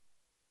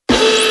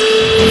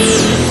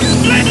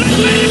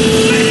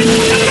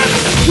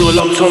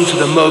locked onto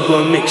the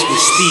Mobo mix with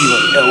Steve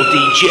and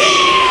LDJ.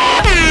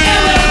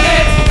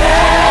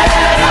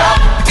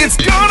 It's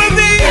gonna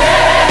be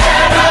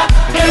better.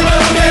 It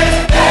will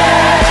get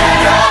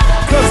better.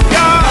 'Cause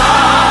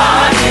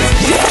God is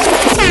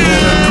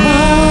Let her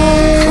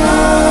cry,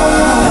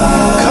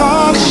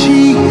 'cause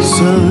she's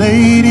a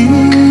lady.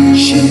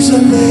 She's a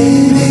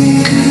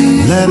lady.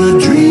 Let her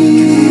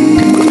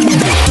dream.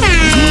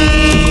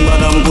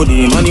 Madam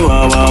Goody, money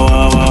wa wa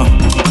wa wa.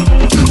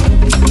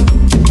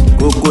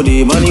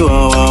 Goody, money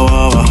wa wa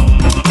wa wa.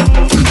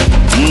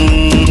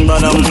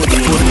 Madam Goody,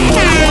 Goody.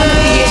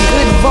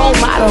 Role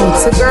model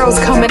to girls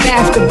coming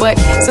after, but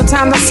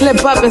sometimes I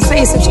slip up and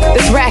say some shit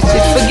that's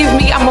ratchet. Forgive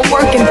me, I'm a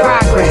work in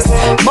progress.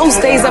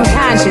 Most days I'm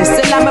conscious,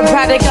 still I'm a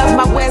product of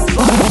my West.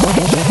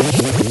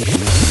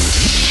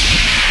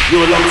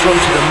 You're locked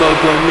onto the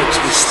Mobo mix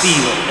with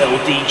Steve and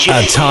LDJ.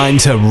 A time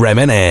to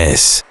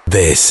reminisce.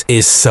 This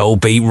is Soul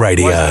Beat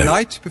Radio. It was the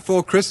night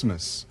before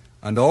Christmas,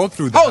 and all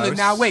through the Hold house... it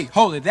now, wait,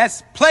 hold it.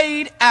 That's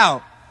played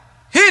out.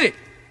 Hit it!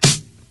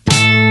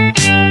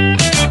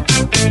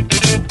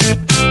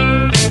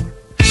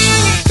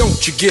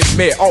 Don't you give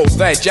me all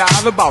that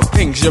jive about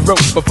things you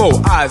wrote before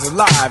I was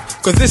alive.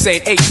 'Cause this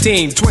ain't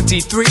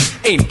 1823,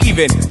 ain't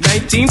even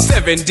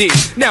 1970.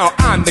 Now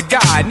I'm the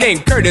guy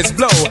named Curtis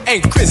Blow,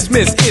 and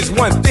Christmas is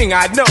one thing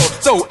I know.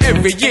 So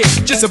every year,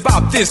 just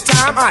about this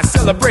time, I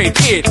celebrate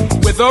it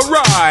with a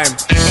rhyme.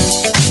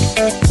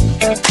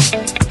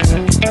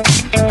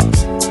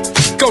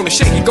 Gonna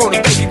shake it,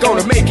 gonna bake it,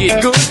 gonna make it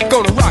good.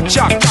 Gonna rock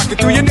it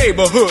through your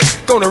neighborhood.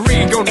 Gonna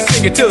read, gonna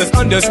sing it till it's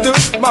understood.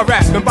 My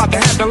rap been about to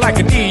happen like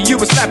a knee you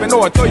was slapping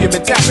or a toe you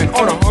been tapping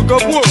on a hunk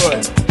of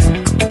wood.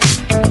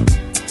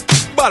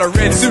 Bought a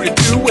red suited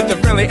dude with a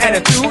friendly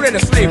attitude and a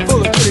slave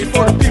full of goodies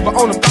for the people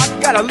on the block.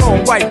 Got a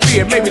long white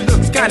beard, maybe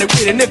looks kinda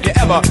weird, and if you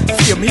ever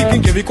see him, he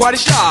can give you quite a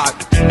shock.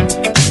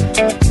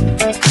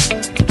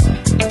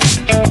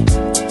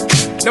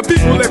 Now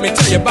people, let me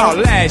tell you about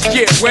last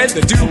year when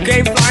the dude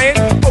came flying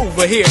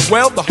over here.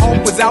 Well, the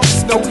hawk was out,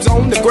 snow's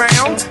on the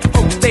ground.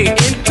 Folks stayed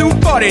in to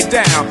party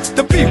down.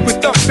 The beat was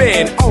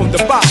thumping on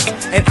the box,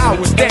 and I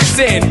was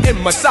dancing in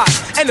my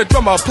socks. And the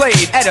drummer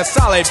played at a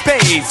solid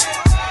pace,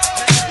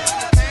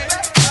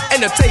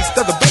 and the taste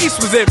of the bass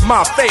was in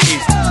my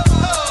face.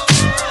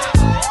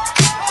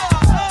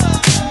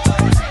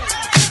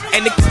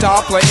 And the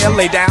guitar player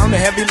laid down the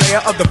heavy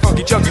layer of the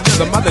funky chunky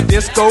rhythm of the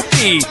disco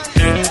beat.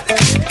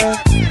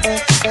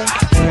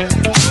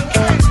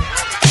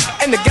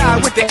 And the guy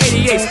with the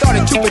 88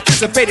 started to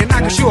participate, and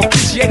I could sure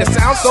appreciate a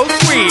sound so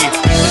sweet.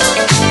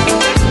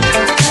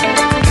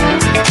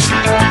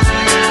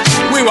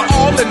 We were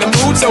all in the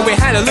mood, so we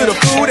had a little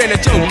food and a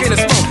joke and a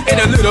smoke and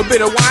a little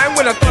bit of wine.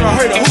 When I thought I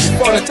heard a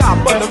hoop on the top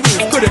of the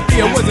roof, could it be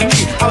it wasn't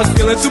me? I was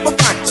feeling super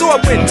fine, so I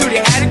went to the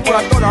attic where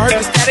I thought I heard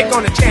the static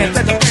on the chance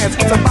that the fans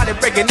was somebody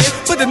breaking in.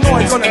 Put the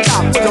noise on the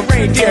top with a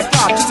reindeer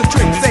flop, just a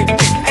trick, same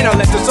thing, and I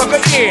let the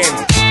sucker in.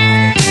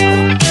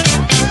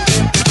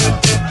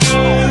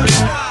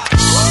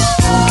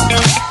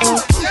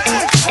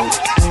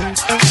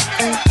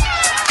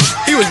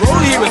 He was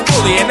rolly, he was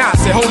bully, and I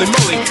said, holy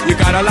moly, you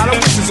got a lot of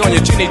wishes on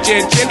your chinny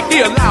chin chin.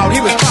 He allowed, he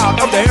was proud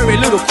of the hairy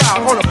little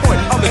crowd on the point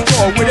of his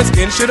jaw where the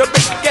skin should have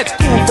been. Gets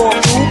cool for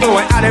a fool,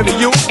 going out every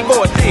you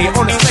for a day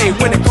on the sleigh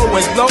when it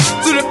goes low.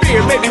 To the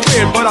beer may be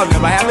weird, but I'll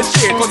never have a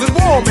share, 'cause it's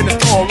warm in the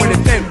storm when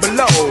it's 10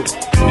 below.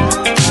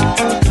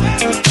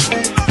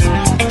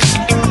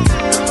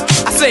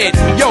 I said,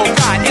 yo,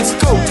 God, it's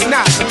cold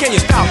tonight, so can you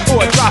stop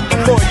for a drop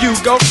before you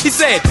go? He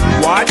said,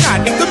 why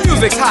not? The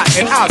music's hot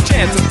and I'll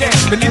chance to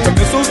dance beneath the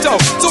mistletoe.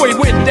 So he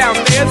went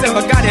downstairs and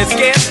forgot his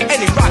scans,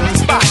 and he rocked the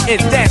spot and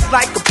danced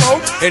like a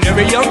pro. And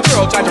every young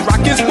girl tried to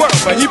rock his world,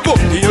 but he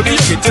booked the oogie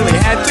till he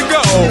had to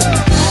go.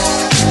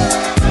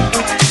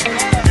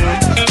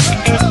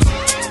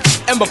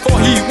 And before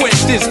he went,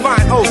 this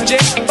fine old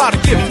gent bought a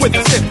gift with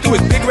a zip to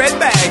his big red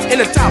bag. In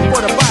the top or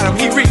the bottom,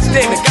 he reached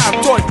in and got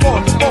a toy for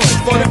the boys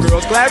for the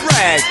girls' glad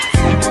rag.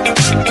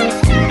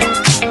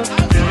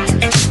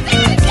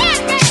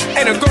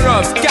 And the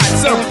grown-ups got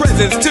some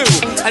presents too.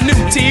 A new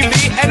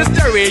TV and a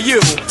stereo.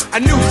 A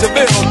new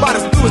Seville by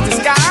the blue as the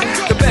sky.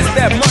 The best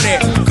that money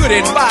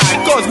couldn't buy,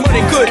 'cause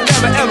money could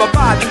never ever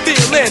buy the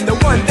feeling. The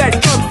one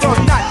that comes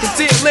from not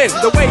concealing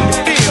the way you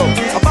feel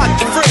about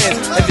your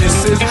friends. And this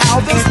is how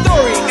the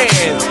story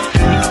ends.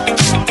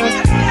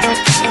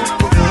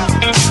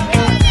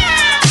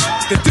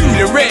 The dude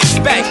in red's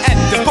back at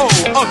the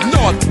pole up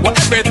north where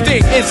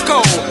everything is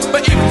cold.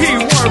 But if he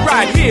were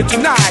right here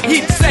tonight,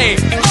 he'd say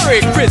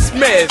Merry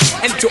Christmas,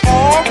 and to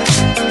all,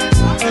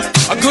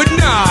 a good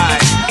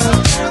night.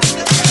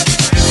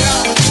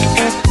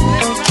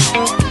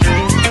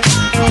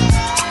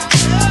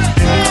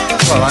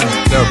 Well, I'm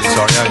terribly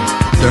sorry.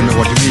 I don't know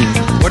what you mean.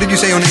 What did you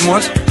say your name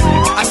was?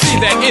 I see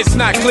that it's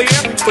not clear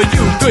for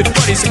you good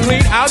buddies to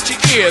clean out your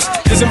ears.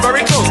 Listen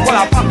very close while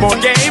I pop more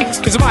game,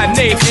 'cause my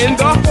name's in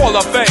the Hall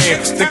of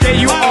Fame. The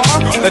K-U-R,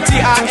 the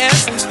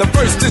T-I-S, the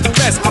first is the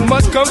best, I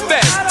must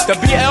confess. The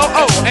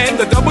B-L-O and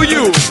the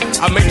W,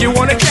 I make you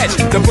wanna catch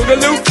the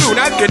Boogaloo Flu.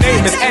 Now if your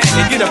name is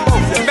Annie, get up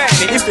off your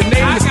fanny. If your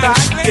name is Todd,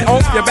 get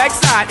off your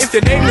backside. ride. If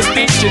your name is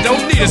Beach, you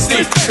don't need a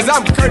seat. Cause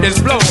I'm Curtis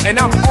Blow and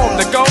I'm on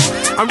the go.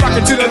 I'm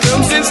rocking to the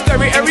rhythms in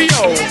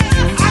stereo.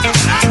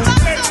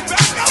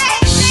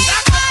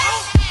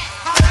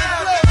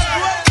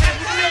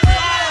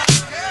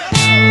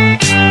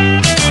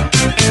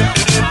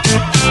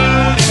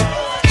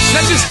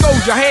 Now just throw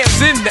your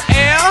hands in the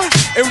air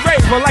and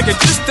rave on like you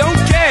just don't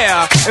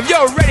care. If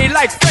you're ready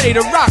like Freddie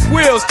to rock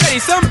real steady,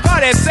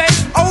 somebody say,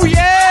 oh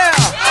yeah!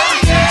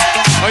 Oh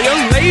yeah! Oh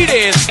young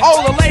ladies,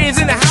 all the ladies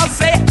in the house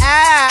say,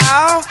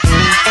 ow!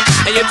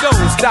 And you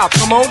don't stop,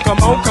 come on, come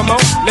on, come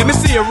on, let me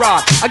see you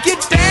rock. I get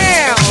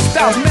down,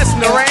 stop messing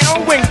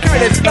around when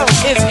Curtis Blow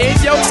is in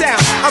your town.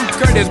 I'm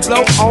Curtis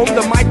Blow on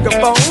the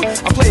microphone.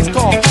 A place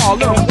called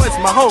Harlem was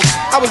my home.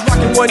 I was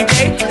rocking one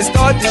day, it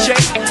started to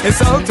shake. And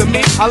so to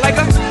me, I like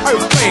an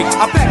earthquake.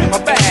 I packed my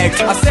bags,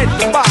 I said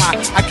goodbye.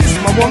 I kissed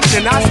my woman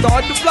and I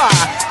started to fly.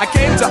 I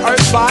came to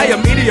Earth by a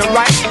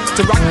meteorite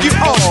to rock you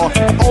all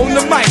on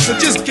the mic. So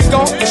just kick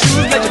off your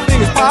shoes, let your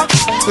fingers pop.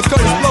 The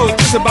Curtis Blow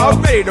is about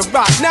ready to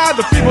rock. Now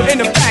the people in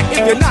the back,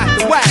 if you're not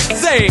the whack,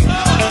 say.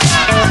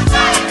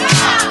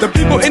 The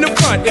people in the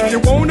front, if you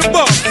want to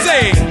bump,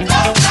 say.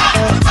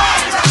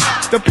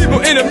 The people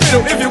in the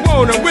middle, if you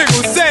want to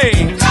wiggle, say.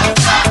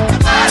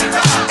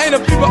 And the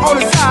people on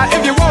the side,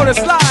 if you want to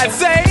slide,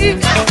 say.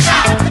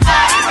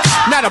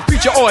 Not a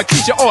preacher or a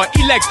teacher or an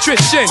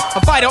electrician,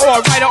 a fighter or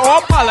a writer or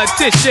a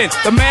politician.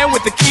 The man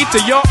with the key to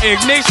your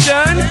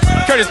ignition.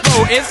 Curtis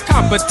Blow is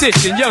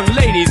competition. Young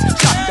ladies,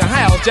 shock the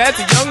house.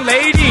 Jazzy young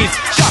ladies,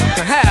 shock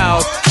the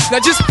house. Now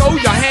just throw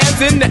your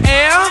hands in the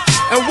air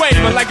and wave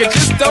it like you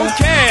just don't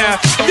care.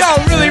 If y'all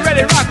really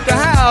ready to rock the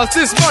house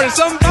this morning,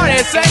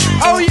 somebody say,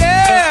 oh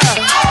yeah!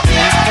 Oh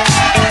yeah!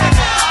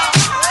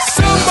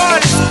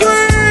 Somebody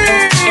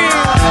scream!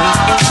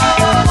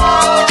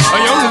 Oh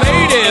young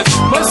ladies,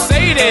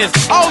 Mercedes,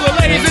 all the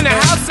ladies in the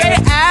house say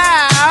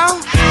ow!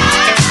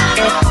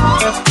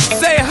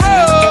 Say ho!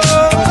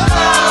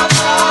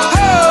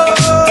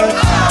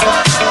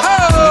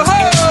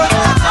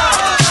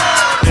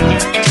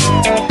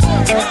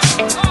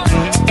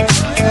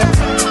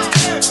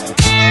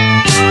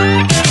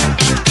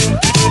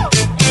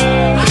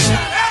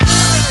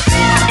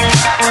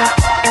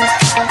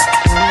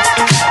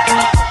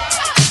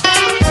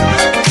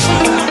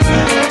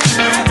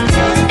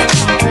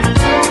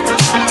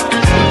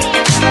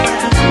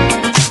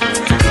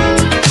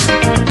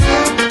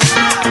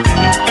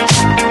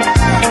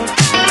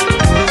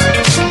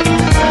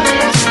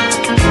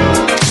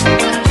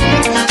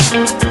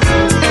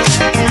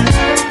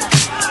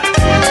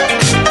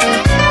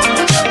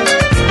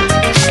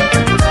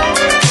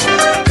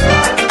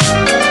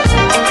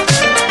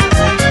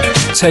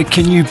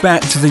 Taking you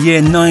back to the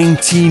year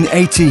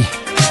 1980.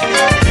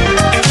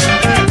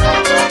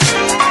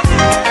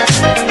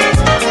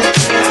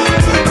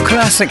 A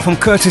classic from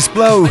Curtis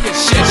Blow.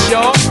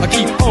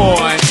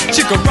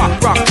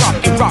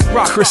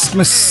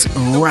 Christmas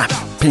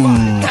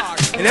rapping.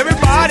 And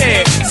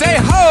everybody say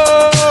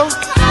ho!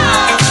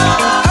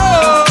 Ho!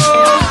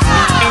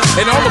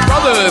 And all the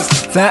brothers.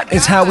 That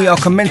is how we are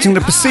commencing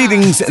the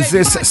proceedings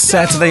this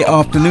Saturday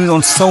afternoon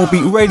on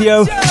Soulbeat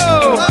Radio.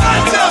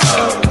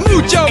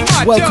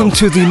 Welcome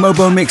to the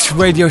Mobo Mix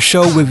radio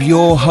show with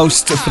your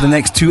host for the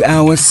next 2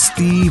 hours,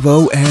 Steve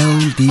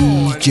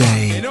LDJ.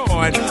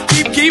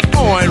 Keep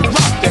on,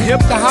 rock the hip,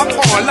 the hop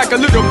on, like a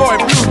little boy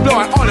blues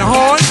blowing on a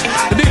horn.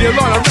 The DJ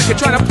on a record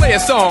trying to play a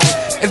song.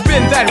 It's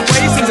been that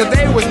way since the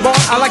day was born.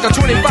 I like a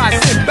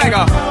 25-cent bag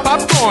of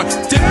popcorn.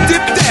 Dip,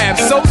 dip, dab,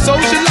 so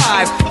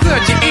socialize.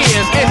 Plug your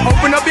ears and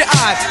open up your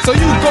eyes, so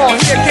you go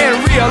here can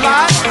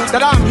realize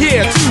that I'm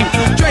here to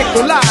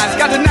tranquilize.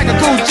 Got the knack of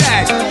cool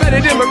jack, better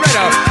than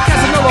Beretta.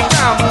 Casanova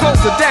round,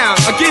 closer down,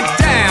 or get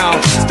down.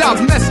 Stop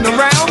messing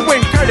around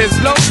when Curtis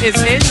Blow is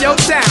in your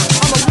town.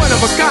 I'm a one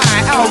of a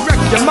kind, I'll wreck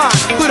your mind.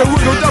 Put a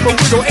wiggle, double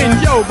wiggle in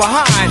your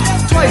behind.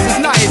 Twice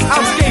as nice,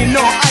 I'm skating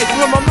on ice.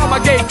 When my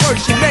mama gave birth,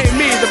 she named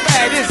me the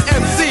baddest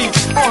MC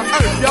on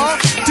earth, y'all.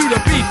 To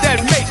the beat that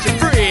makes you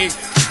free.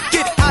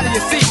 Get out of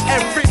your seat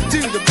and freak to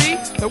the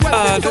beat.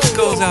 This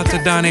goes out to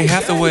Donny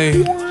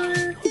Hathaway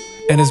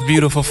and his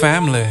beautiful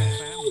family.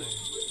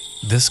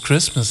 This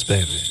Christmas,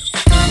 baby.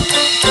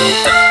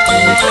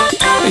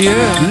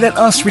 Yeah. Let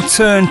us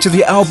return to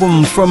the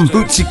album from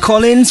Bootsy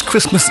Collins,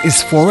 Christmas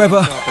is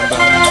Forever.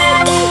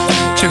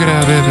 Check it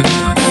out, baby.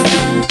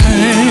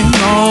 Hang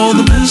all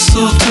the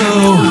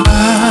mistletoe,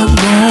 I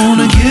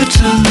wanna get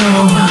to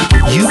know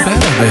you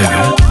better,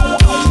 baby.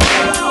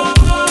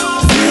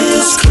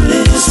 This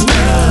Christmas,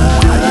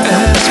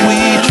 as we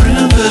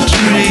trim the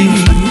tree,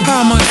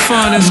 how much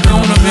fun it's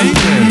gonna be,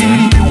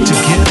 baby,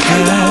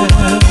 together.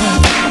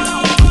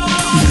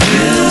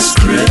 This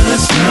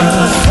Christmas,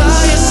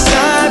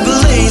 fireside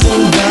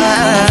blazing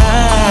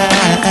bright,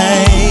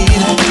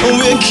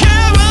 we're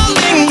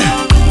caroling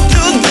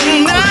through the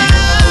night.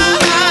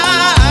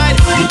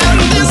 And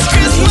this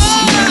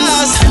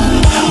Christmas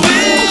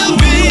will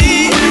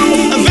be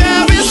a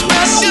very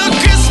special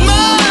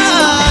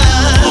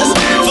Christmas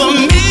for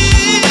me.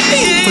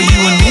 For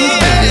you and me,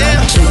 baby.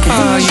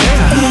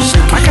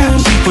 Yeah. I got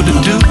people to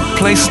do,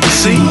 places to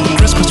see.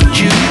 Christmas with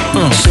you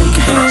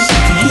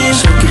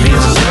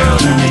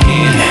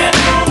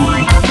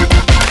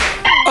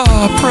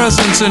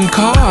Gifts and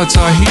cards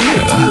are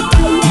here.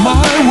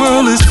 My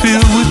world is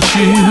filled with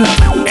cheer.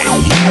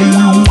 And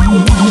you,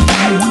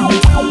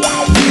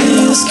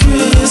 this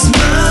Christmas,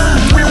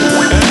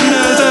 and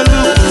as I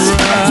look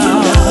around, you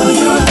know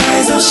your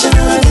eyes are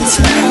shining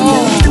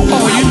tonight.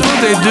 Oh, you know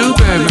they do,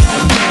 baby.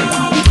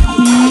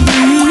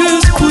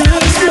 This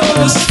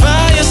Christmas,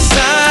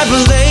 fireside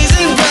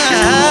blazing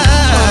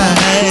bright,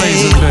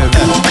 blazing,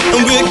 baby.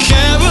 We're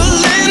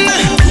caroling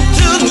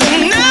through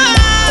the night,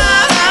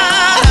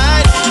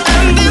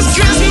 and this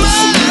Christmas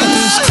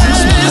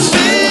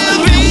will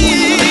be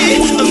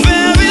a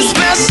very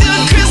special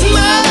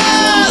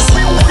Christmas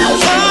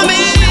for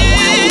me.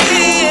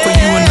 For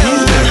you and me,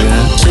 baby.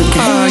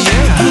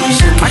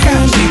 Yeah. I got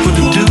people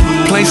to do,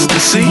 places to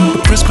see,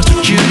 but Christmas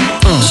with you.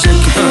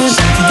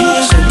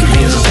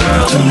 Means the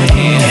world to me.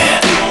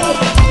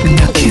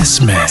 Now kiss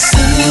me.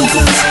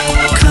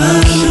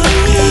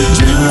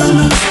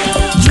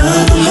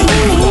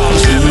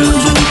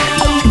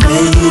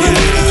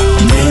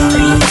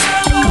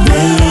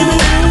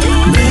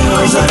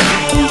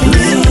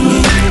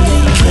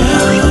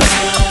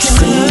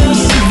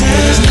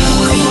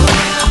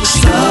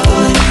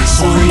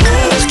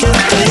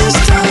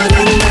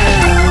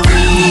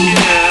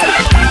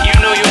 You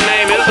know your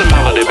name is a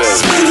melody, baby.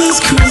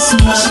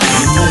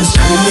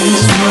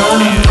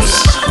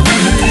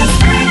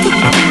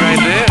 I'll be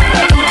right there.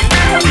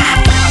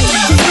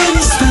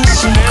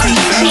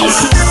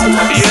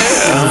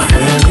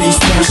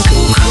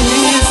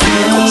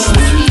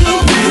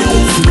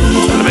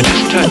 Let me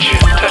just touch you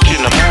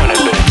in the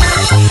morning, baby.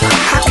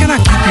 How can I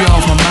keep you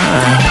off my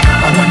mind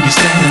when you're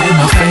standing in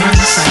my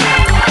face?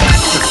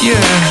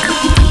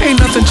 Yeah, ain't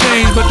nothing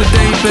changed but the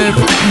day,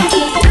 baby.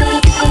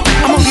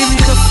 I'm gonna give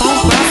you the funk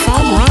by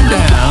funk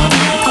rundown.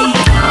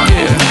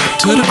 Yeah,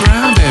 to the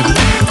ground, baby.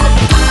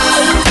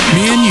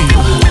 Me and you.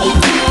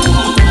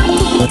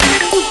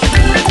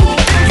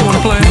 You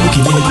wanna play? We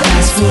can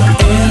last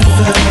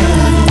forever,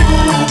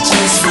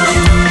 just for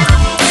you.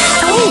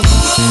 Oh,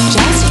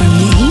 just for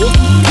me?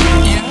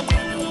 Yeah,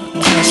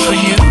 just for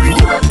you.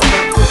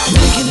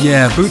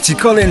 Yeah, Bootsy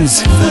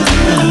Collins.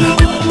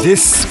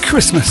 This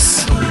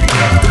Christmas.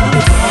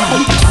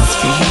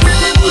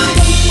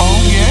 Oh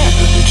yeah,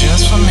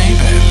 just for me,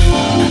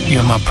 baby.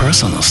 You're my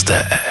personal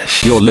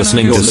stash. You're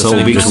listening to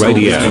Soul Beat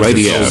Radio.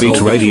 Soul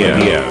Beat Radio.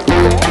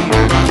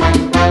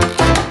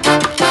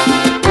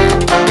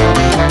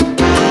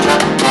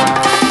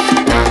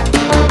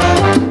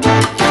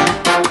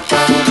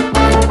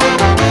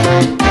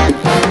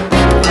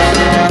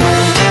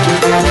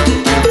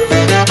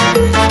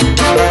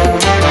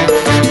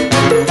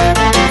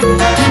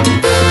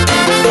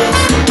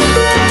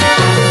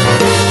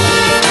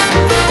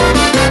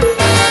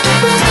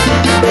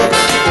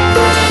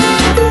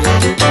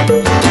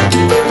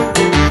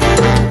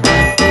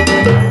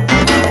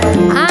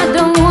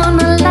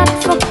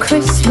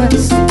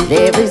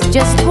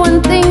 Just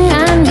one thing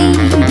I need,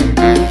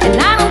 and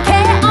I don't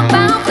care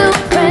about the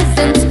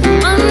presents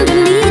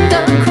underneath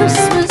the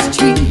Christmas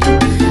tree.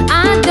 I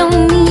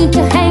don't need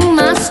to hang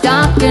my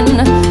stocking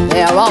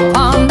there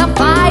upon the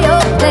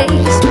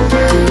fireplace.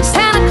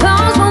 Santa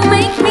Claus will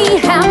make me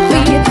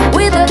happy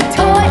with a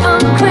toy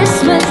on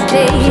Christmas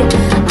Day.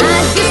 I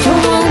just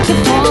want you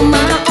for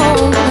my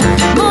own,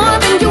 more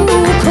than you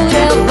could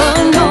ever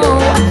know.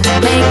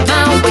 Make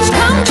my wish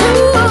come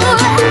true.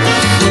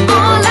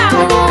 All I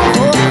want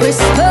for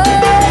Christmas.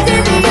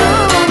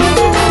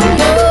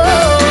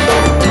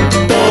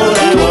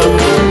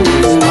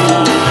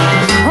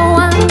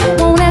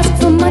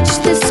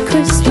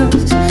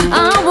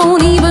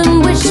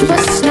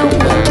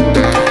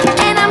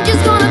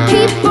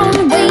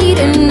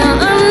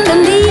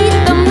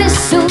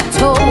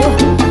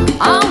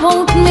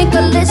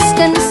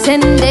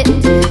 Send it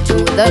to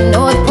the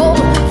North Pole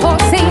for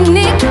St.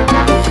 Nick.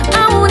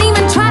 I won't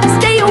even try to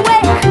stay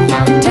awake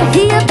to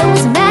hear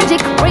those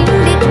magic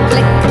reindeer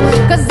click.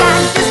 'Cause I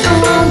just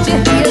want you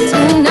here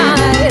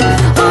tonight,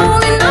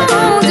 holding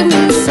on to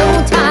me so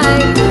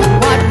tight.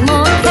 What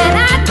more can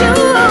I do?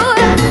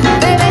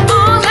 Baby,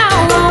 all I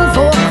want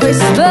for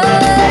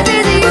Christmas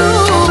is you.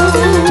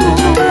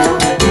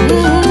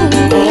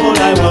 All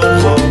I want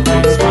for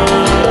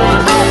Christmas.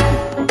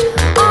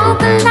 All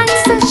the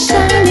lights are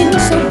shining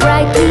so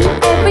brightly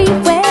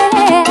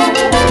everywhere,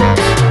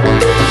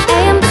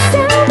 and the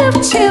sound of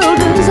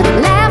children's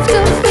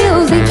laughter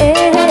fills the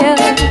air,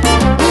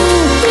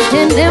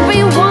 and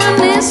everyone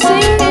is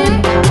singing.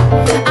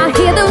 I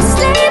hear those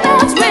sleigh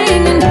bells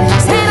ringing.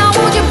 Santa,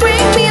 won't you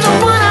bring me the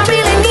one I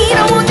really need?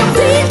 I want you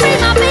please bring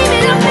my baby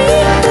to me.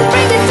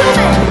 Bring it to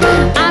me.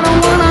 I don't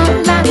want a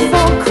lot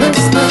for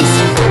Christmas.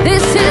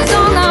 This is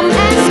all I'm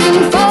asking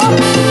for.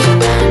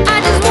 I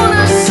just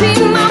wanna see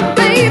my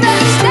baby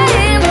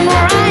standing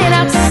right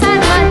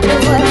outside my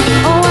door.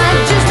 Oh, I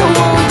just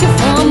want you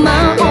for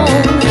my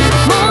own,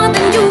 more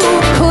than you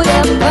could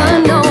ever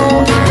know.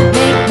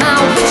 Make my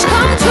wish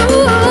come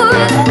true.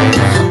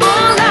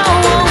 All I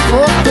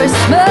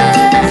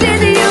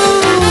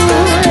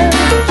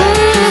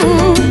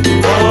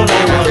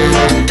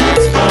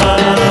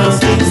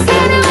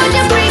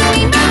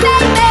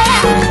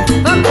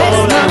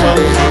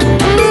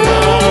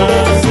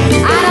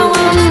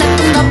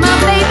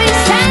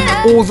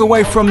all the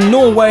way from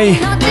Norway,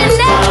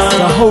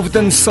 the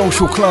Hovden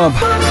Social Club.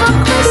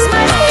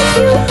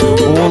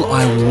 All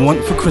I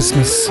Want for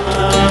Christmas.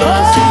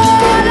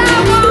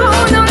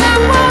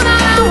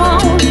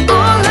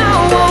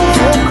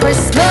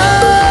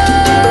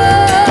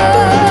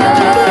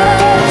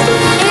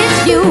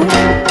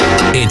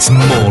 It's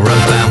more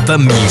about the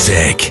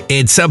music.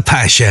 It's a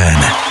passion.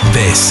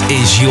 This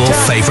is your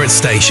favorite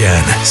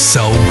station,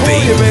 Soul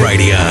Beat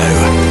Radio.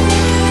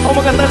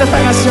 Vamos a cantar esta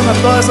canción a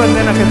todas esas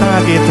nenas que están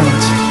aquí esta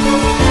noche.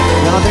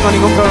 Yo no tengo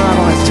ningún problema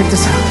con eso. Check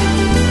this out.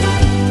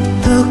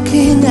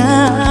 Looking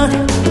out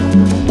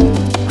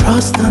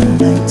across the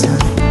nighttime,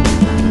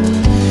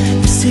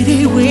 the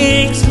city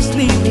wakes her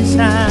sleeping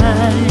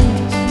sighs.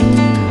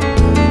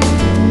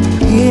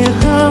 Hear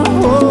her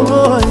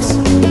voice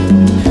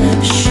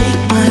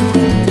shake my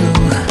window,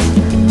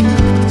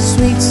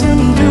 sweet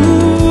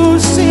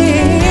seducing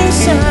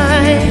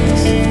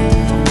sighs.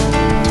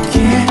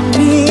 Get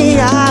me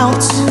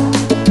out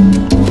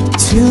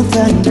till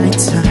the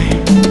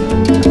nighttime,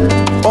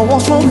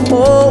 almost won't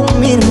hold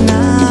me tonight.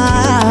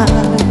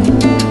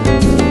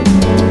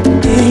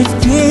 If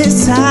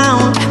this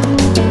sound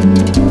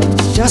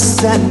is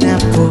just an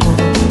apple,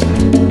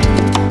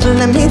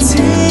 let me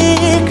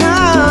take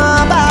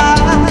a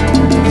bite.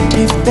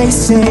 If they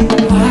say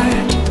why,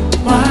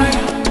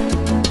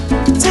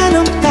 tell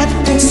them that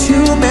it's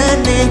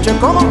human nature.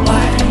 Come on,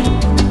 why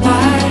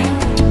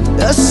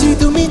does she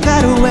do me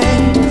that way?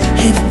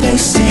 If they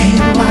say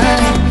why,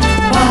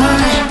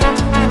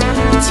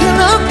 tell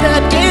them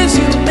that it's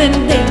human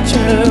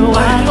nature.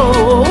 Why,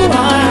 oh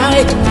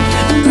why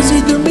does she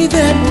do me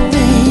that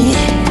way?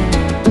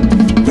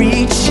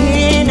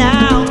 Reaching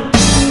out,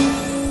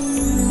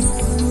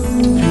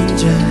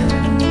 stranger,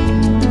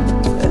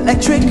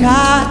 electric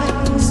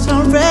eyes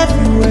are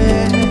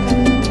everywhere.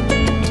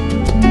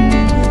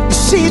 You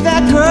see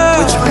that girl?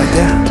 Which one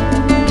there?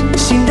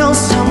 She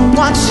knows I'm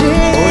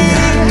watching. Oh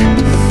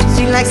yeah.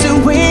 She likes the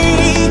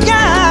way I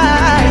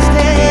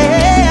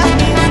stare.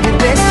 And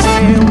they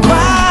say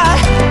why?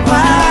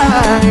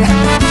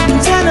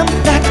 Tell them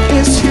that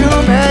it's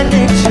human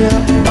nature.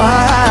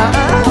 Why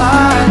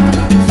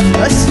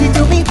does she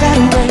do me that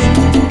way?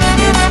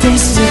 And they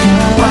say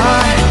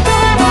why?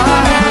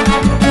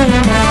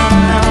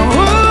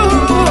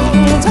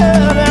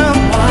 Tell them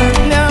why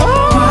now?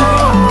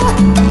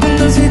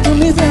 Does he do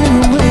me that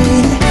way?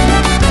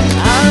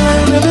 I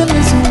love it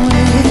this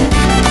way.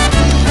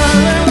 I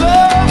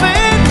love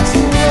it this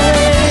way.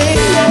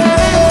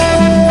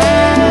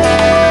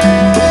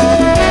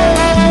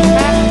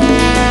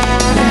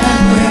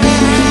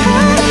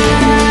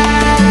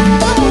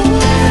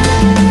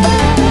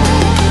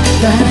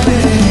 That way.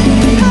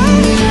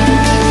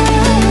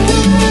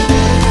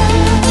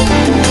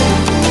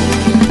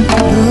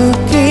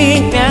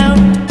 Looking out.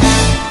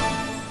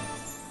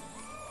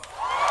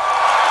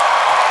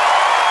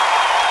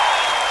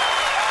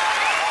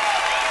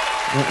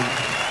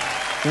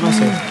 Yo no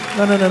sé.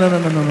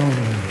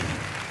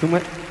 No.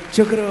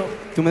 Yo creo.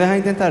 ¿Tú me dejas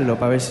intentarlo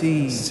para ver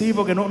si...? Sí,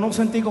 porque no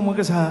sentí como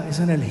que esa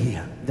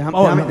energía.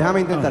 Déjame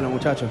intentarlo,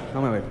 muchachos.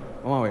 Vamos a ver.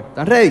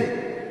 ¿Están ready?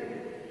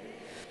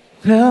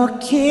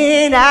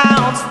 Looking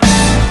out.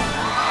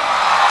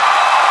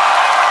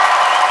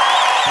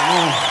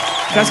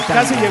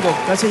 Casi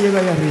llegó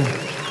allá arriba.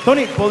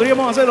 Tony,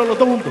 ¿podríamos hacerlo los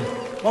dos juntos?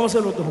 Vamos a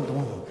hacerlo los dos juntos.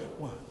 Vamos.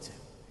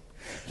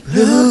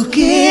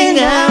 Looking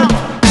out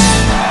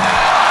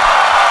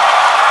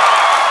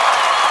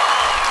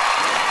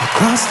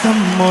across the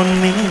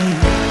morning,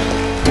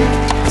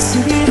 the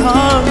city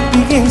heart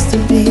begins to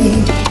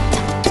beat.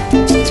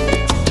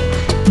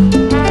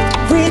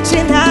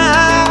 Reaching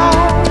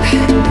out,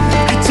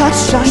 I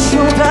touch your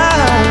shoulder.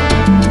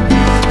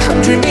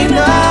 I'm dreaming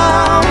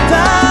of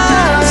the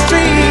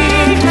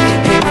street.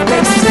 If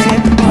they say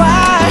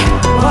why?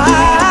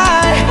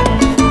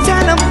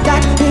 Tell them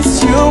that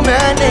it's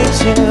human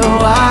nature.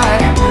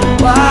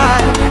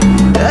 Why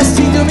does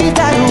he do me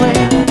that way?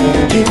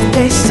 If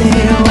they say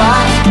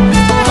why?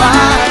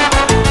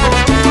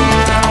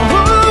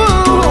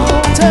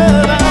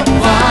 Tell them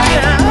why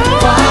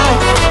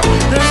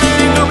does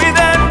he do me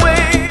that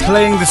way?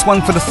 Playing this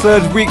one for the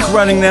third week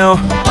running now.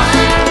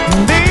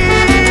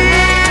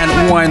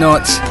 And why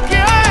not?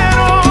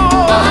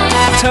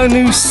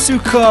 Tony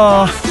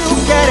Succar.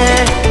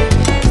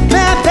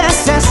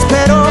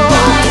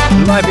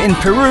 Live in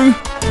Peru.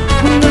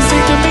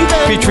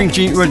 Featuring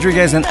G.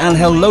 Rodriguez and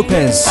Angel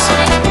Lopez.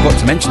 Forgot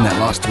to mention that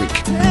last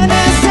week.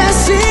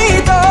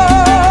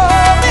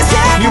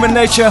 Human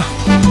Nature.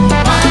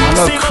 I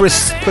know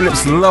Chris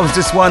Phillips loves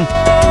this one.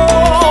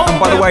 And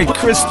by the way,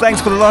 Chris,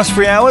 thanks for the last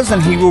 3 hours,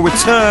 and he will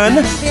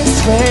return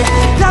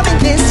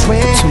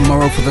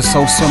tomorrow for the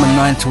Soul Sermon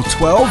 9 till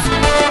 12.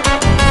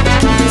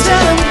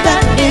 Tell him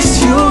that it's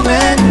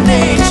human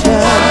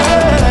nature.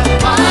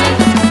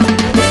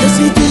 Does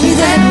he do me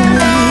that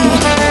way?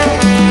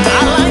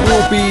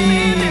 We'll be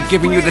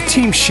giving you the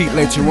team sheet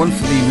later on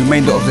for the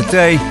remainder of the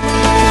day.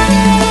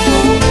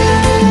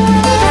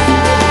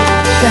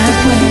 That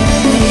way.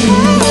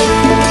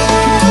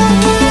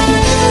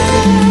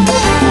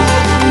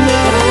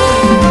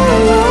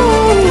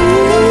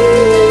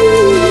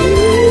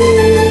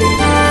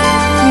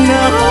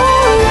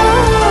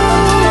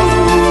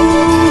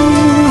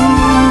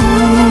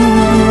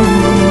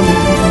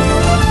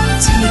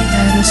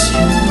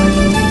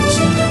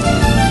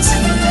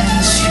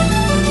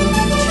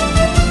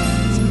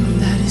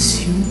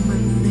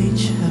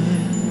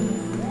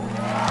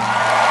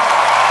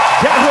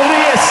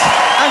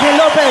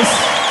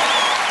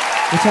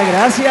 Muchas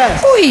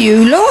gracias. What are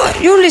you lot?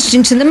 You're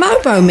listening to the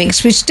Mobo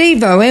Mix with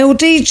Steve-O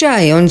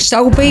LDJ on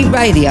Soul Beat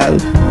Radio.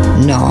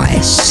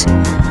 Nice.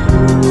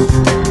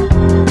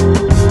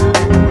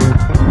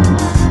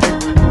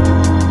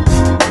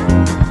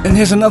 And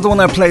here's another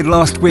one I played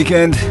last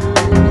weekend.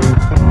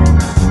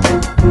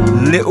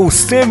 Litle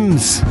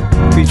Simz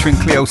featuring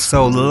Cleo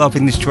Soul.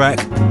 Loving this track.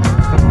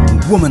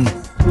 Woman.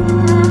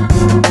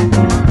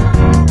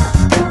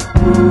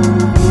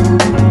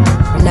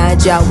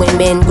 Niger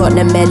women got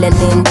the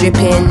melanin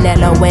dripping.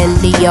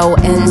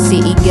 L-O-N-D-O-N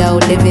city girl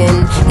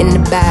living in the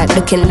back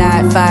looking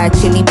like fire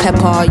chili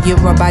pepper.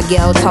 Yoruba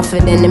girl tougher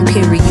than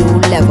imperial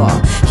leather.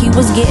 He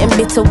was getting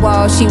bitter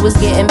while she was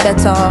getting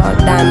better.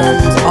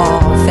 Diamonds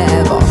are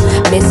forever.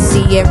 Miss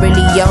Sierra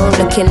Leone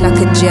looking like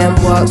a gem.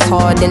 Works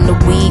hard in the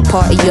week,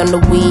 party on the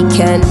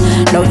weekend.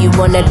 Know you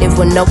wanna live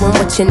with no one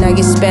watching how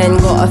you spend.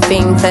 Got a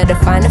thing for the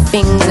finer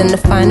things and the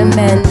finer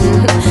men.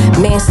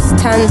 Miss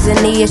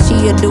Tanzania,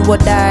 she a do or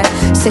die.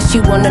 Says she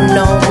wanna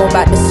know more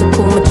about the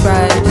Succar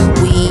tribe.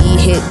 We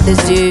hit the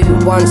zoo,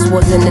 once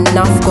wasn't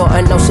enough. Got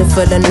an ocean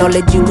full of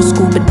knowledge, you could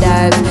scuba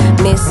dive.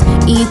 Miss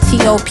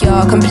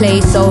Ethiopia can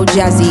play so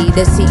jazzy.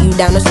 They sit you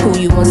down to school,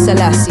 you want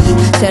Selassie.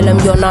 Tell them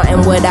you're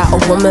nothing without a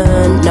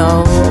woman,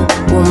 no.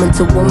 Woman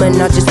to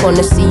woman, I just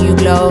wanna see you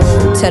glow.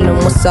 Tell them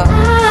what's up. I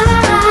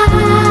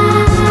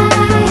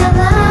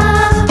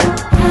love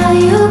how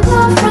you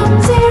go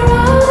from 0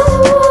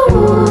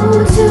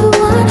 to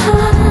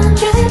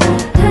 100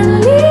 and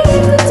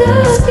leave the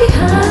dust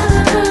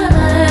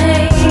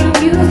behind.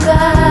 You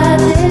got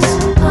this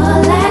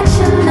all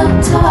action up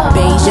top.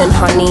 Asian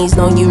honeys,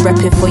 know you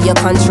repping for your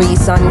country.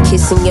 Sun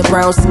kissing your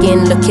brown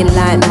skin, looking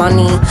like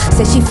money.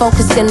 Says she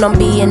focusing on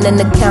being an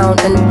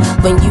accountant.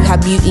 When you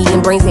have beauty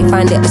and brains, they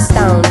find it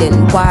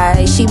astounding.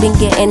 Why? She been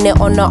getting it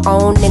on her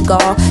own, nigga.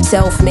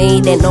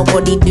 Self-made, ain't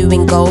nobody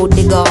doing gold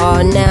digger.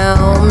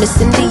 Now, Miss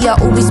India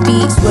always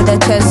speaks with her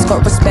chest.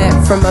 Got respect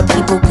from her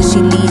people cause she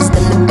leads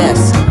them the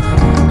best.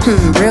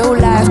 Real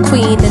life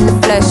queen in the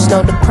flesh.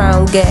 Know the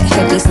crown get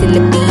heavy, still the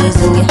bees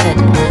on your head.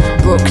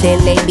 Brooklyn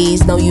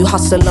ladies, know you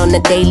hustle on the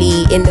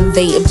daily.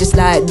 Innovative just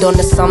like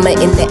Donna Summer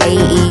in the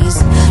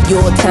 80s.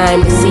 Your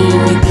time is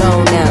seeing you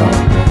glow now.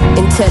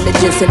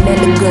 Intelligence and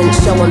elegance,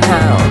 show 'em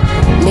how.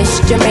 Miss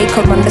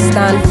Jamaica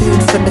understand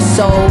food for the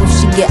soul.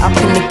 She get up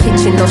in the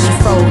kitchen or she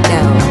throw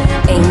down.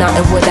 Ain't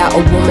nothing without a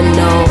woman,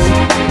 no.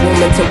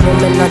 Woman to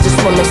woman, I just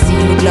wanna see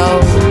you glow.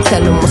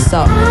 Tell 'em what's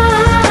up.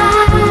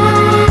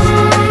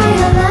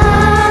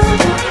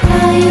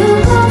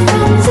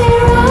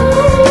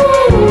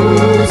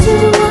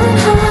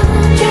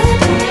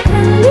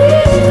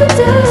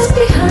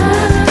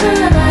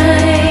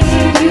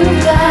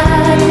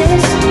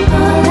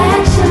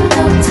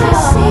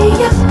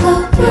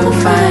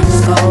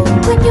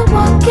 When you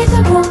walk in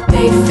the room,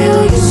 They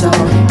feel you so.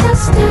 your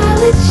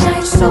style it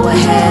shines So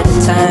ahead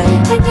of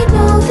time. and you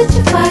know that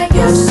you find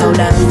You're so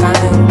damn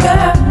fine,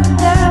 girl.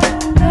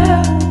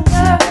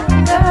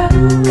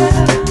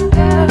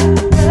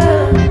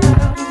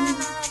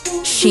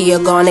 She a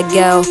gonna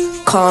girl,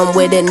 calm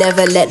with it,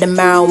 never let the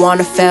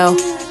marijuana fail.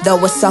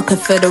 Though a sucker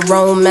for the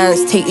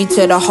romance, take you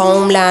to the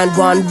homeland.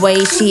 One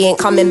way, she ain't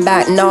coming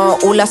back, nah.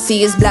 All I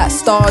see is black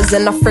stars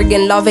and I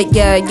friggin' love it,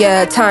 yeah,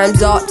 yeah.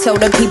 Time's up, tell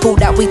the people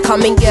that we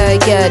coming, yeah,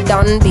 yeah.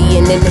 Done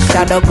being in the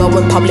shadow,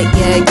 going public,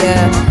 yeah,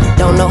 yeah.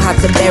 Don't know how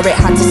to bear it,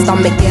 how to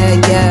stomach, yeah,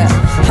 yeah.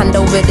 Hand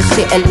over the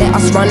shit and let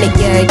us run it,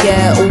 yeah,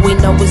 yeah. All we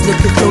know is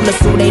looking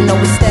clueless, all they know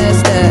is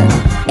stir.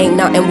 Ain't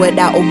nothing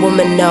without a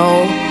woman,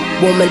 no.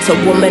 Woman to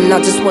woman, I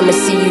just wanna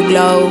see you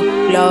glow,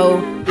 glow,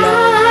 glow.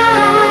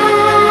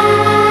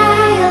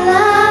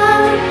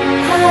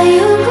 How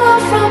you go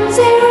from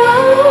 0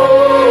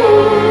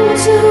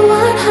 to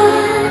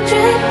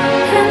 100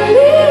 and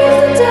leave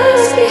the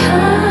dust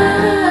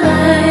behind.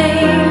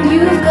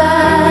 You've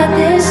got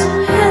this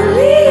and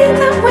lead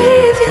them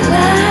with your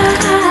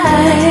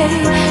life.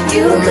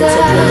 You Woman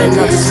to woman,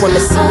 I just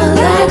wanna see you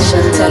glow.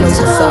 Tell 'em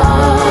what's up.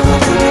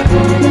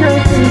 You know,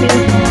 Cindy,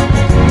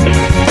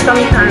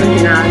 sometimes,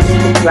 you know, I just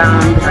look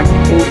around and I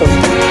just think of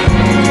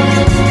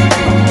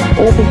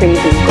all the things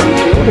we've gone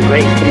through, all the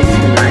great things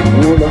in life,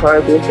 and all the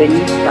horrible things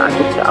that are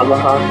just the other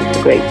half of the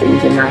great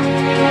things in life.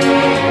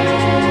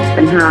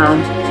 And how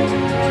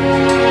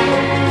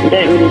you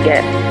don't really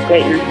get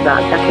greatness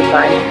without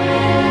sacrifice.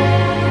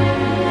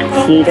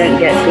 You don't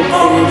get good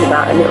things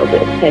without a little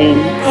bit of pain.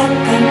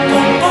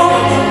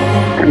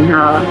 And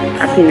how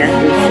happiness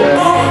is the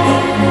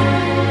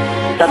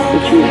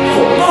substitute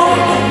for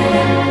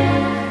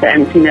the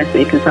emptiness that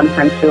you can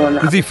sometimes feel on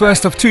The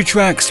first of two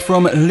tracks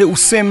from Litle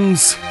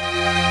Simz,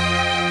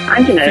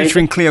 and you know,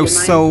 featuring Cleo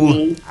Soul.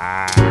 to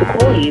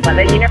call you, but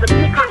then you never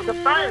pick up the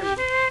phone.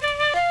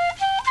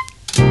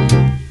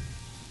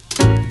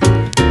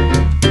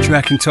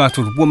 Track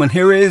entitled Woman.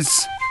 Here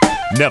is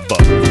Never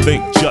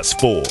think just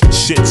for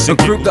shits. A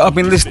group that I've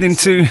been listening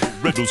to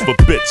riddles for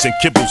bits and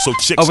kibbles, so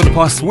chicks over the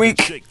past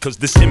week, cause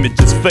this image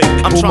is fake.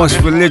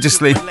 almost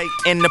religiously.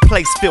 In the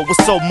place filled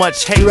with so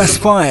much hate. US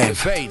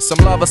 5. Some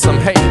love or some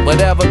hate,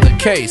 whatever the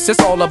case. It's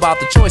all about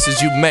the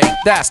choices you make.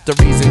 That's the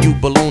reason you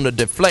balloon or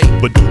deflate.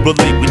 But do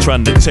relate, we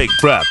trying to take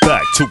rap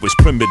back to its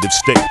primitive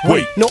state.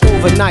 Wait, no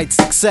overnight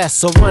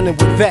success or running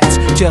with vets.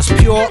 Just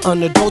pure,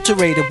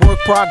 unadulterated work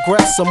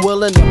progress. I'm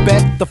willing to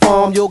bet the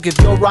farm you'll give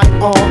your right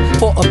arm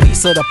for a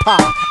piece of the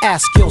pie.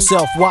 Ask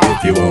yourself why.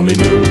 If you only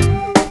knew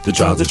the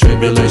trials and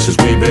tribulations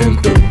we've been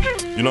through.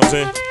 You know what I'm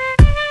saying?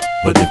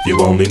 But if you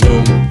only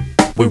knew,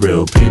 we're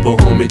real people,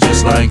 homie,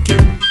 just like you.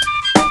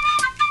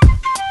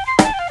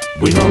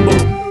 We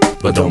humble,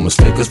 but don't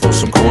mistake us for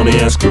some corny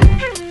ass crew. You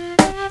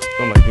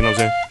know what I'm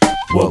saying?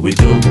 What we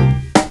do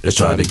is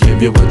try to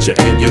give you what you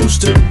ain't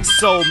used to.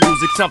 Soul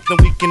music, something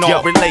we can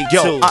all relate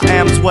to. I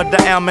am's what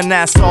I am and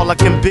that's all I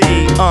can be.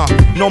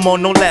 No more,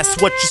 no less,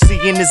 what you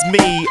seeing is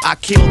me. I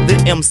killed the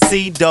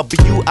MC,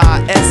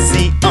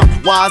 W-I-S-C.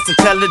 Wise,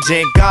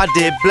 intelligent, God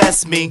did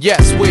bless me.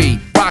 Yes, we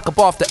rock up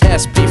off the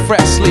SP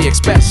freshly,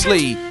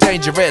 especially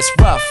dangerous,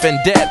 rough, and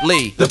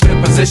deadly. The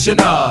fifth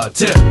positioner,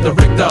 tip the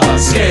Richter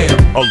scale.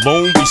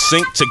 Alone we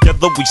sink,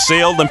 together we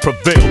sail and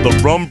prevail. The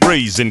rum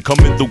brazen,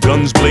 coming through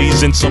guns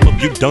blazing. Some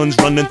of you duns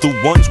running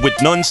through ones with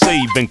none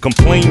saving.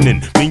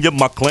 Complaining, me and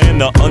my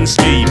clan are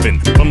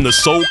unscathed. From the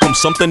soul comes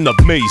something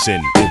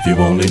amazing. If you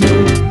only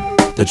knew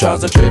the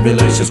trials and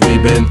tribulations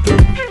we've been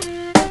through.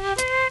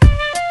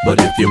 But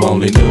if you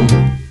only knew,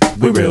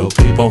 we're real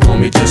people,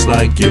 homie, just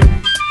like you.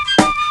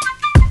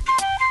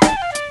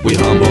 We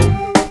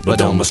humble, but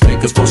don't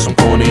mistake us for some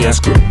corny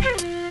ass crew.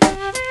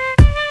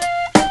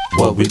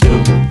 What we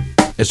do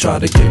is try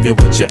to give you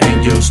what you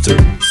ain't used to.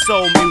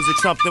 Soul music,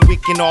 something we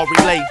can all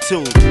relate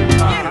to.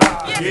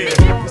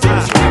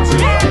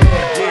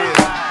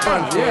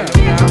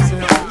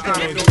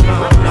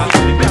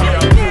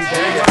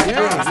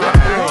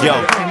 Yo,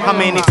 how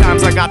many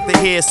times I got to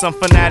hear some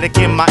fanatic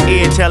in my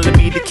ear telling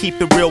me to keep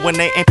it real when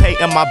they ain't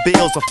paying my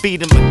bills or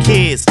feeding my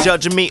kids,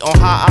 judging me on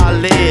how I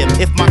live,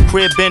 if my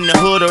crib in the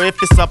hood or if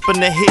it's up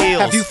in the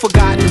hills. Have you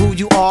forgotten who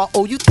you are?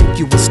 Oh, you think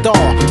you a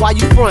star? Why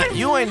you front?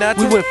 You ain't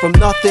nothing. We went from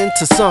nothing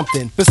to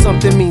something, but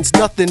something means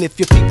nothing if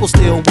your people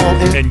still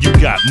wantin'. And you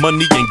got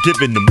money and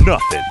giving them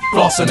nothing.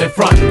 Flossing in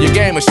front. Your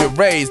game is your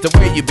raise, the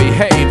way you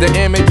behave, the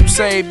image you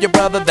save, your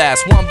brother,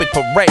 that's one big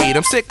parade.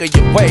 I'm sick of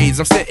your ways,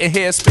 I'm sitting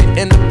here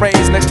spitting the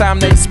praise. Next time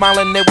they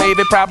smiling, they wave,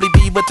 it probably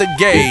be with the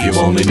gauge. If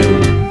you only knew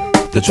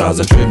the trials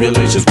and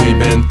tribulations we've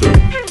been through.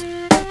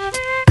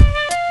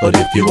 But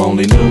if you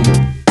only knew,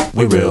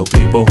 we're real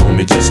people,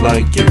 homie, just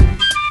like you.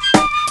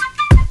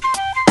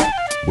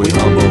 We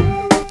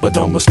humble, but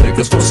don't mistake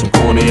us for some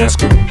corny ass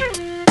crew.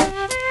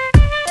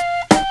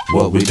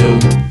 What we do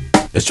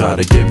is try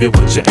to give you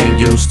what you ain't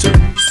used to.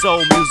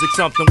 Soul music,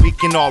 something we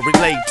can all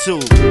relate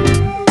to.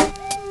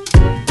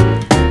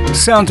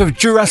 Sound of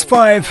Duras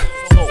 5.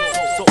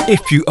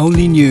 If you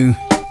only knew.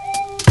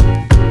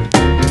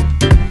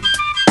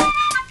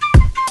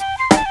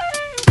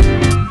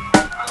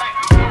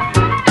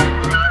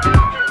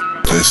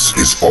 This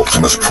is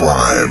Optimus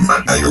Prime,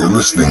 and you're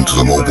listening to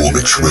the Mobo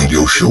Mix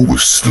Radio Show with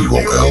Steve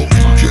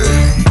LDJ.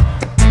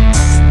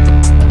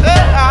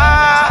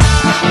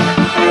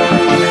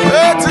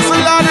 Earth is a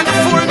land in the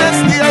fullness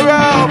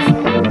thereof.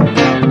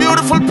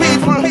 Beautiful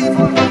people,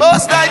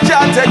 most I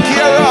can't take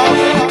care of.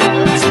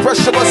 It's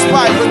pressure bus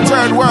pipe and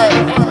third world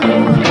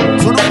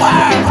to the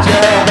world,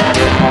 yeah.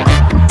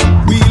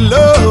 We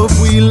love,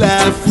 we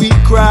laugh, we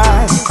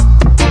cry.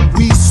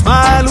 We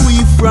smile,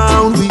 we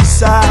frown, we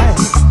sigh.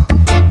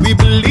 We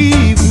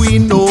believe, we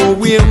know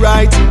we're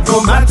right.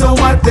 No matter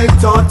what they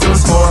taught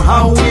us or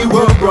how we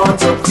were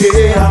brought up,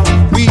 yeah.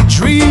 We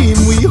dream,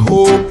 we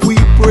hope, we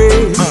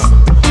pray.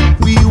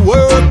 We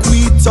work,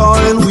 we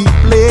toil, we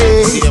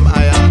play.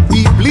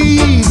 We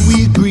bleed,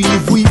 we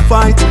grieve, we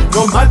fight.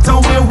 No matter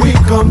where we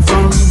come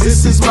from,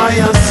 this is my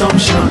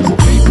assumption.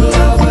 People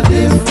of a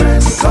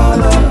different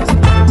color,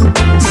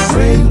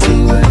 bring to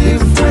a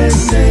different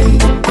name.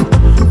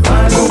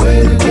 Find a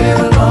way to get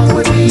along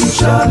with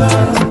each other.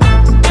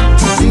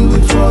 Do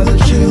it for the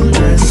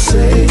children's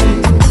sake.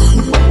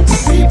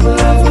 People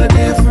of a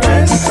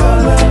different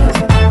color,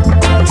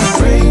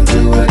 bring to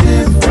a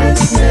different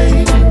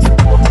name.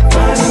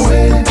 Find a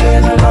way to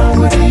get along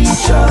with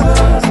each other.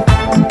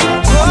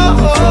 Do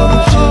it for the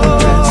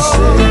children's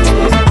sake.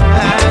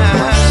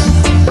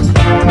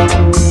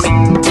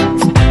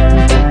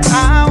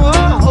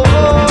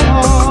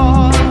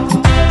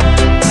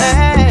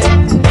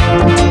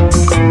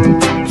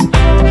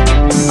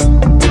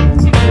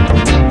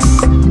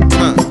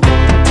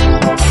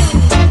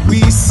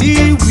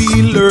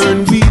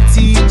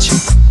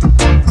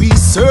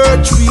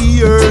 Search,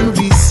 we earn,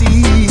 we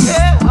see.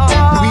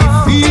 We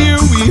fear,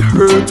 we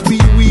hurt, we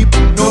weep.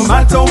 No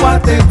matter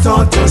what they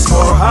taught us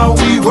or how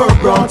we were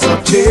brought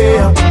up,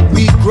 yeah.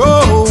 We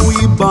grow,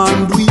 we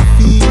bond, we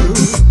feel.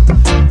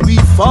 We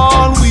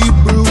fall, we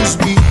bruise,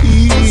 we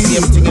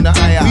heal.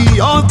 We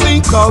all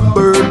think our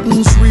burden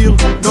nothing's real,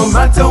 no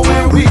matter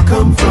where we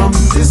come from.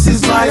 This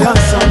is my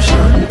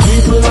assumption.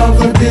 People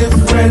of a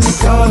different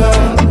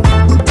color,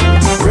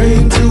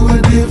 praying to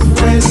a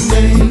different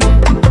name.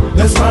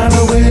 Let's find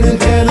a way to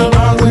get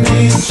along with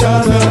each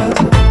other.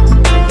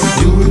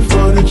 Do it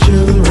for the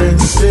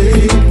children's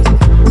sake.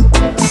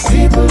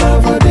 People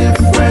of a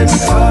different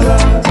color,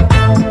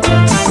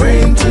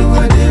 praying to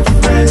a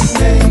different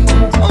name.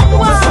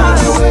 Let's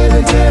find a way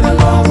to get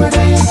along with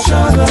each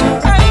other.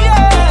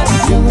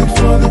 Do it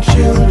for the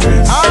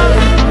children's sake.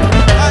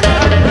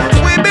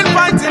 We've been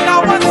fighting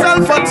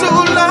ourselves for too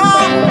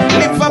long.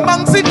 Live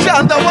amongst each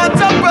other, what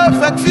a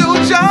perfect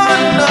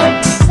fusion.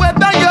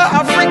 Whether you're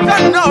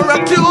African or a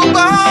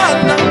Cuban,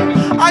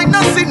 I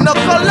don't see no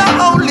color,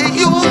 only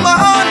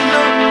human.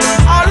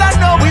 All I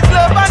know is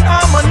love and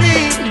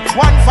harmony.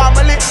 One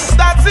family,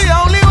 that's the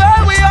only way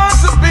we ought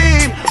to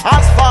be.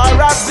 As far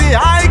as the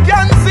eye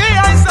can see,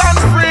 I stand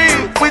free.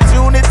 With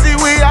unity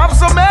we have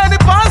so many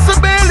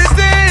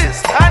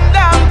possibilities, and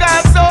I've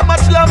got so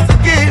much love to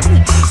give.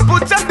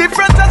 Put a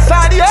difference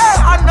aside,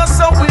 yeah, and that's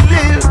how we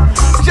live.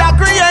 Jah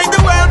create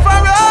the world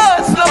for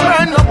us, no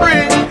burn, no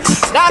bring.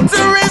 Got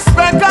to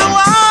respect and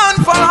one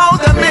for how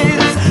them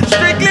is.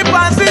 Strictly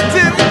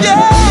positive,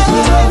 yeah.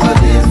 People have a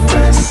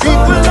different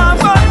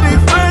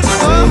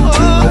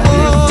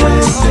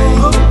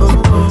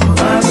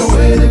Find a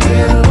way to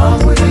get along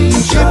with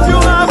each other. If you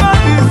have a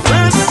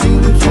different, do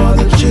it for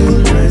the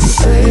children's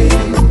sake.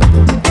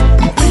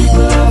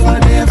 People of a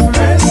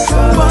different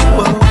color.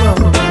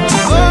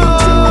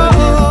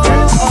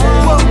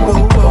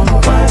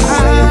 Find a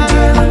way to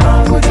get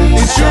along with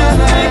each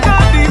other.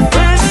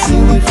 Do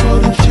it for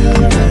the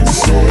children's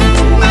sake.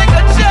 Make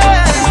a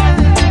change.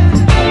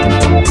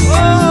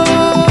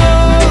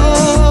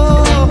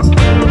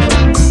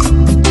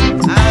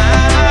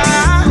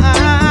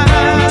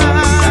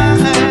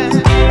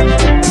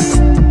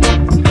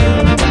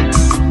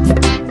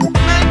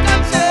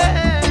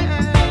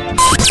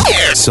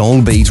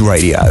 Soul Beat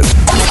Radio.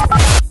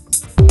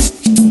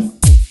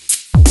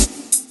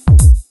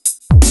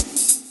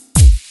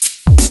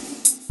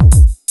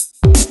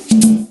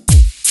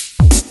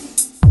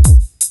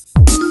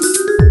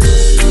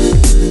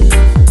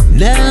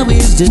 Now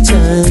is the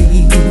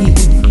time.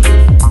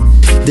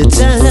 The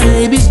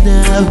time is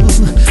now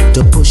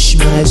to push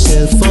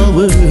myself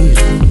forward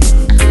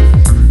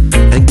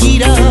and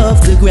get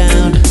off the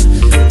ground.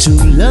 Too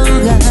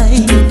long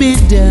I've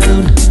been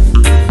down.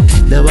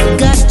 Now I've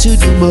got to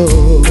do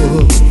more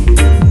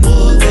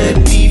than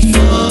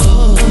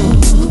before.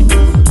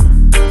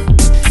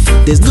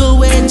 There's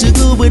nowhere to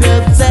go but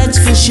up, that's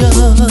for sure.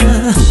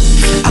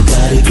 I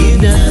gotta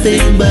give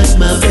nothing but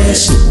my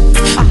best.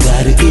 I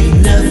gotta give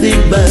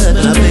nothing but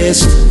my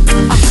best.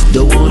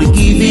 Don't wanna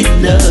give it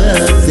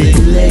nothing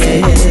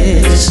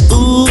less.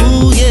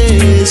 Ooh,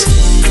 yes.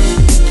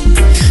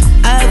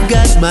 I've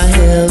got my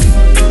health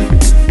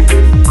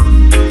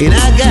and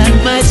I got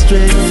my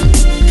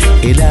strength.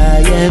 And I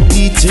am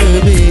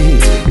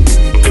determined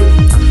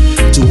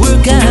to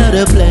work out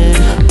a plan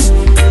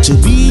to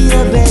be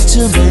a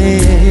better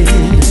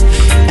man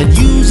and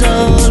use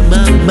all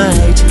my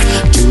might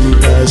to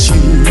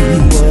pursue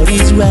what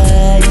is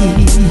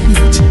right.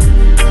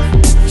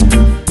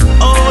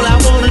 All I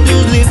wanna do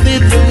is live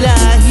in the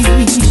light.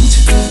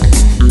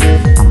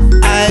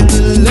 I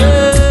will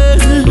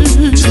learn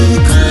to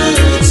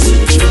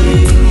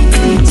concentrate.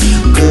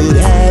 Good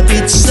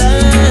habits I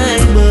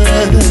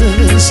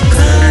must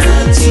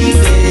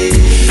cultivate,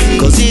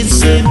 'cause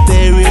it's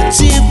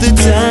imperative that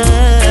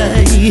I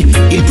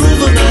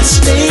improve on my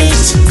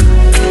state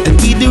and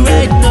get the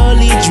right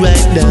knowledge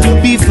right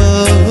now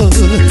before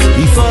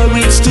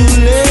it's too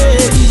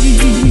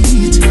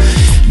late.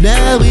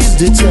 Now is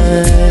the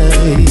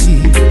time.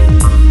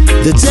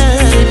 The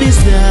time is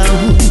now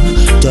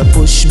to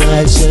push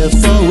myself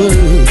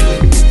forward.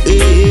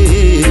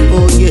 Yeah,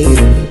 oh yeah.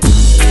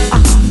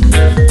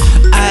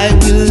 I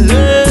will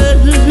learn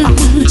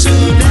to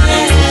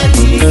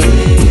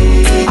navigate.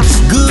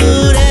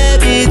 Good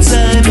habits I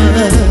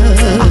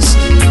must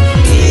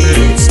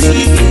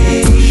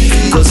instigate,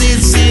 'cause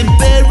it's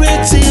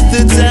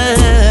imperative that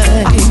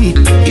I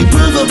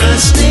improve on my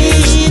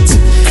state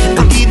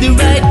and get the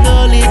right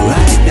knowledge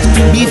right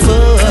now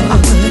before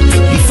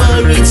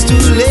it's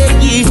too late.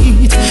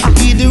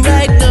 Get the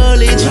right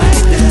knowledge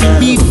right now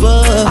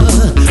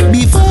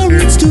before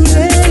it's too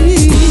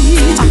late,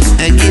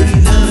 and give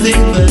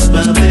nothing but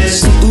my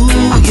best. Ooh,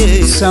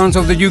 yeah. Sounds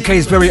of the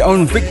UK's very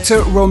own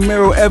Victor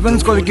Romero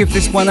Evans. Got to give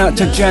this one out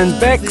to Jan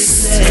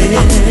Bex.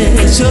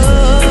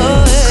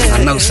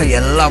 I know, say you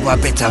love a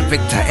bit of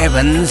Victor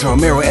Evans,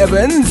 Romero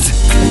Evans.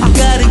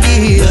 Gotta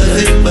give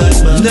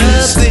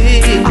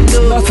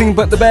nothing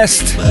but the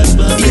best.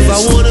 If I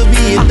wanna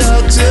be a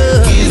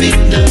doctor, give it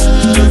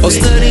or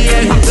study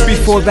actor.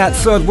 Before that,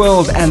 Third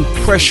World and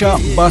Pressure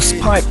Bus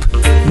Pipe.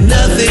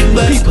 Nothing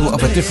but people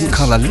of a different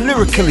colour,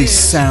 lyrically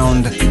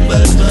sound. Be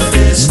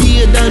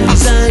a done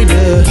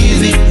designer,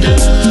 give it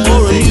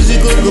or a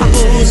musical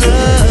composer.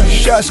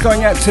 Shouts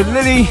going out to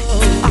Lily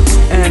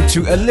and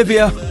to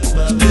Olivia.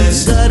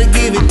 Gotta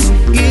give it,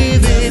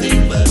 give it.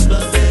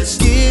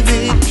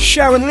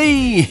 Sharon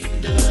Lee.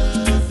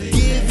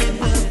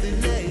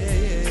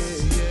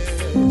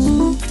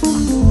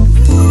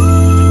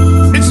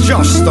 It's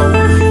Josh Stone.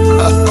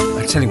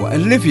 I tell you what,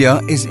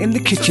 Olivia is in the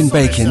kitchen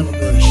baking.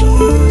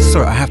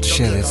 Sorry, I have to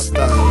share this.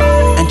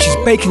 And she's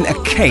baking a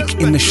cake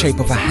in the shape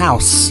of a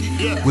house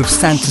with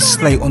Santa's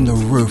sleigh on the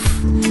roof.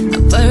 A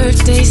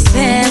birthday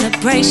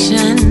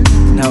celebration.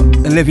 Now,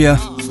 Olivia,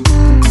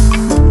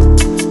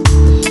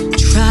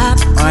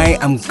 I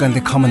am going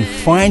to come and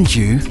find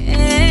you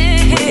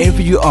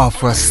wherever you are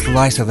for a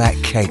slice of that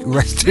cake.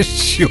 Rest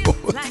assured.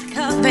 Like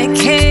a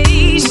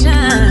vacation.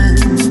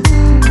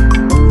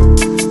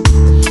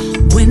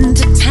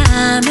 Winter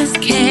time is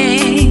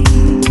came.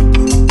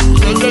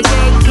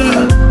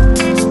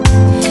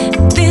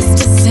 This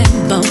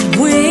December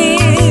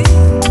will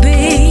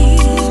be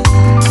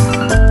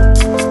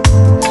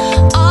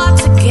all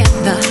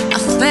together, a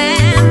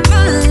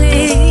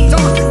family.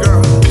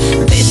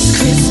 This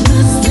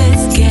Christmas,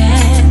 let's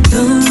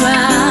gather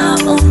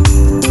round.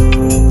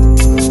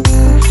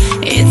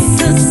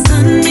 It's a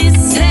Sunday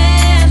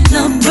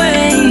celebration.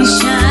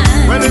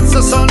 When it's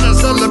a Sunday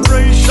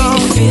celebration,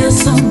 it feels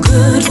so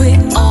good, we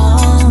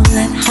all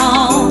at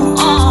home.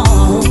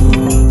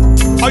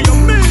 Are you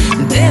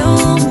mean? There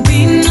won't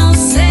be no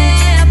separation.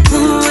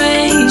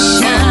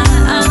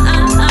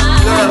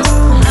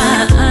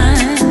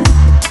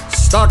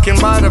 Stalking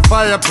by the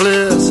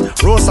fireplace,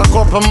 roast a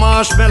cup of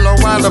marshmallow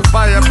while the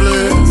fire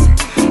blaze.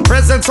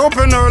 Presents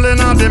open early in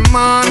the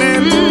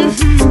morning.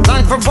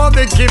 Thankful for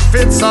the gift,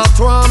 it's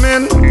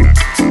heartwarming.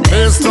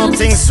 There's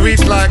nothing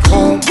sweet like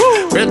home,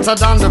 better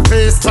than the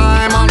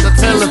FaceTime on the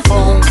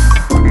telephone.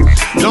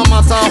 No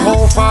matter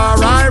how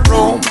far I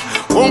roam,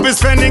 won't be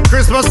spending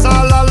Christmas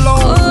all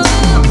alone.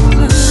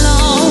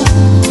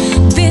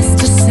 This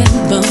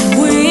December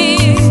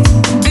will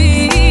be.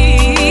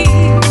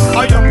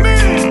 Are you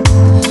mean?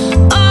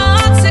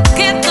 All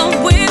together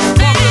with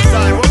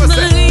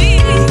family.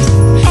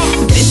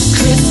 This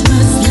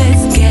Christmas,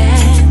 let's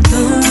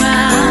gather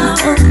round.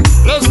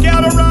 Let's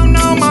gather round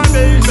now, my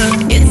baby.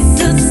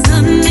 It's a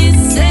Sunday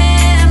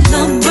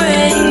celebration.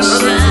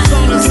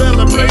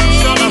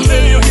 Celebration, I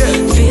tell you, yeah.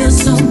 Feels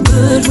so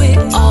good, we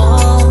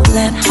all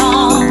at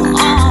home.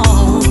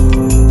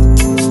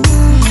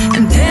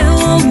 And there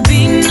won't be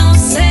no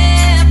separation.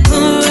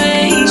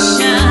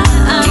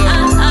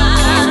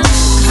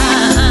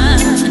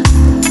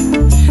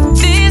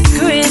 This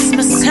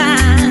Christmas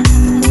time,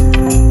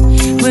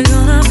 we're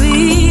gonna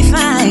be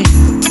fine.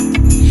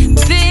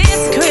 This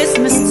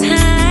Christmas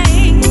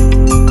time,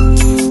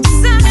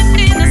 sunning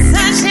in the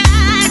sunshine.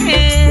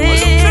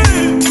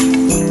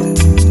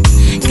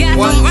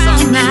 Got the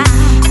round now.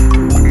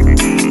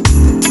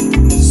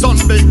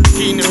 Sunbaked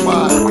bikini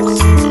vibes.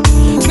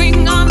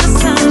 Bring on the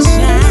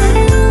sunshine.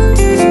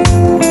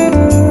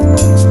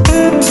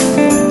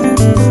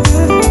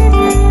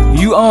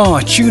 You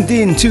are tuned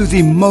in to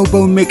the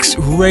Mobo Mix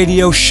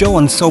radio show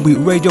on Soulbeat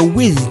Radio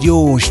with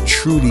yours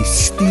truly,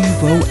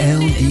 Steve-O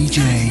LDJ.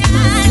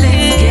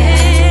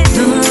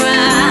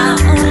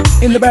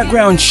 In the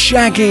background,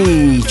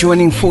 Shaggy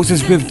joining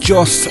forces with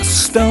Joss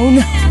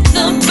Stone.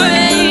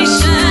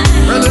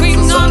 Bring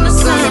on the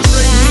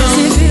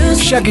sunshine.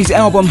 Shaggy's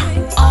album,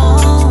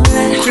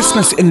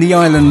 Christmas in the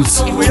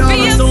Islands.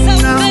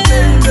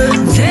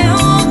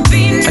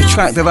 A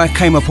track that I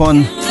came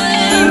upon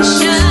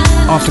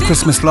after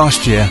Christmas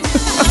last year.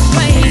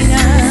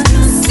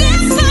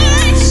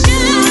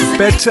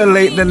 Better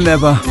late than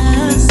never.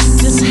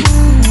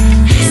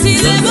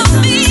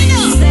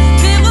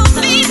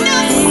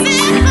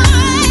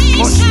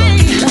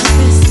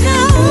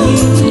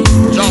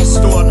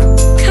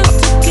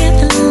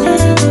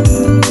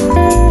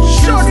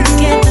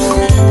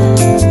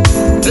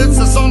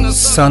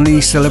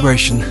 Sunny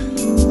celebration.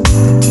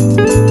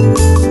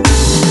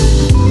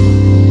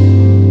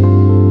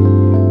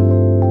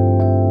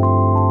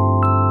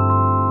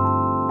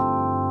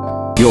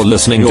 You're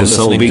listening to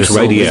Soulbeat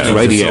Radio.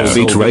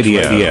 Soulbeat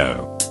Radio.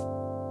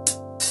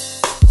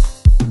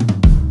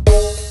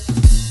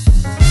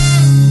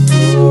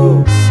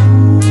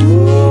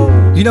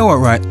 You know what,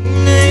 right?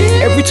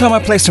 Every time I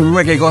play some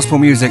reggae gospel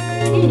music,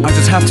 I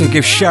just have to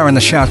give Sharon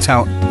a shout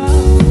out.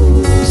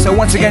 So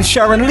once again,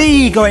 Sharon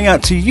Lee, going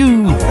out to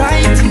you.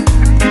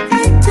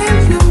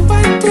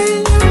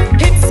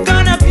 It's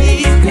gonna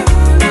be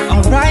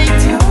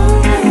alright.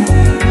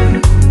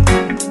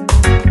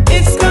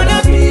 It's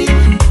gonna be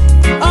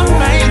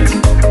alright.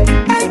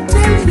 I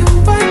tell you,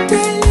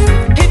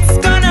 it's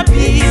gonna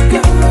be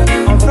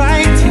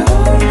alright.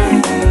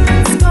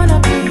 It's gonna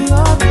be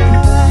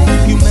alright.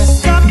 You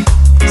messed up,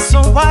 so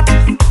what?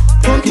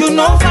 Don't you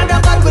know Father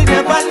God will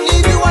never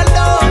leave you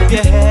alone?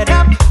 Your head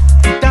up,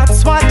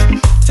 that's what.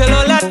 Tell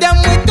all of them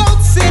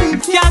without sin,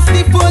 cast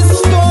the first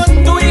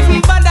stone. Don't even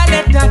bother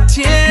let that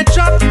tear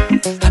drop.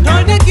 And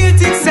all the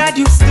guilt inside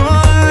you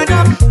stored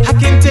up. I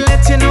came to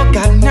let you know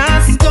God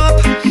not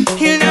stop.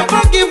 He'll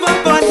never give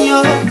up on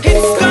you.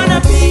 It's gonna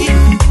be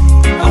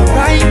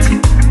alright.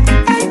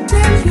 I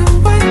tell you,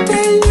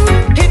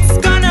 it's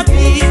gonna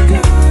be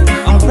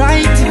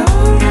alright.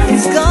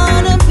 It's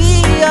gonna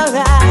be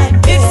alright.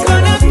 It's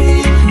gonna be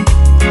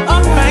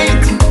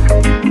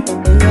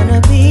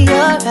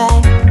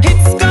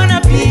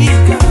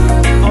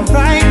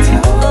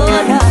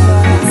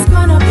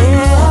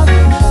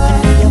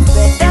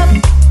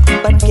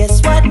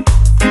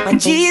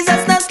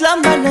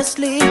wanna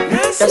sleep.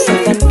 Just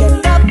up and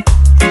get up,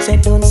 say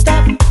don't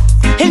stop.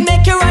 He'll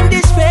make you run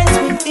this race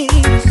with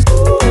ease.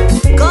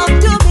 Come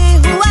to me,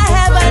 who I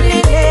haven't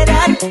needed.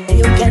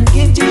 You can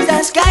give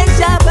Jesus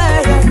Christ a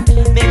burden.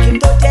 Make him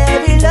to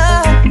carry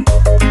love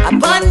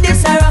upon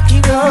this rocky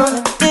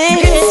road.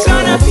 It's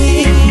gonna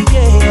be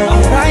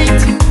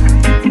alright.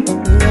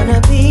 Gonna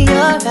be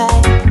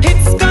alright.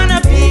 It's gonna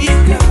be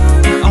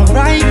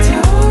alright.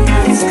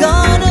 It's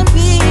gonna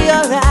be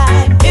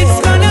alright. It's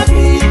gonna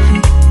be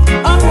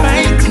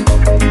alright.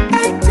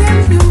 I tell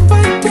you,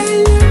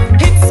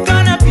 it's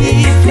gonna be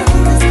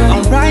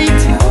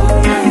alright.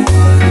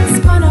 It's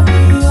gonna be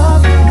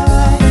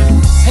alright.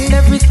 And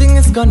everything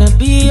is gonna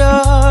be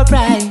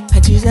alright.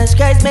 And Jesus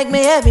Christ make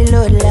me heavy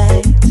load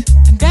light.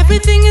 And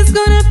everything is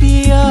gonna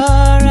be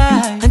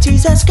alright. And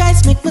Jesus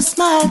Christ make my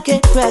smile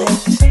get right.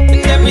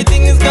 And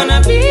everything is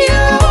gonna be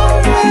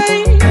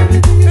alright.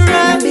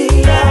 Right, be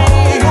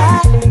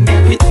alright. And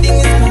everything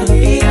is gonna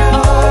be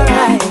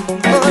alright.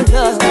 Oh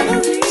Lord,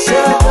 so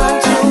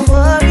don't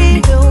worry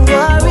no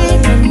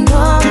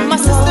more. My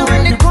sister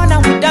in the corner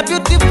with a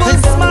beautiful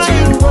smile.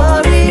 Don't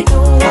worry no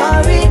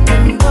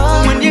more.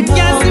 When you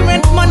can't see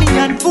rent, money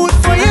and food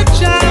for your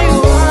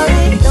child.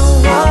 Don't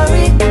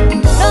worry no.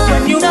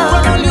 When you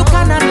run all you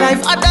can in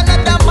life, add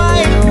another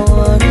mile.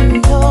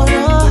 No.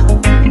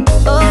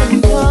 Oh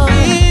no.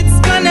 It's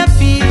gonna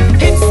be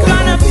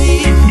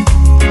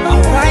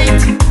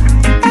alright.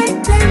 I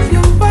tell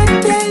you,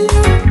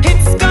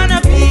 it's gonna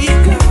be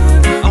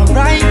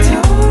alright.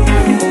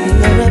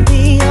 Gonna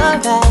be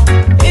alright.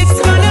 It's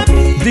gonna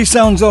be. The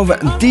sounds of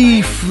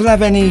D.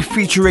 Flaveni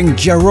featuring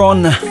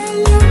Jaron.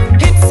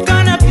 It's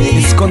gonna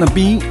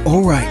be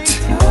alright.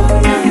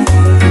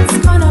 It's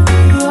gonna be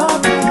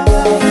alright.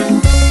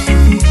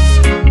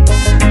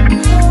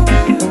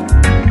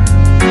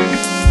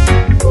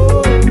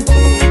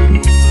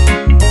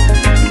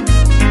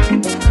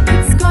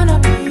 It's gonna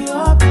be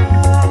alright.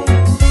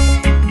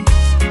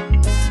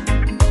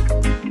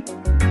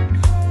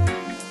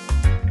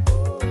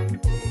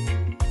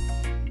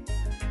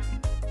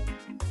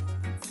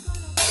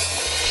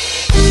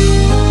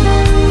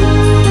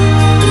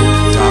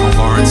 Donald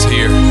Lawrence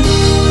here,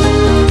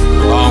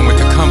 along with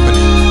the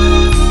company.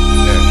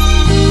 Yeah.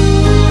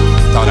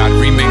 Thought I'd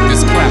remake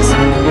this classic.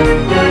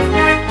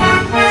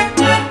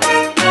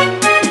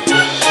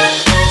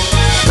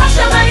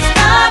 Russia makes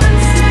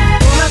diamonds.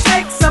 Gonna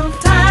take some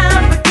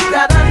time, but you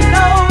gotta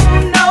know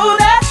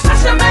that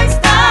Russia makes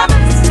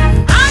diamonds.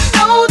 I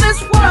know this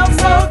world's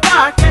so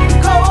dark and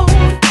cold,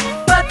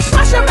 but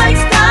Russia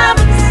makes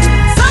diamonds.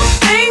 Some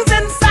things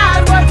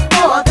inside worth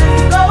more than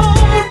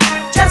gold.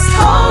 Just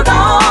hold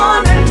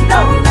on and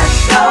don't let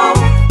go.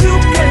 You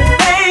can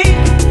make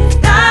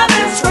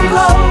diamonds from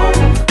gold.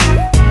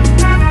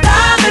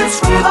 Diamonds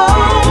from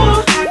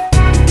gold.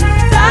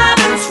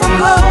 Diamonds from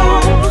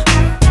gold.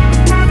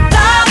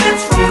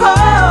 Diamonds from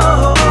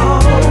gold.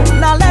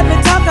 Now let me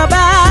talk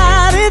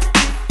about it.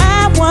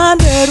 I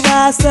wondered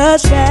why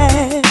such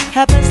bad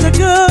happens to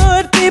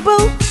good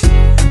people.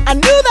 I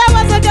knew there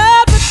was a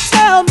God, but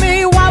tell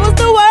me, why was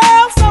the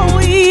world so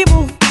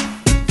evil?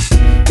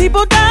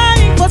 People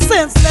dying for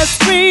senseless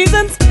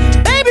reasons.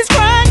 Babies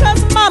crying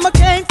 'cause mama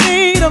can't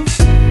feed them.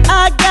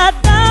 I got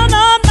down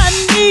on my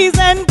knees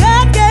and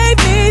God gave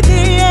me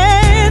the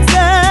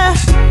answer.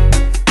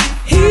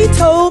 He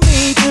told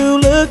me to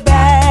look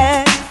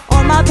back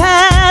on my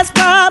past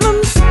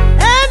problems,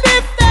 and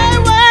if they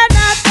were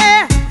not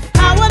there,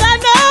 how would I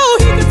know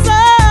he could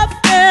solve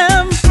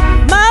them?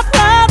 My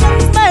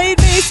problems made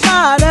me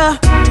smarter.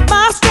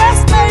 My stress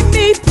made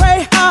me pray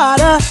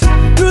harder.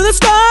 Through the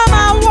storm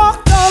I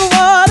walked on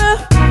water,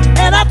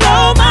 and I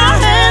throw my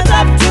hands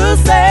up to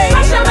say,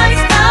 Russia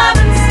makes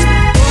diamonds.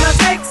 Gonna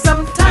take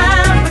some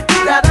time, but you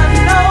gotta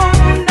know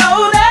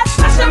that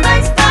Russia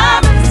makes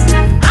diamonds.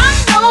 I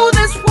know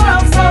this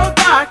world's so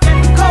dark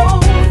and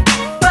cold,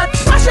 but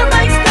Russia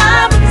makes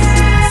diamonds.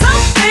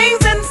 Some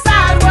things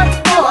inside worth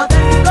more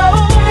than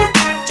gold.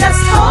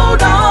 Just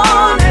hold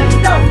on and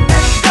don't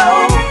let go.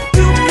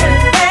 You can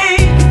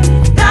make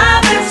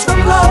diamonds from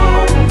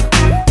gold.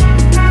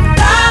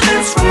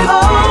 Diamonds from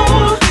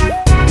gold.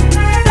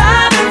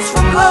 Diamonds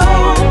from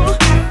gold.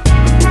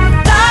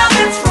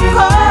 Diamonds from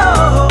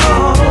gold.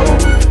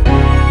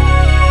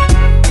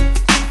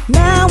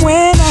 Now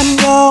when I'm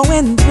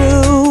going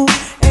through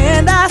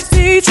and I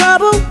see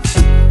trouble,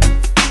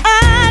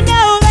 I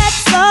know that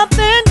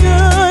something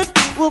good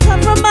will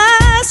come from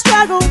my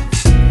struggle.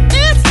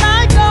 It's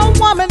like a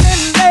woman in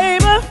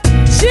labor.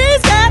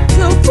 She's got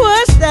to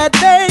push that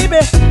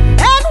baby,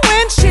 and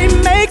when she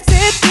makes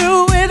it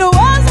through, it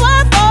was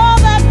worth all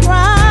that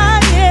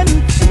crying.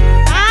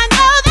 I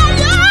know that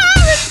you're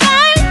in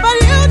pain, but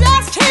you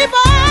just keep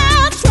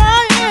on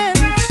trying.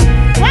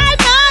 Right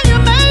now you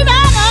may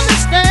not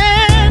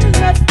understand,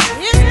 but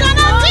it's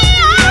gonna be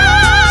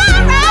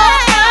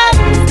alright.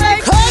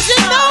 'Cause you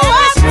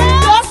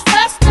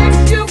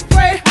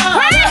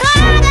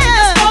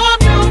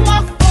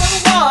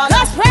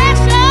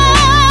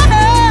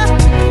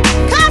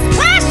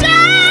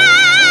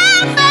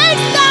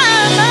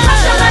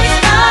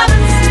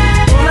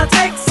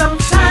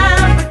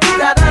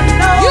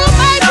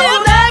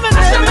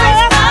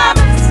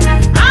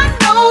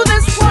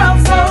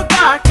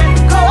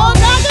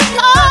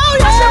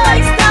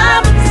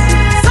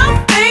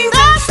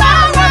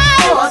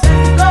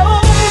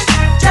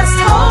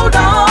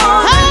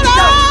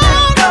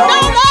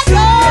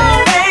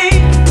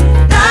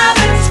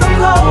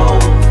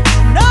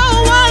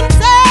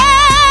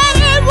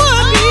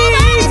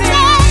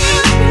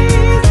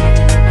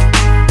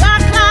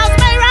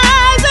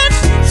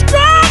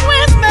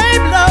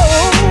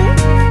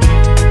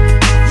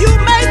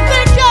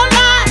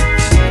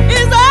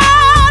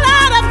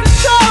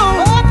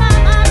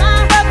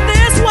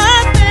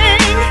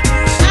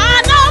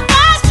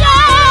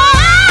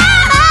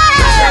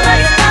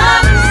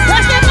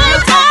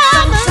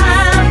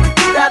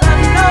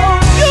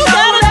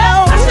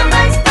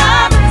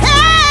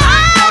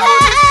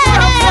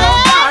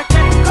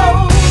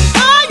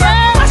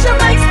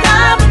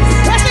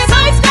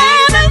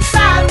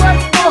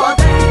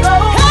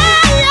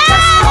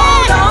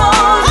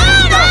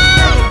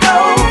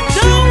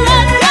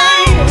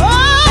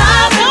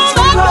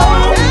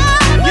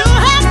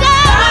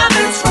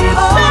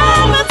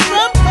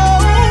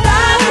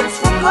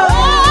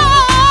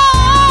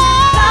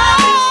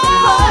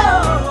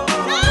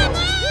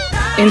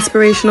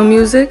Inspirational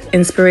music,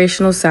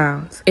 inspirational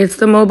sounds. It's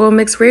the Mobo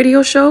Mix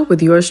Radio Show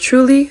with yours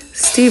truly,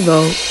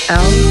 Steve-O,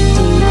 LDJ.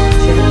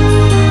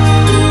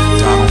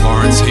 Donald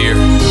Lawrence here,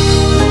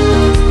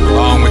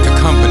 along with the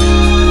company.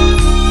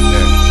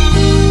 Yeah.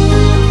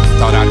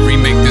 Thought I'd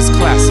remake this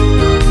classic.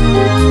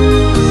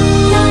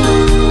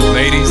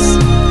 Ladies,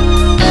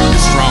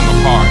 you're strong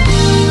apart,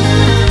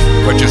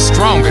 but you're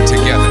stronger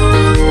together.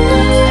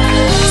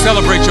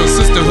 Celebrate your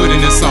sisterhood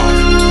in this song.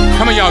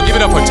 Come on, y'all, give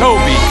it up for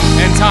Toby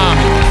and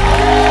Tommy.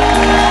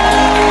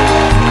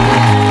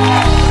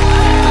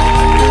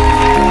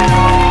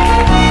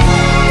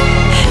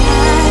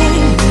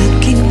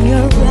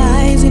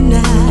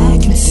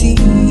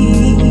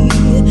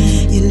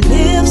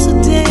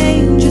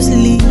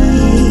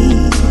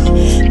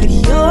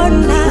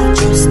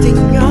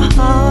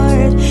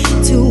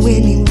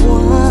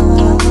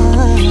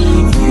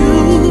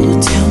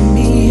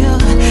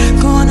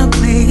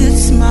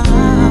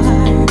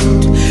 Smart.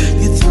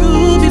 You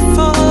threw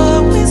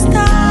before we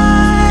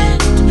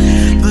start.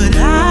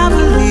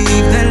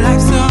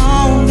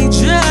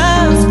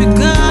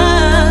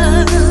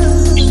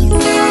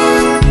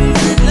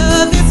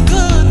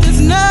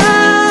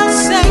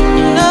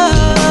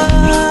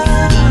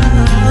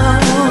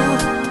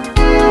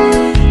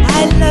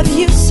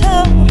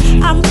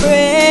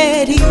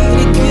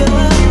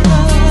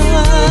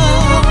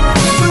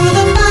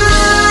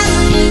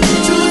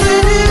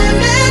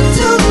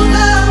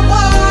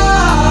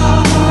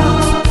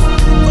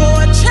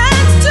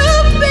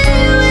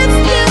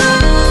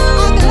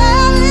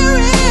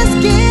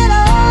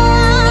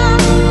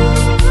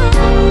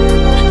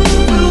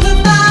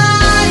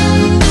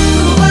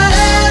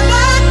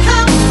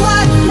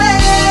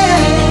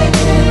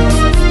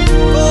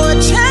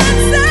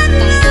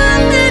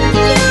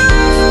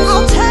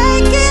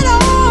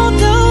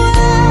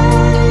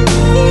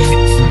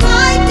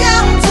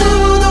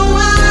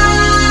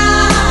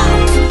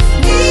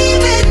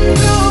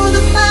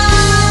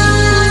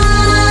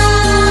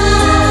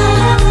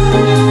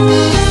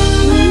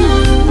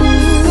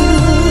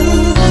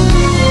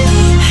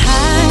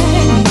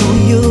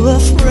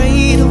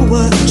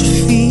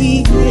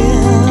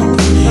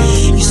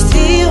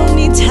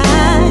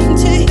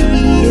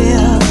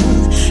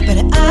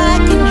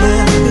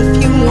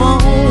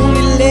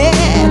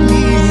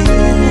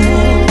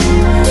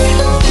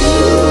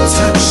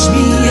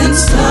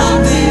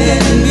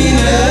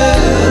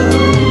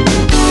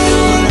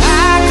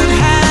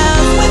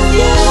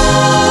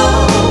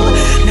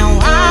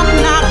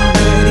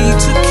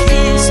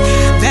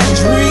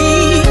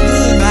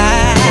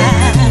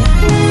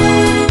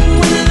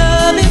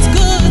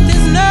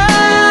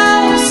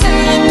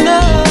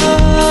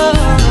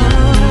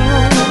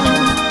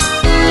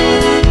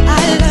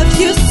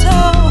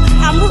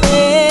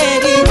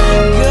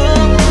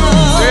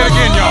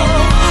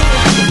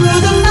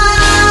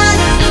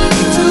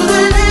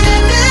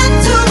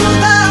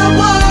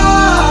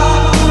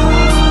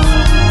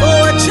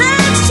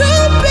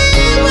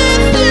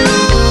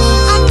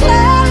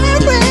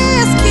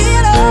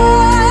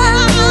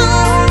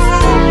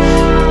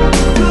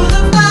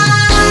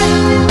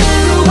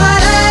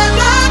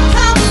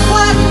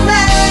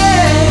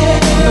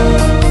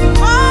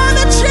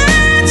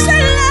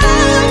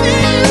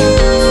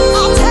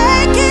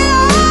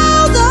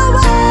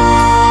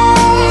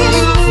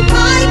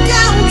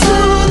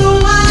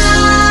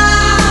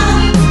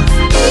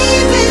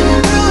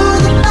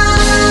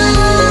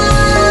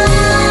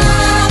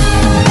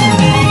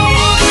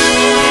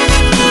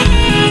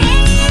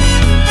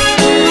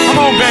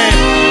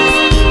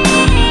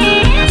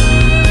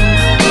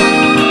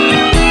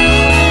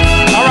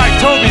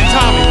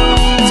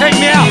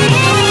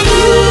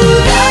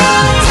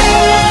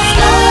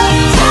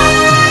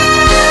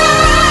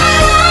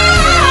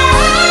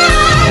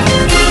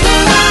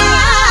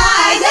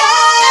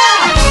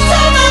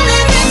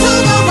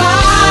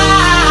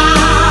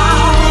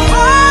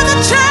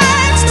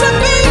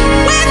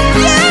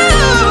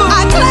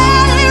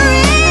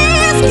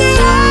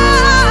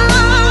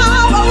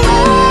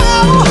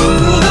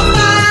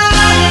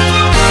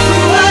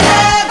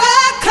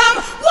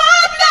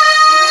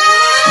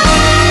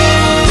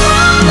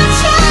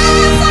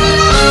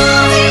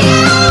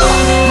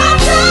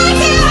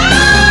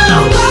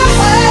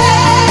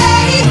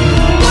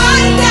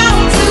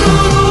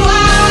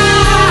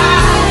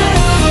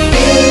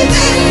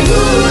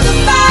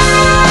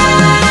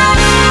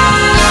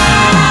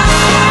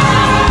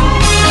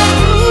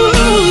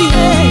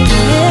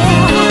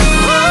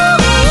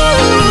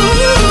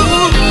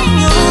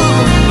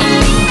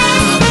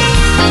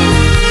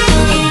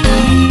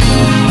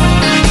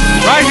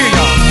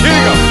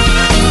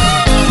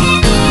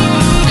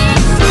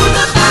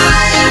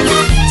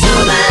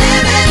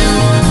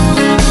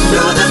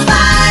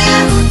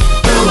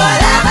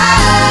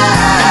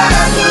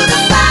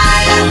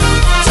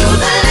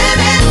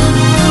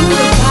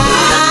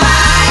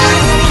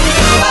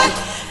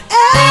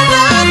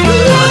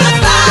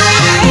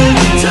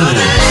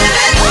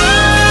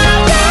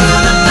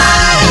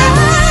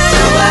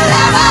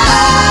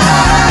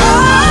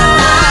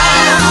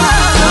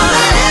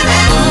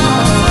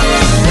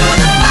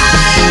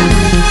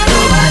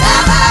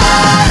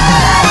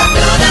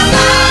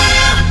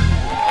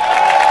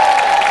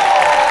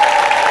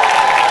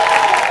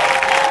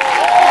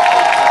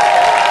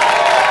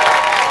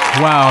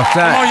 Wow,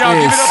 Come on, y'all,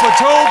 give it up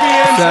for Toby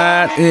and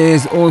that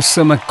is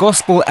awesome. A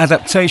gospel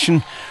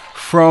adaptation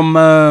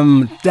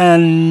from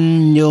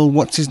Daniel,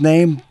 what's his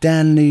name?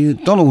 Donald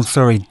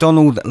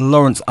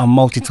Lawrence. I'm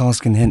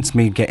multitasking, hence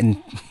me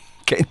getting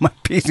my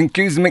P's and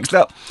Q's mixed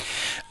up.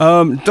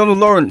 Donald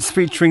Lawrence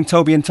featuring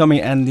Toby and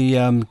Tommy, and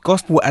the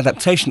gospel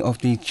adaptation of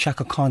the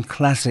Chaka Khan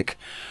classic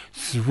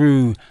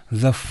Through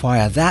the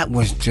Fire. That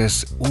was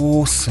just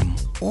awesome.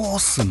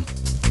 Awesome.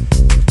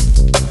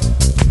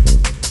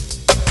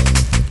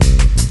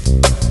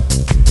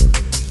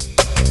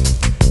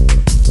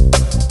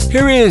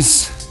 Here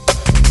is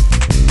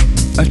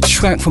a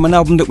track from an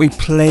album that we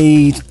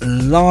played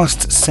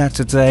last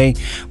Saturday.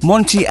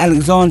 Monty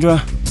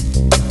Alexandra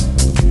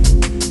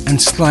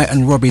and Sly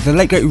and Robbie, the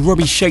late great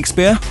Robbie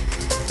Shakespeare,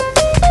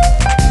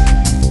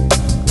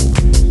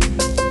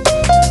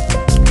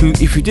 who,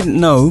 if you didn't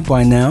know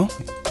by now,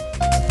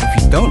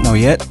 if you don't know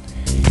yet,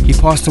 he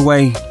passed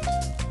away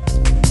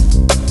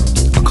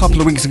a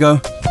couple of weeks ago,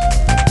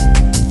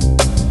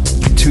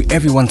 to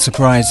everyone's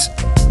surprise.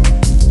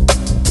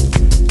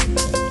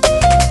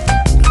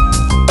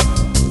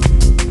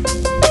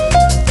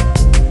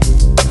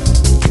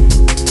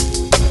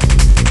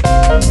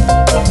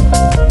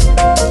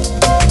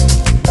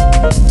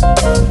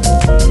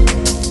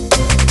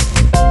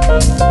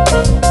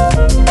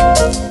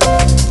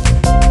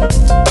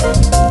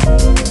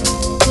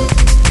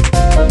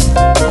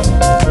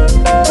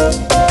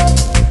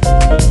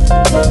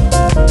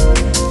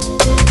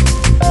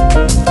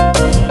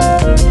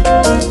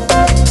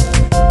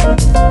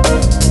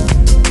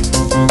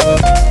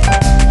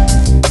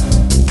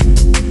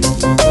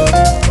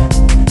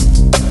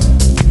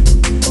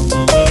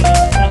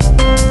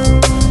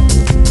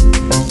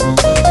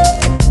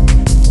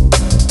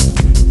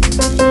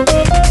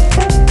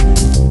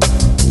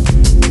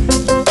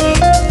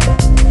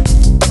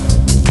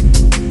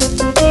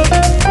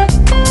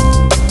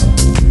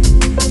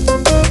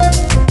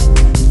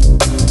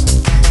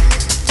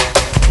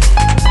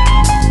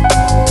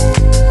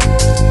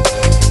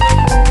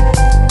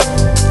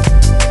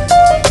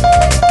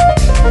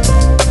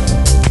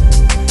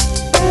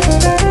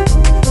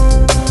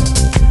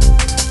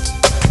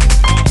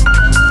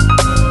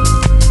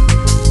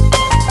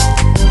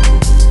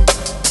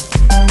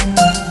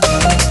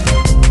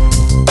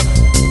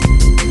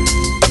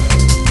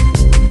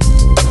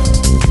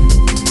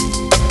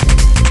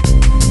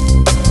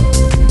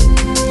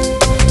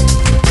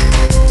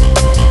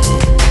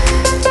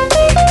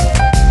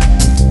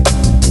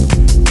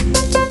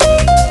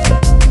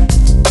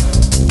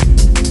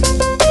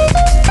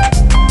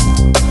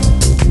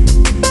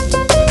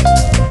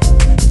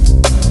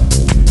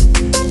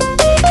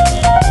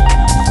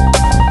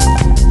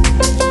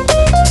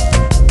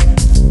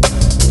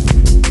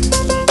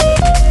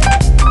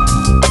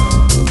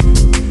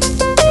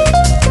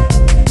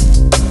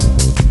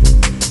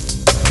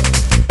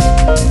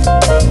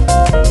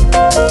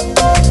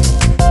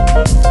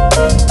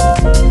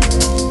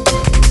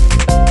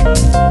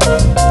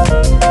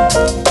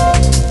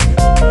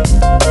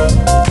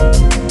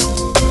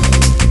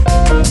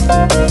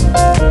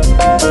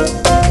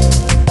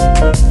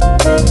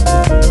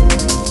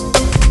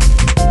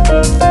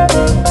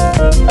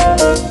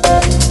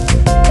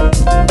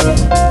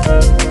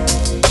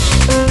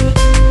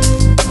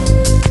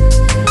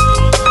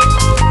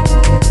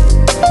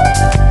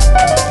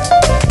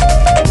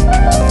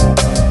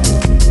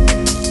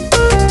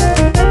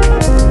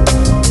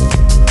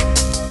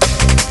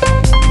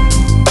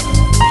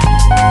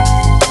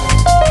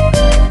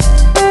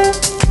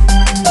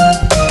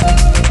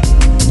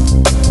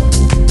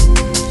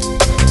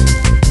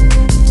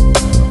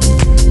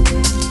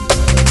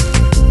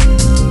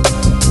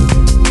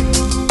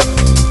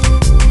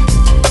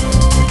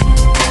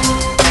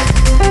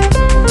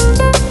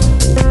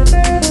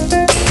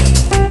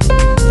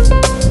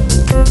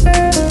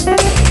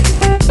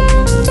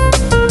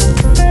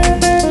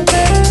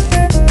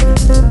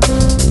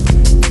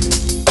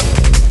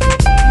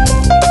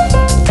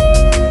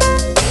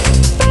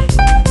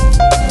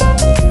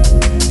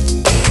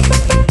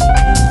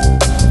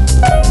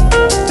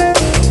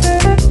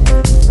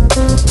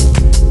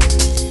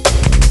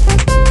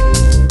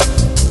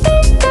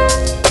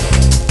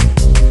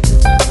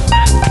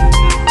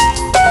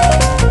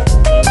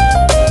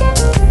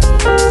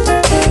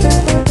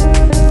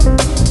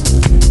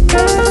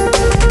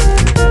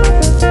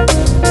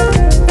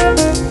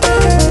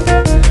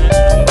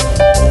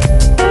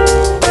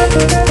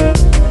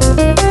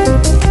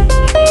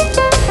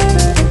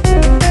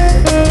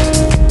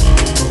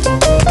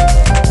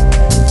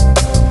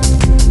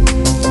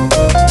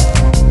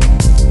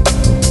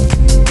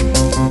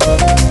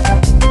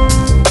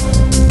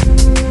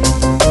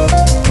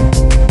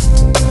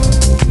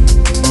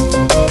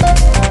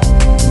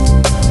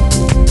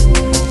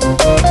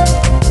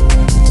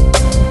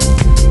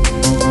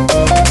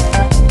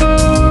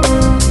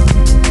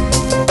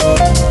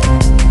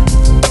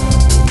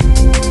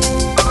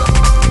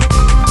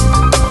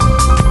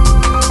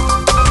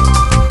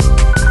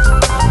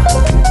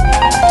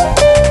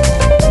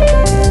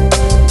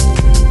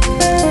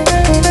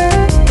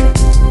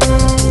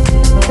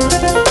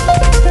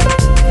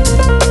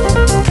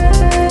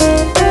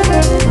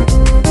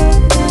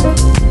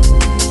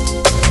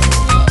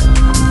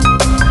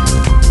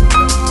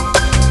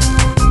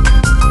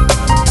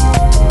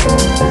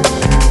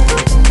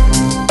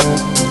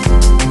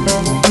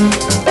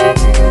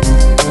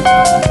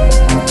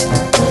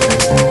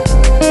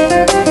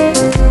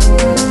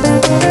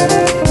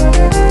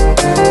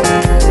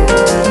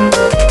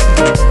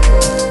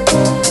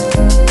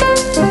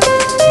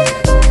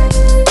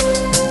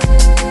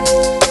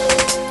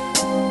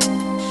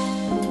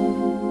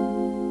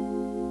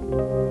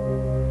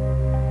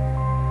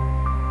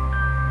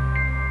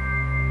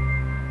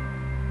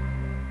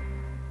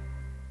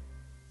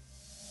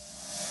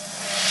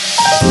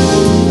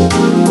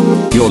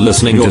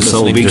 listening to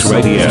Soul Beat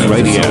Radio.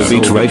 Soul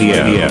Beat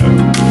Radio.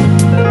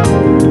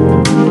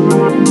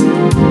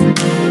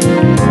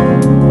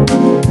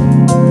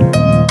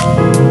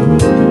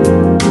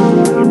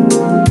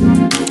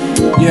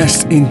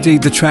 Yes,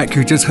 indeed, the track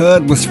you just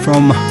heard was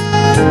from the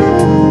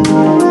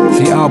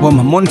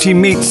album Monty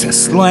Meets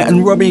Sly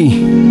and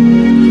Robbie,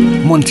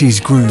 Monty's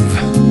Groove.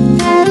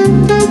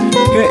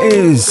 Here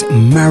is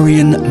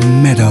Marion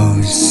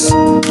Meadows.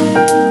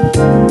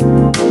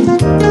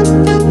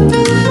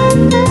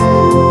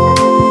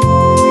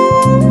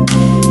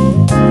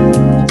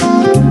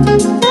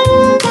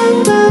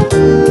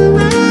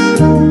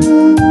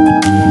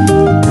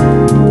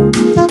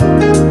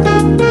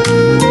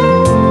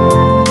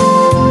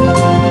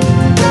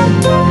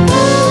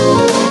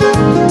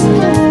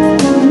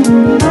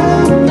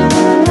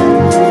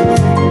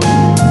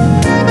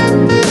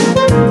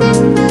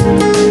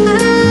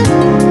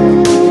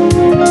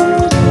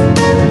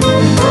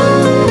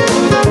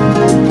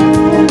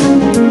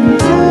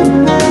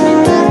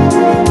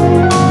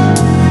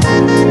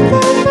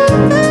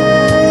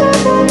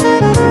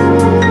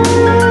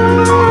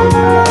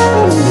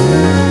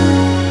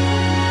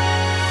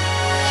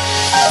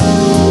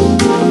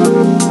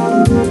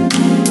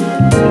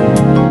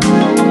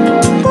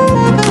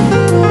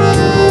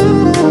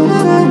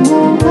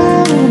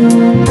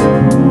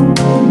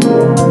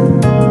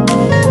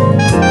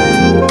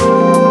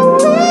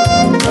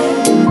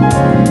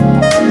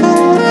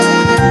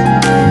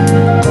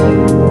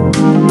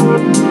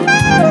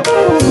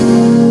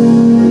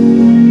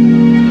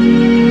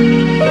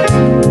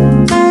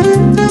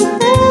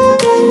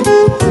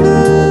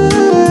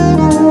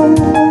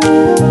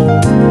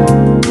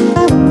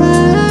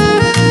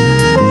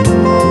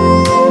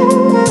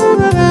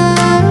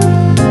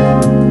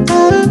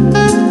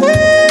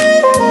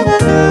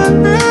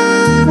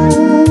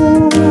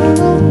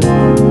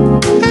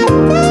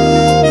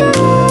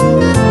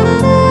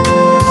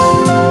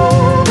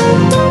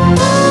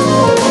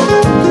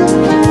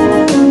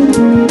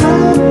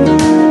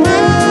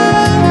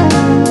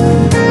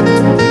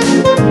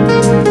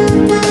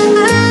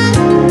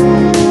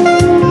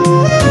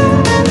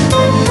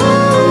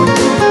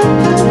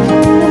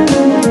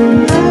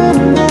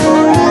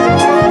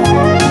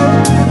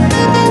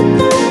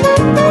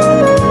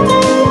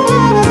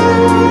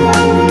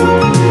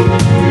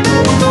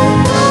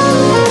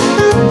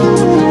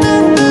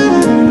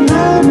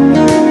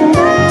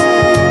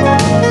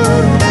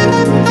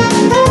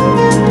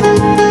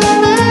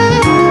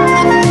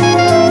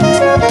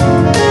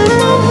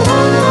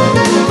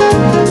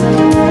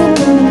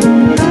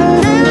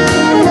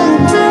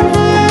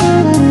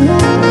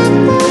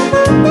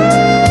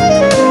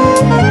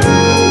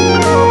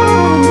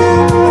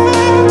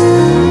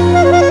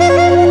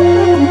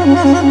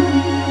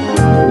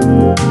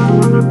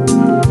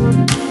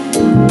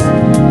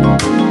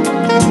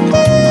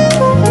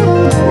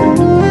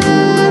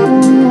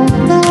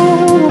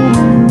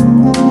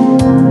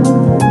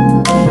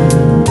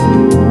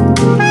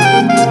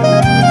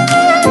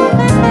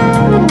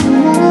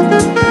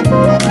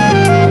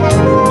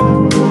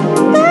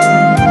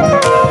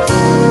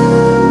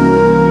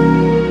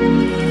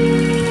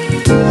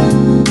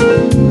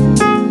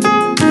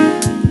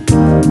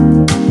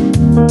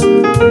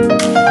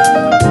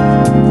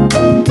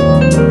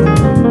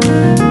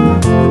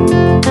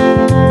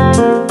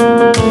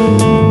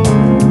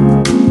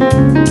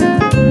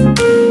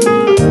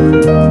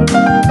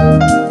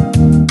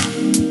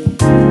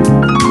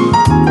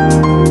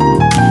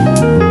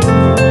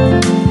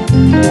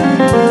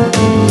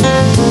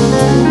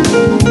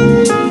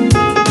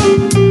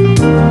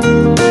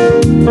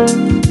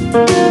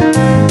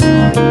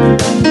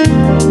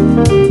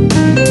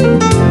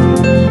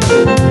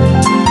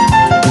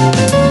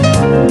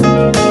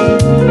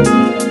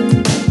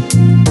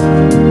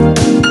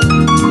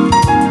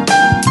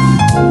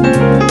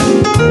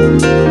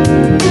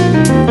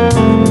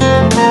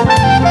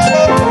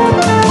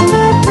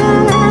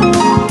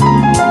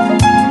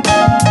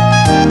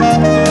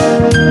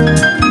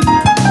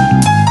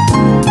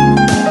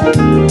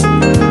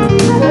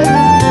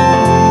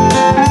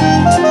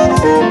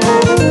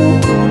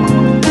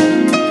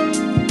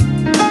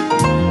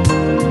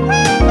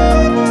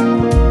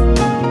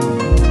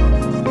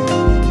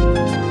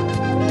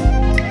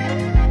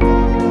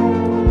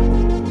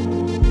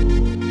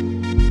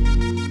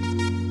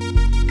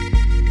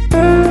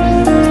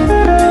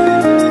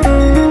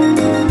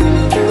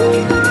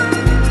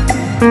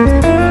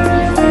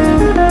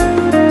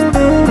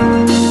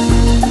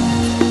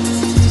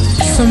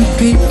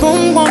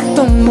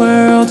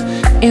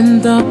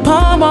 in the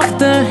palm of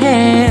the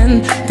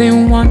hand. They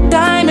want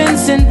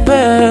diamonds and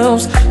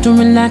pearls to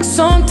relax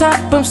on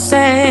top of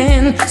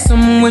sand.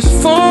 Some wish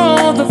for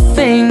all the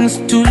things,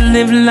 to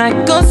live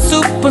like a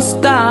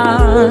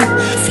superstar,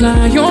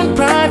 fly on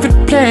private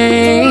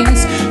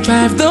planes,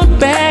 drive the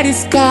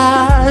baddest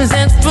cars.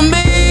 And for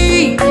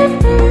me,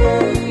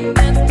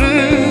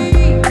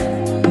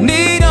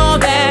 need all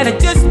that, I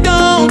just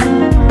don't.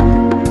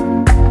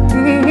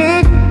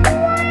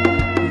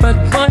 But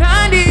what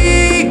I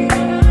need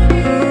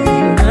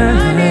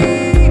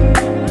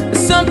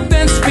is something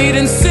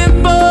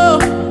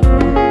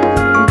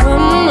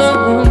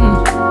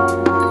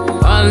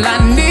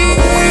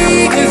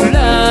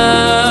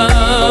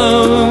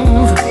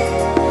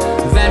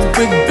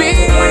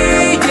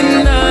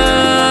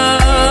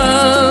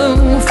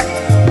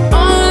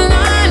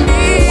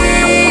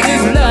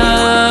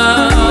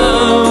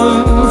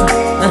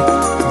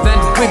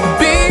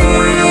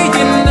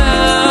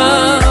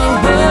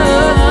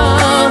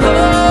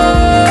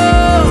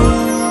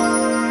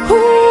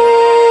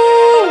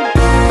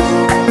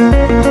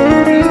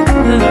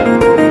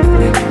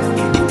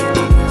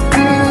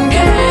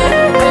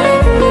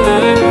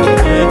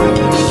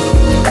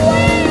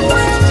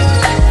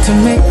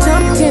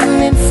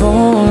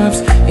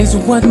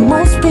what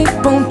most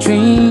people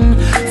dream.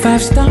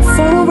 5-star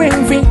for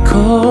every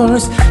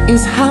course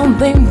is how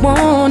they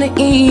wanna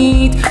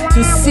eat.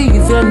 To see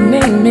their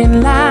name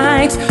in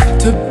lights,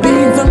 to be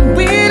the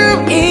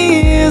winner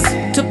is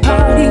to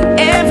party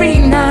every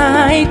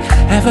night,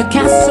 have a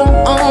castle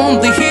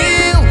on the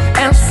hill.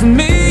 As for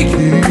me,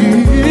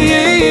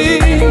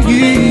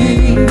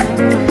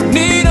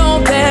 need all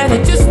that I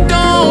just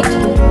don't.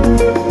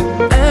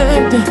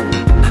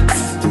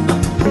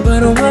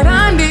 But what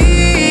I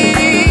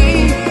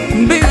need,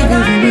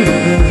 baby,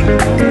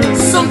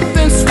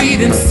 something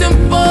sweet and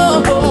simple.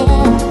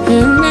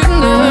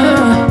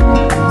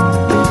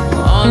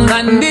 All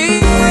I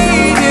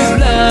need is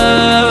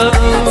love.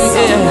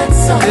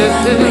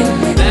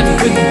 That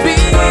could be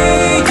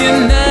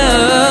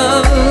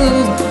enough.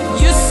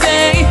 You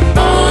say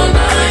all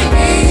I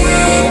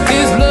need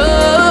is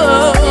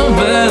love.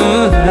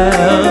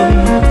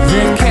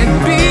 There can't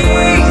be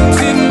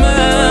too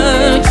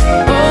much.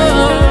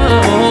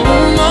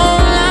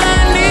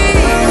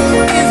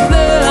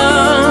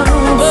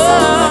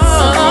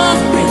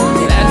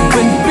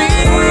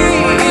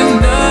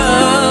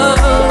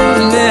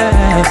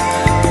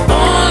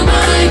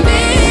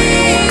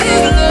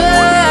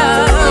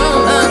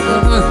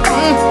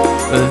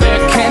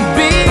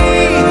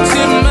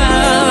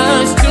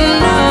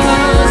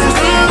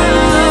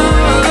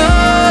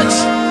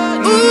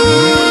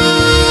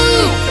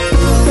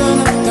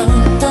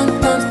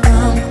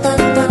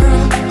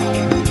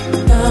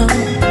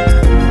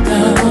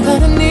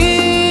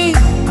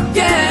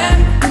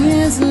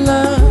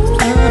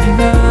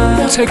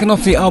 Taken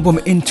off the album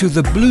Into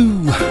the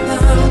Blue,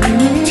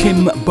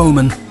 Tim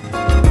Bowman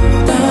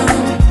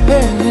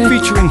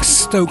featuring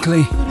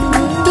Stokely.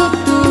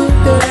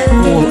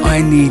 All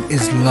I Need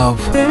Is Love.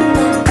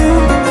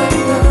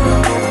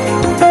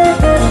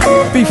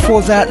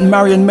 Before that,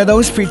 Marion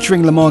Meadows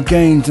featuring Lamar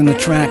Gaines in the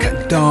track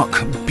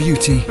Dark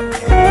Beauty.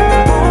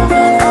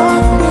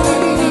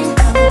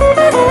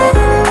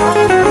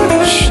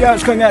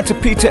 Shouts going out to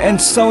Peter N.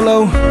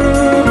 Solo,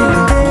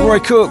 Roy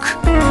Cook,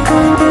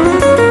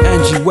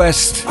 Angie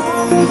West.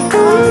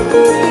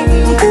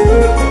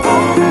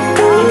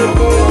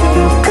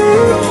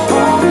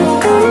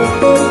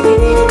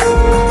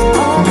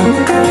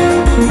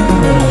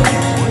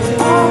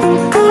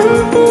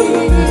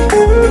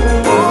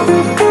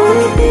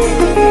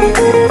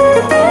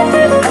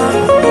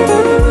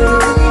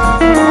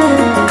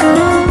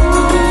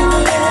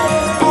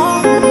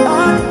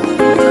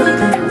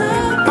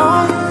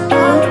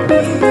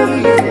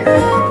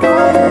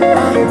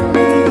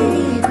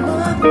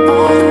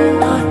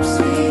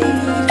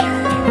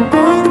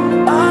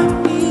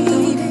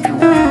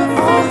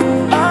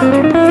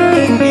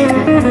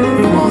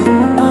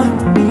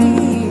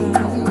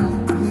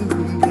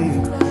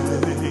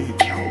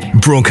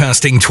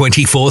 Broadcasting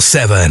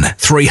 24/7,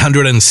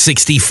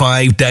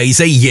 365 days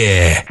a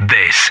year.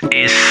 This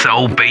is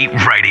Soul Beat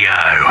Radio.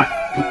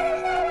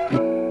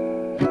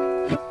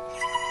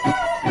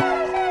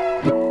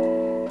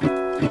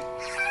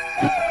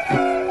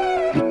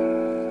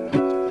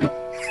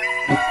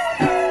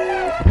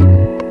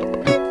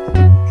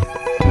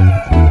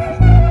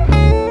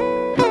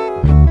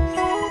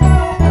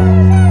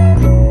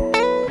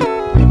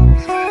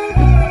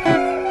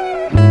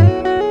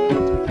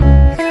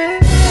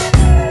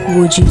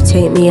 Would you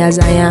take me as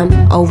I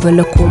am,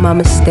 overlook all my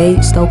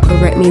mistakes? They'll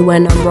correct me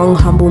when I'm wrong,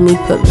 humble me,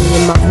 put me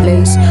in my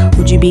place.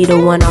 Would you be the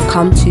one I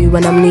come to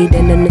when I'm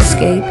needing an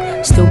escape?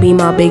 Still be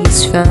my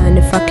biggest fan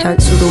if I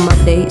cancelled all my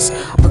dates?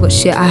 I got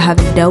shit I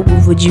haven't dealt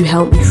with, would you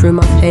help me through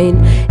my pain?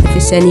 If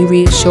it's any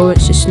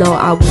reassurance, just know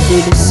I would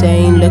do the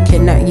same.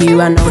 Looking at you,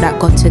 I know that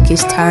God took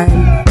his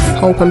time.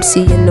 Hope I'm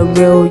seeing the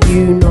real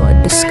you, not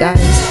a disguise.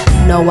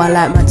 Know I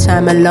like my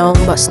time alone,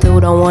 but still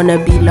don't wanna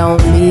be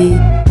lonely.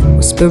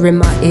 Whisper in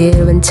my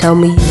ear and tell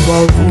me you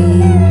won't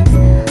leave.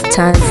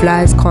 Time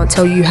flies, can't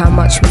tell you how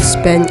much we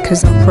spent,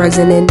 cause I'm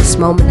present in this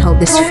moment, hope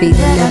this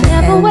feeling never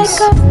ends.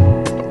 Wake up.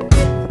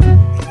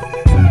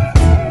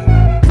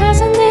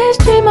 Cause in this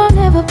dream I'll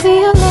never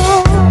be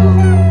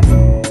alone.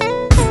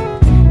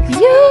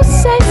 You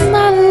saved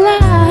my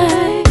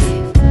life,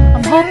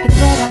 I'm hoping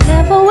that I'll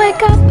never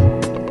wake up.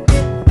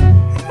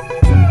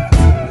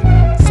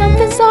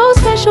 Something so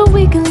special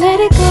we can let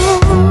it go.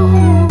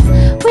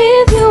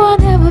 With you I'll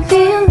never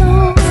be alone.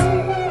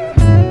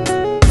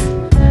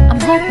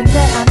 Hoping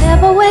that I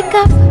never wake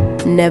up.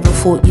 Never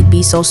thought you'd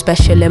be so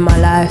special in my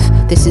life.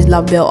 This is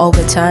love built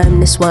over time,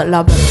 this weren't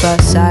love at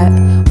first sight.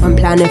 When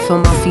planning for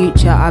my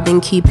future, I've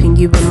been keeping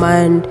you in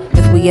mind.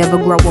 If we ever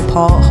grow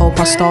apart, hope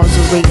our stars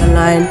will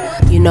realign.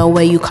 You know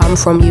where you come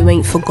from, you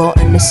ain't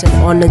forgotten. It's an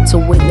honour to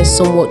witness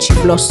and watch you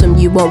blossom.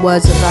 You want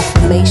words of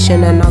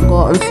affirmation and I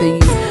got them for you.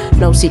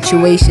 No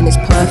situation is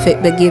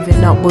perfect, but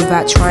giving up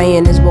without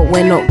trying is what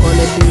we're not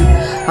gonna do.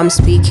 I'm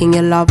speaking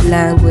your love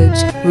language,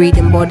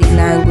 reading body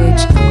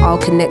language. Our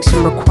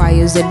connection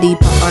requires a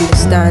deeper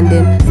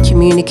understanding.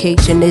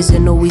 Communication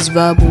isn't always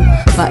verbal,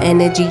 but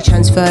energy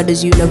transferred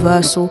is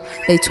universal.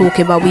 They talk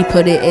about, we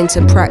put it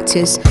into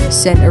practice.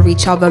 Center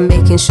each other,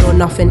 making sure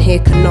nothing here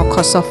can knock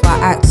us off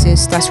our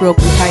axis. That's real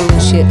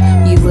companionship.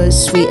 You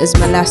as sweet as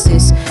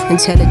molasses.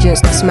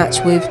 Intelligence that's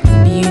matched with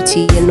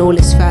beauty in all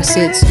its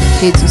facets.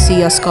 Here to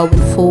see us going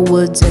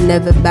forwards and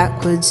never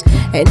backwards.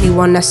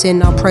 Anyone that's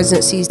in our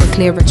presence sees the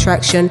clear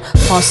attraction.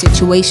 Past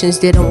situations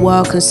didn't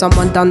work and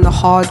someone done the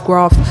hard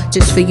graft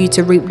just for you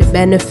to reap the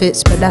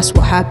benefits, but that's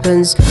what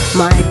happens.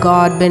 My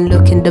God, been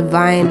looking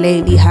divine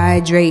lately,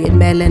 hydrated,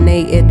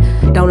 melanated.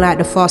 Don't like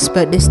the fuss,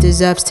 but this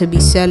deserves to be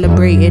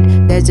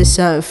celebrated. There's a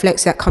certain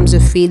flex that comes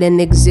with feeling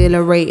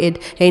exhilarated.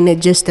 Ain't it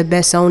just the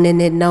best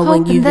owning it,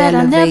 knowing Hoping you've that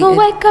elevated. I never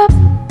wake up.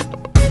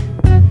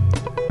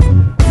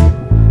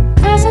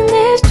 Cause in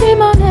this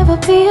dream I'll never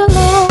be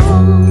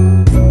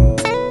alone.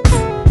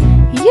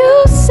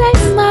 You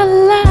saved my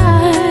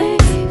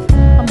life.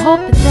 I'm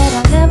hoping that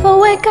I'll never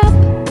wake up.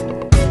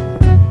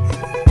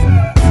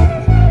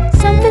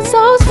 Something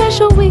so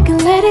special we can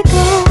let it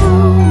go.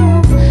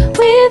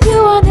 With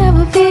you I'll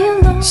never be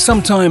alone.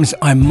 Sometimes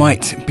I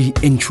might be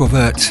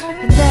introvert.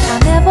 Hoping that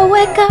I'll never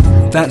wake up.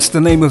 That's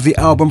the name of the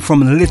album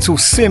from Litle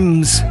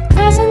Simz.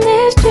 Cause in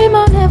this dream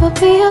I'll never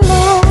be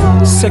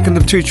alone. Second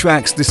of two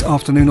tracks this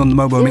afternoon on the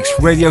Mobo Mix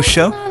radio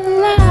show.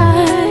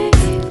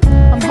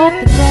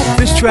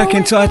 This track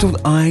entitled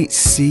I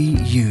See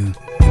You.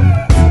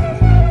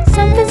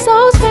 Something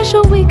so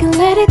special we can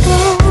let it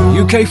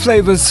go. UK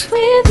flavours.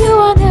 With you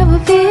I'll never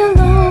be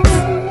alone.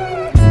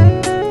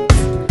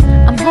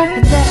 I'm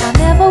hoping that I'll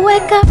never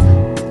wake up.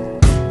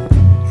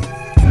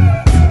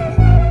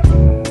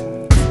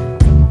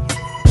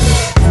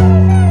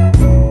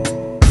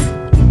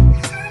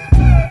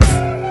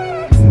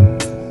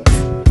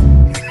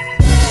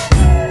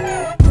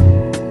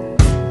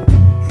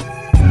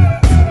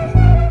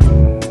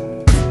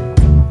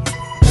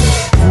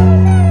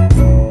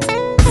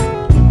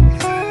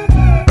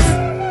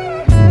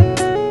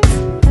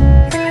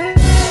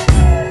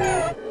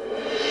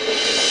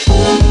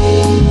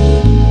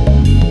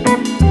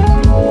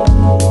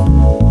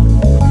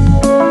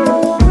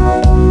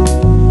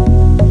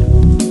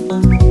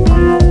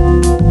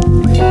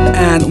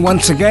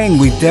 Once again,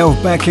 we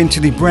delve back into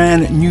the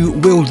brand new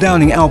Will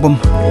Downing album,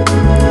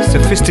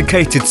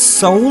 Sophisticated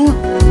Soul.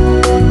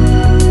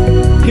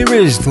 Here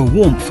is The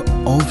Warmth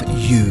of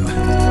You.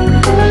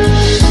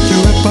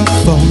 You're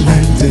above all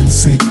land and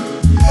sea.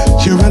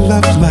 You're a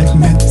love like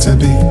meant to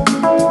be.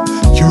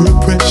 You're a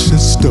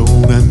precious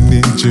stone, I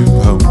need you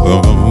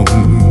home.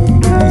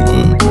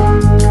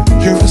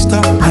 You're a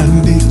star, I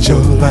need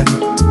your light.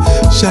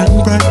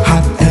 Shine bright,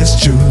 hot as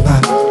July.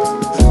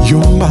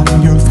 You're my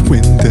earth,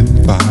 wind and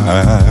fire.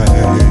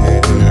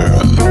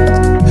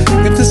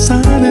 If the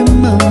sun and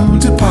moon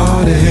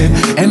departed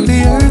and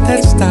the earth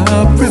had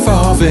stopped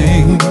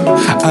revolving,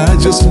 I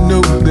just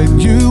know that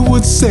you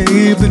would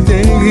save the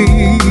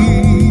day.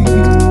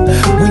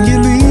 When you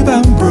leave,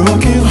 I'm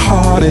broken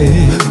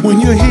hearted. When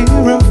you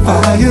hear a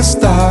fire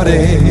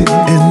started,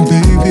 and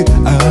baby,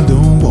 I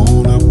don't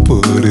wanna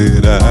put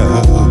it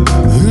out.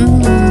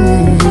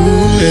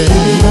 Yeah.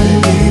 I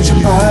need your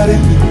body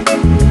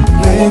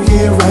laying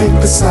here right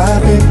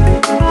beside me.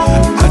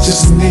 I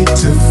just need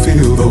to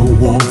feel the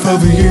warmth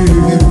of you.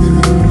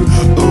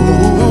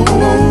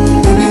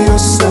 Oh, baby, you're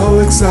so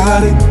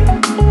exotic.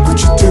 What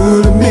you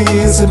do to me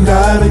is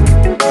hypnotic.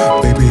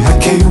 Baby, I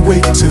can't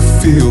wait to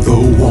feel the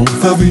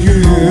warmth of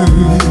you.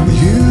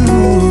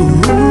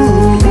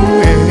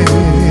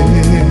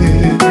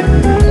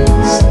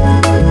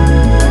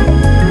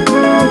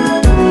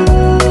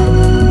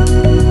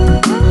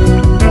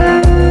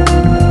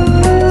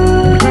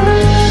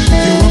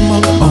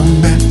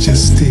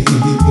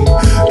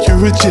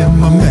 You're a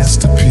gem, a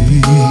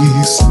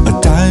masterpiece, a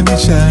diamond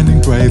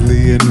shining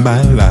brightly in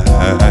my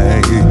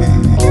life.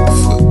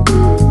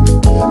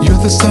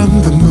 You're the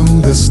sun, the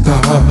moon, the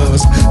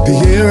stars. The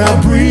air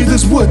I breathe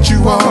is what you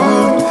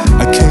are.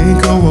 I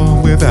can't go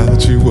on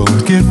without you,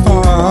 won't get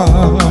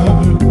far.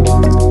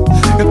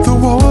 If the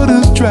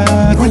water's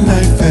dried when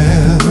night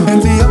fell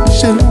and the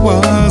ocean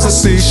was a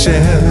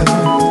seashell,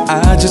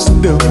 I just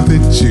know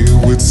that you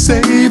would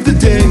save the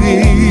day,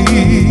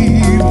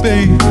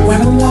 babe.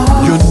 When I'm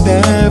lost, your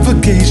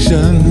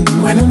navigation.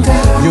 When I'm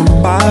down,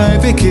 you're my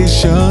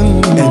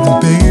vacation.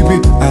 And baby,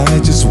 I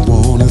just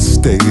wanna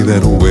stay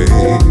that way.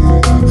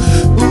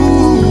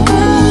 Ooh,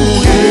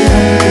 yeah.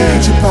 I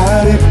need your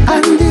body, I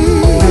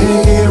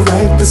need it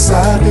right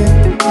beside me.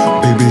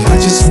 Baby, I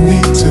just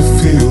need to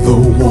feel the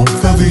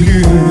warmth of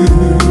you.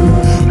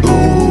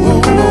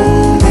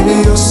 Oh, baby,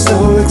 you're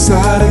so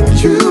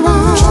exotic. You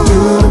are. What you do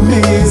to me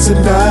is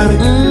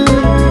hypnotic.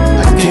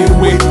 I can't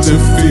wait to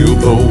feel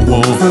the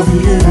warmth of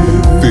you.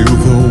 Feel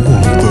the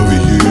warmth of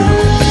you.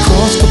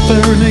 Across the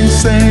burning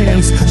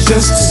sands,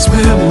 just to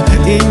swim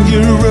in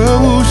your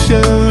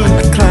ocean.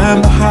 I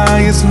climb the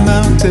highest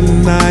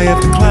mountain I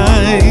have to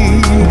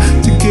climb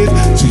to get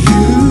to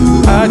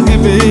you. I I'd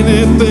give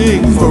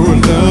anything for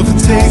another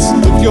taste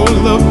of your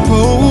love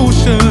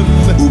potion.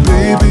 Oh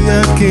baby,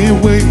 I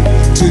can't wait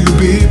to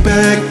be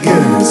back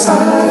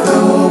inside the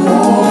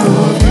warmth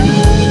of you.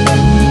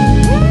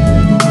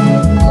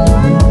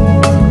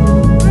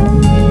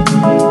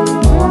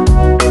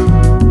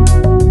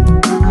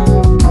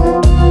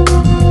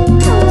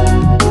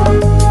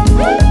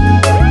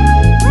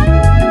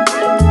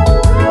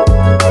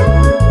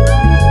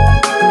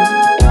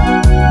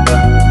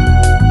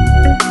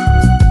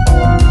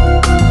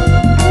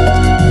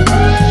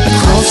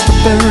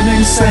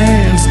 Burning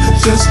sands,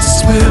 just to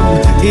swim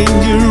in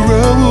your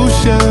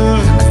ocean.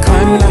 I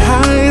climb the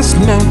highest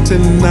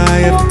mountain I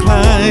have to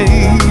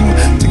climb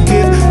to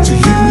get to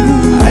you.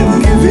 I'd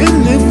give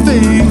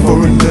anything for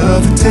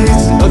another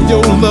taste of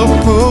your love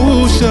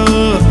potion.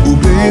 Oh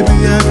baby,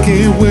 I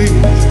can't wait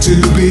to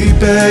be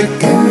back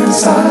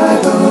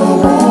inside the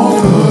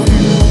warmth of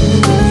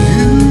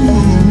you.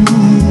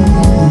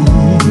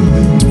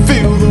 To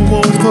feel the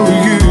warmth of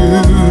you,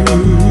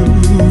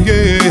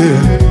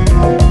 yeah.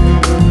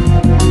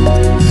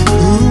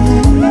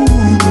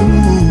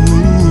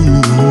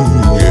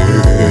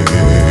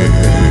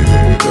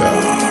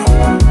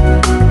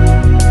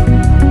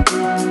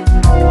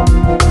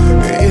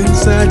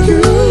 Inside you,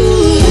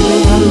 baby,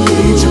 I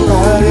need your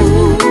body,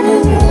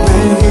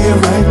 right here,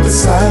 right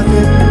beside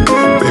me.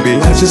 Baby,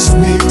 I just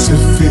need to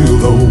feel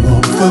the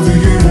warmth of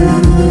you.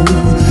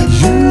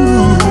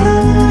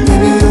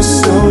 Baby, you're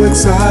so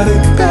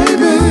exotic.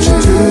 Baby, what you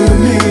do to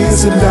me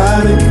is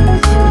hypnotic.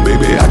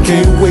 Baby, I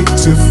can't wait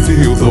to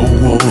feel the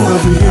warmth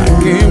of you. I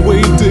can't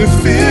wait to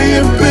feel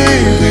you,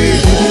 baby.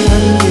 Baby, I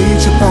need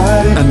your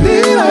body. I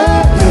need it.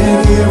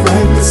 Right here,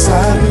 right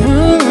beside me.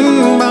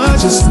 I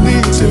just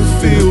need to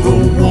feel the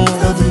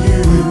warmth of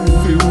you.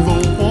 Feel the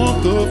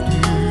warmth of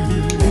you.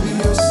 Baby,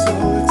 you're so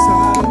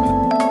excited.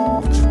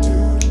 What you do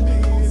to me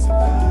is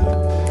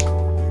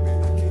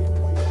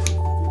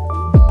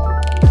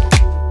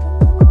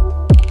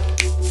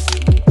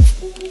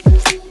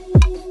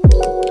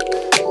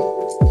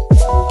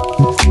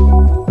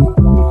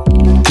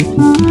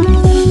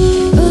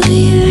Oh,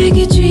 you're like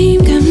a dream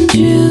come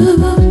true.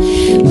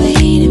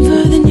 Waiting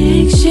for the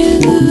next shoe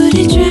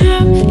to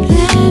drop.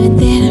 Love it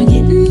that I'm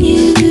getting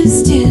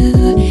used to.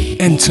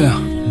 Enter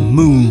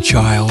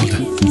Moonchild.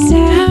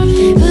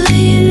 Oh,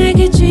 you're like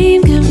a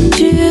dream come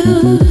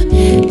true.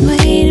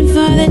 Waiting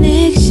for the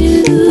next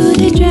shoe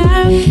to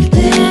drop.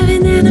 Love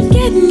it that I'm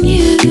getting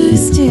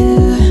used to.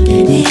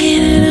 And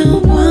I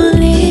don't want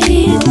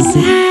it to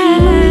stop.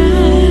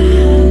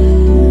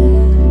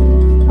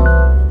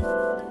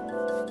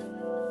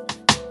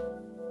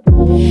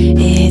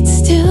 It's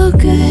still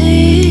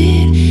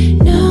good.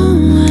 No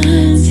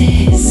one's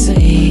this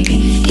sweet.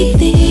 He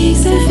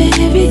thinks of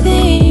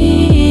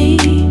everything,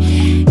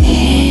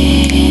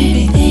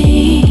 everything.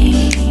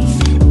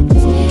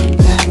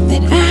 Thought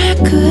that I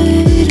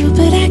could,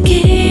 but I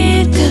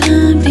can't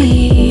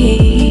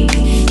compete.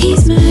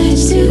 He's much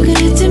too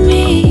good to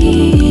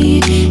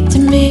me, to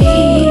me,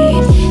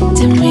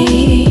 to me.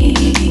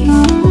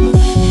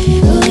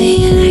 Oh,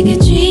 you're like a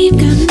dream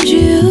come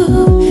true.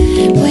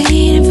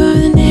 Waiting for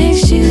the next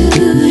shoe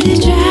to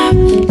drop.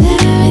 Love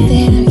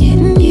that I'm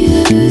getting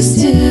used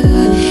to,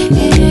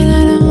 and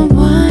I don't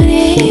want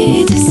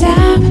it to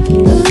stop.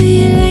 Oh,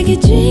 you're like a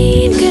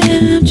dream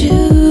come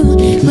true.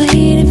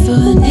 Waiting for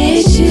the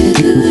next shoe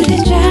to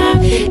drop.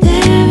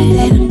 Love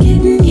that I'm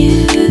getting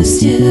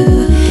used to,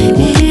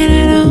 and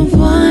I don't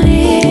want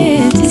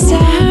it to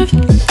stop.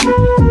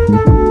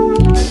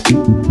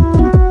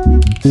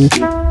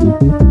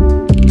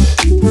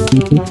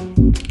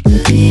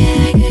 Oh, you're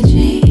like a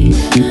dream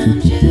come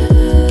true.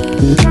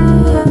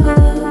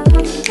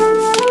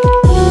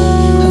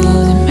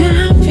 Holding my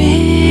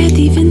breath,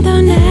 even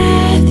though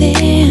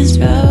nothing's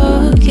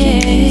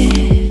broken.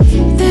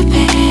 The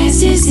past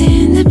is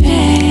in the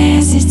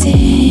past, it's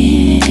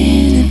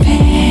in the past.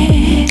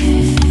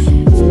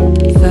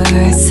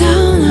 For so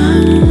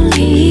long,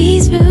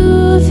 he's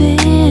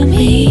moving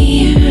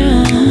me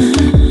on.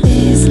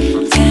 This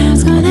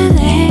time's gonna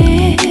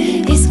last,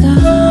 it's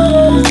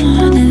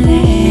gonna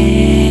last.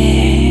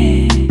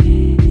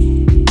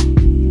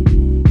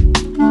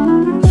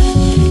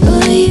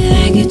 Oh, you're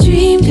like a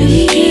dream come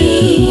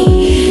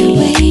true.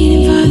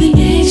 Waiting for the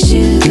next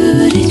shoe to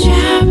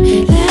drop.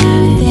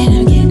 Love that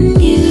I'm getting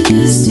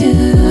used to,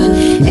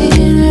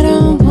 and I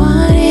don't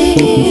want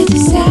it to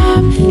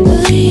stop.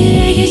 Oh, you're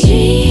like a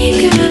dream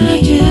come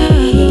true.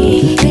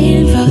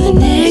 Waiting for the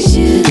next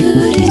shoe to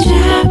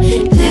drop.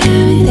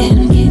 Love that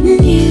I'm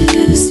getting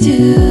used to,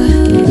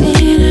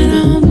 and I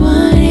don't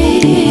want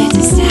it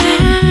to stop.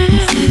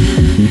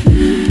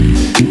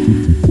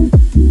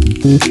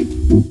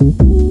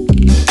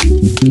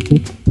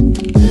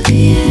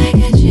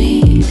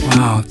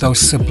 Wow, those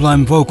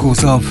sublime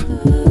vocals of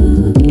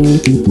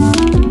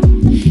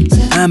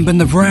Amber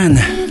Navran.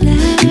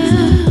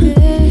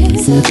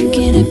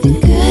 Soaking up the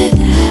good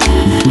love.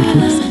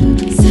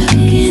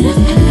 Soaking up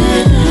the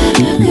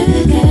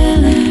good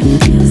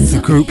love. The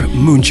group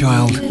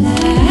Moonchild.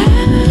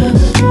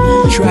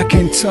 Track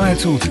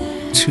entitled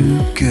Too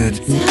Good.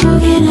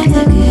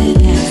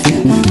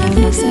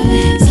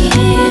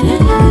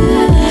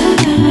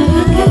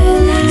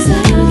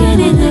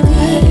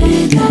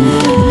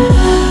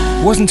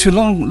 Wasn't too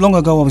long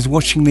ago I was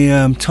watching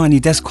the Tiny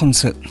Desk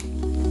concert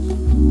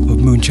of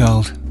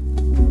Moonchild.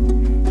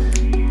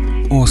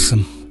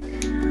 Awesome.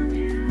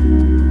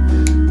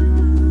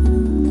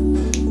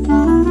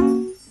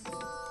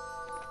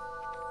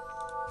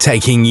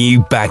 Taking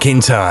you back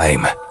in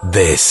time.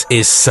 This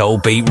is Soul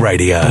Beat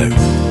Radio.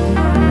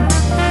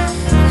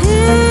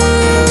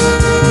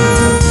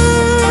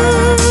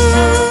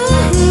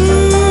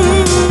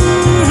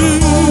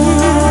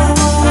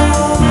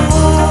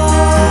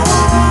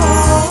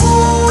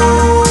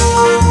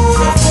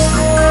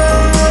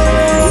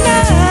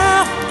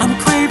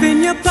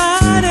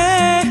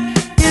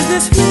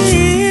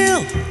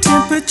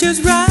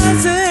 Temperature's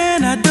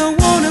rising, I don't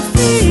wanna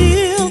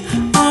feel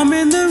I'm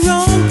in the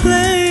wrong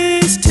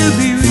place to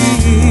be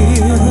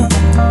real.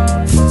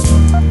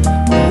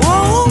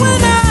 Oh,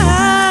 and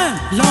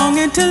I'm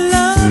longing to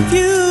love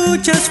you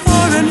just for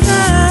a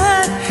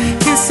night,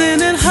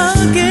 kissing and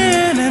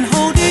hugging and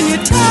holding you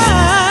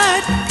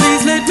tight.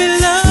 Please let me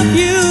love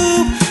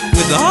you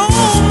with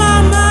all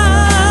my might.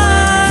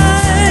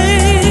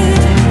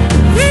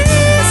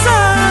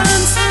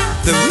 Reasons,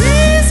 the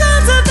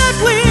reasons that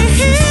we're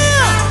here.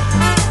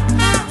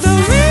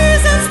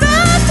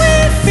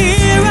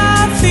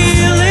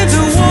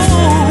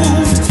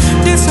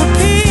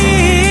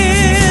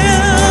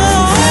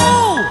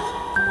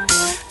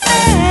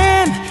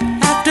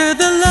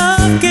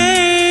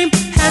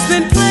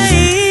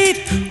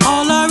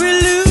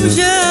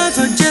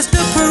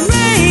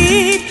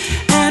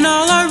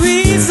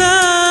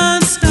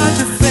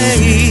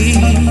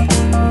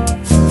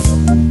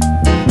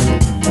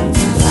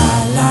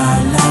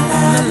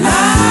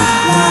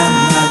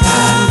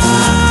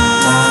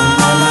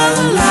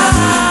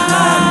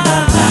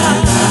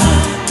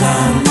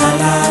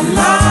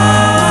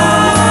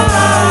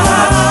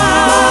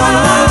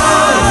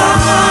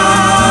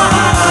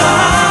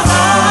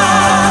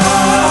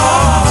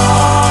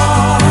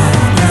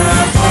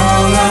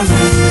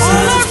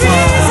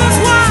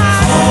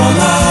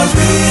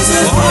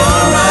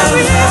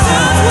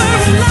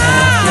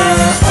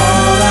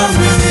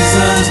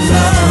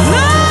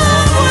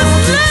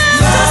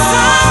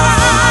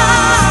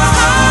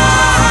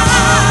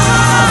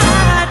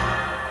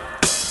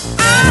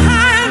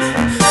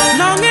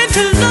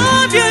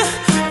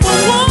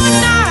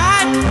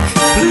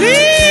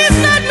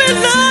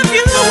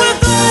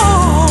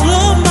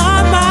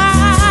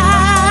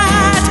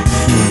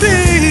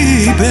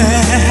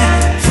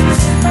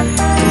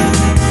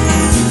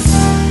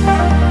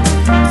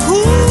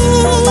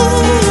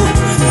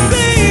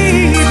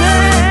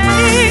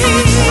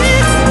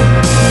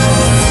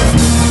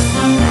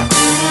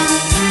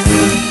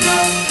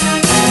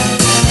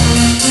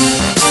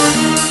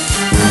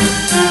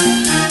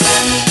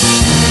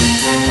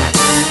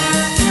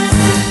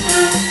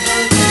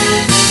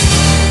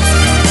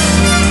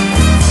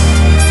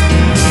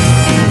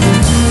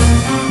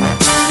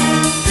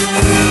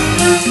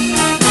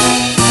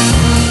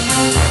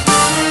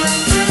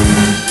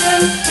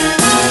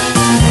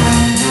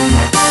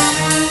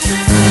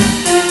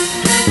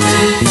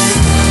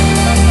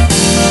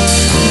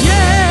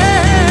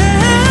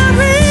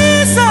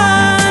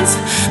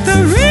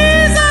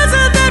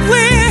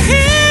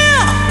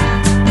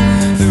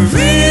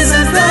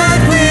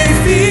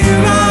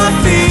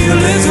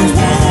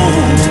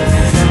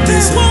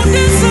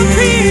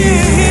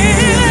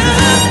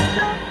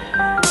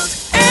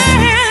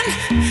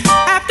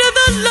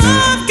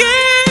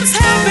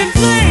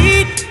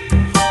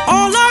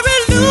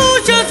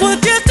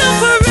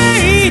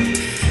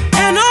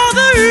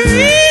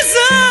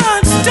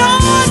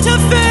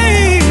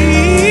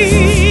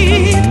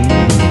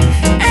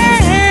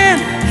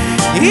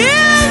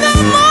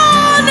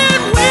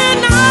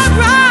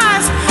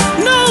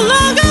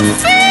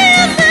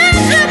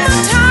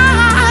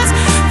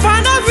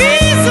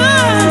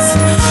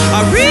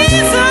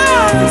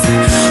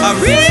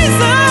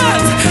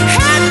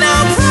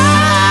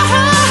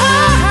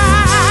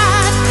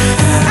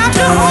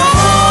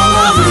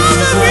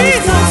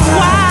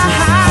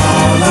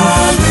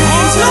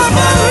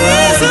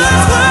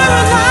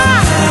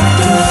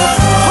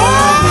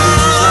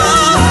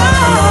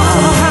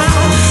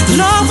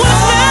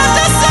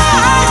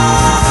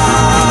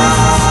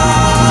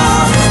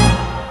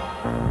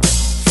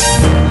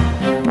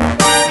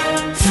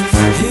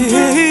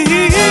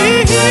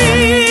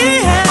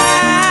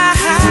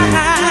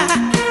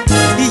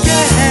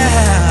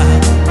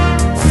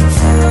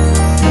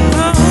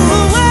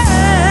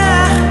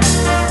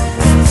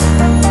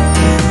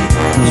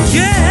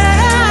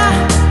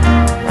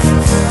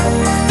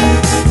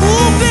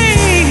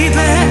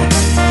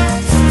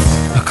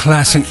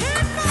 Classic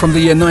from the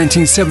year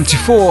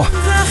 1974.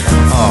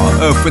 Oh,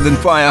 Earth, Wind and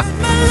Fire.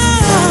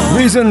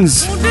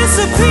 Reasons.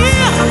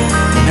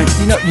 And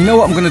you know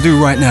what I'm going to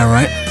do right now,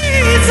 right?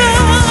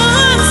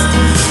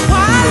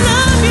 Why I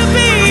love you,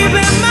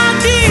 baby, my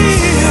dear.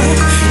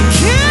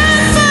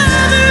 Can't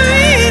find the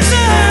reason.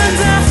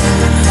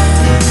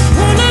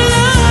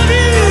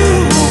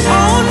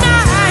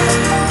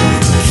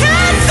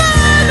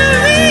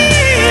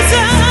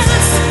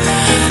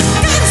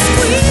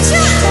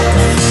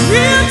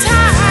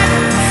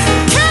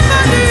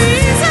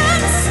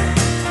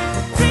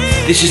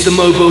 This is the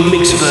Mobo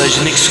Mix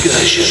Version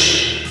Excursion.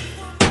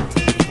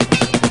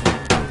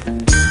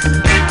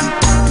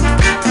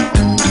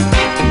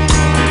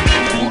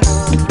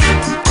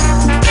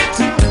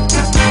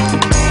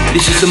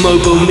 This is the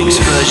Mobo Mix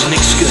Version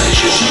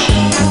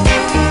Excursion.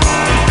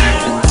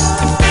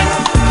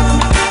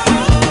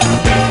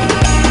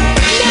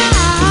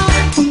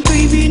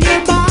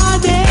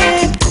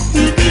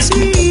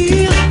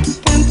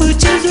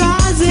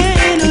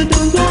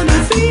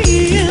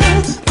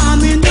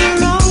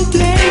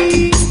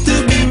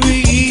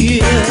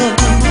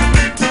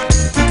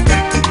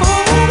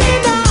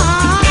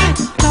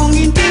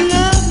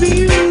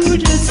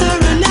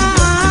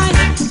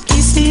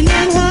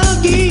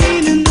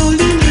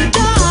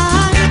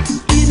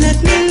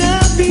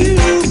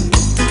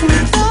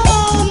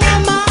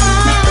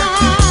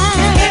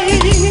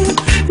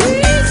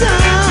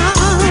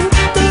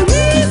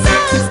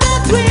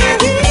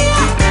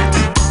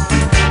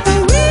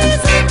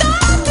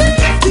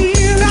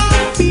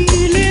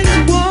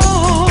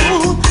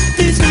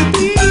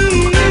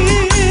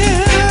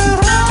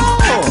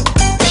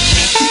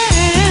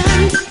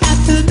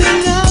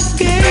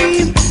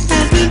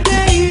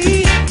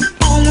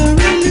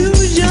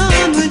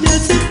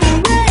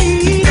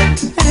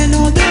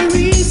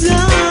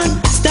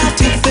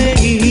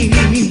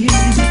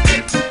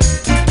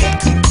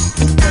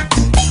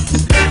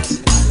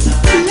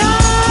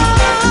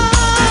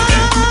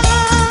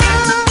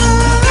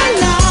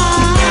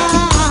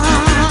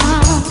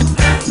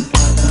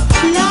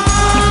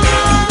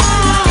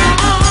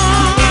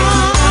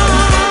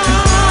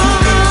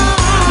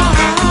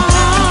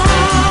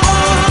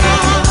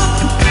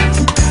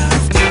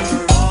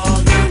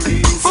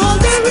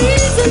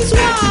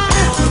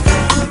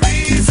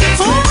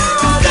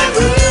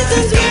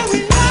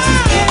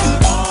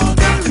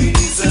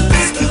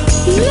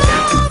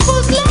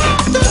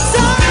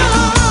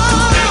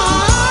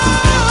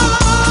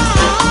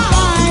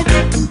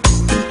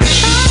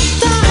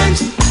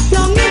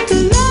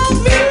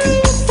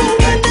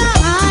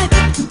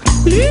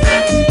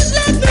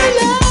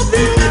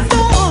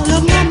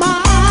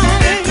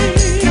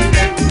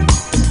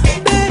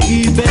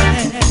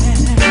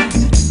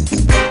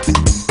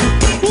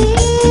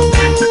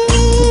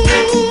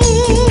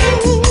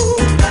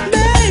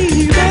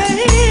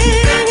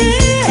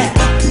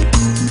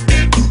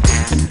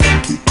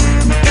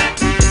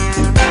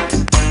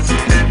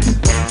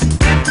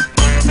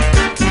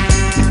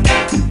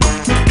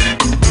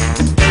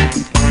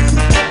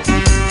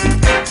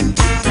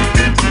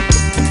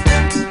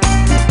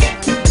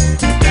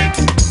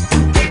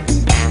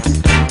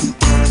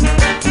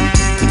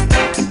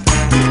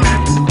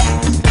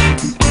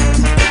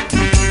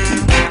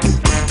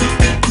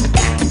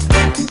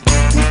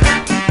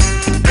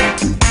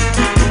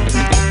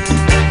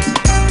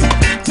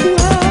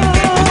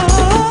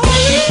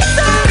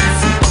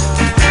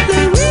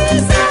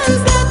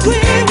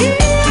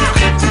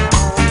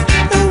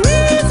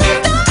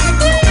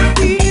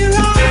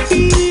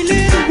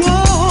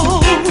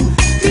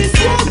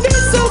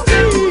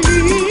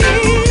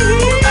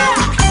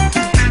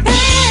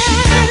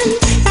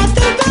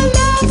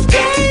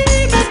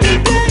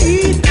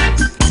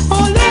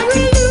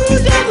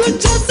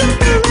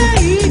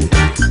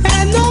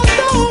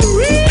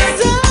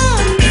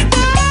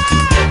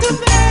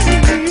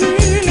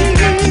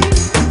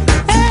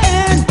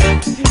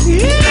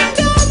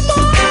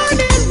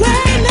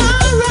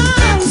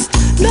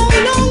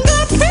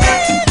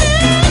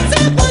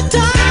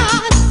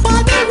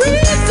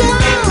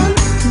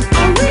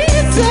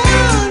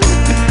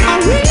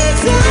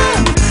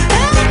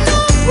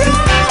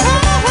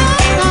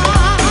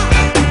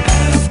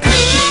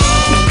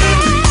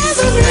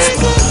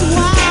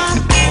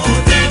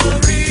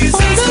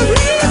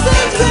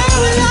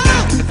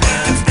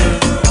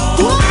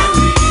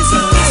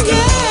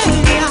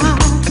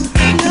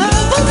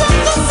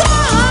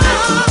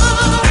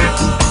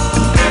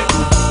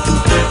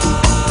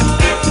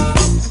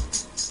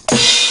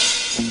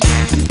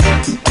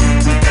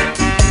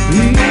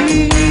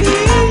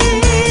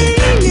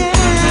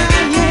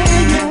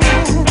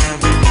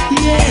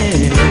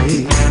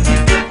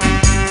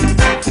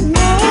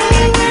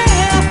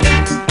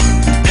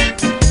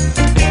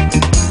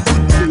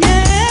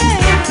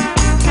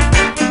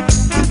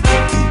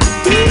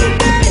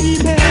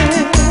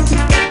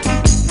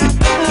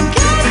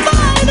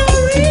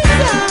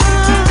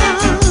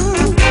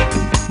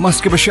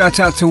 Must give a shout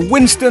out to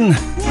Winston.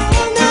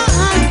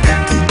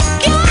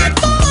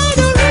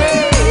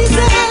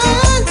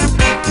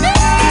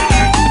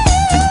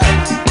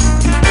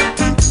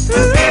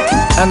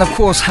 And of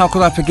course, how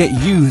could I forget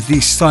you,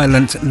 the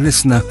silent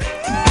listener?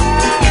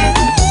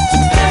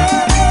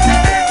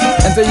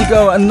 And there you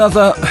go,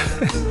 another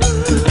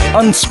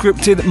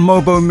unscripted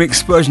Mobo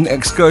Mix Version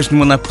Excursion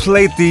when I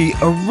played the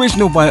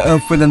original by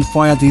Earth, Wind and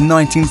Fire, the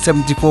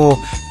 1974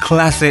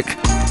 classic.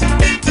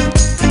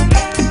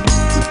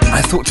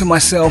 I thought to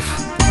myself,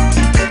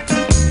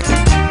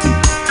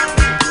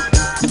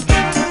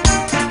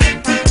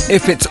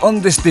 if it's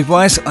on this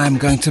device, I'm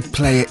going to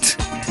play it.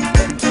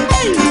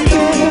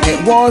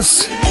 It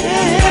was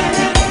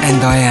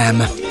And I Am.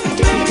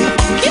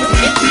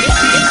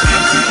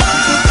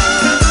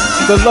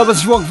 The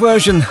Lovers Rock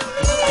version,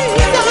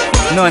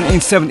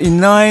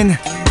 1979,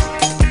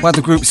 by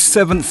the group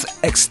Seventh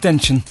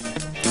Extension.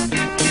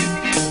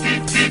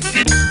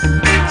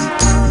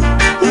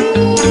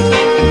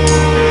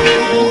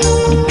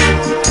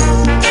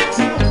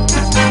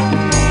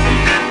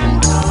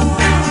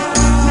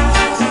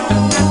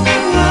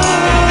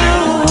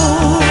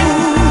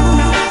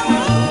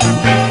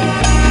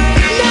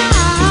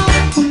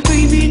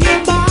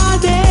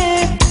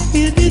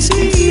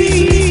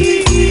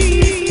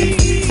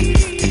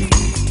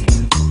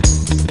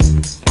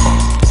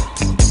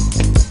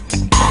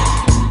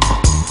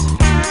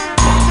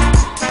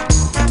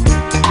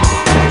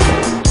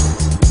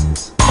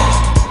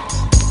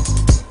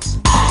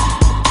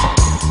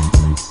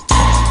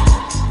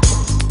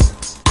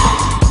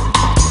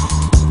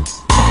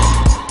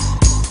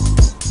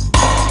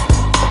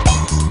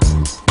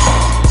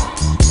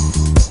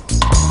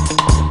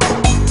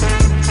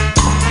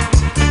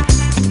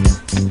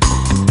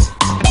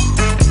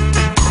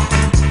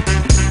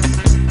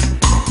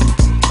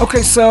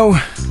 Okay, so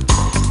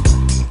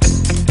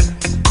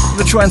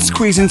we'll try and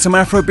squeeze in some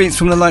Afro beats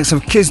from the likes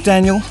of Kizz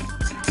Daniel,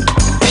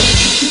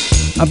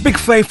 a big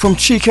fave from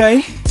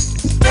Chike.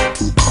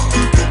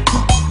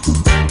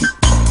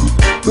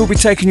 We'll be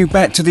taking you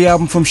back to the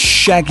album from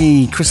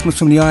Shaggy, Christmas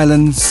from the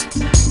Islands.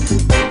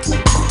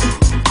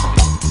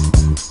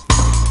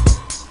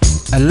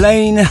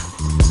 Elaine,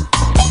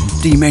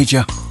 D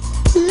major.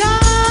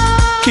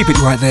 Keep it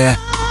right there.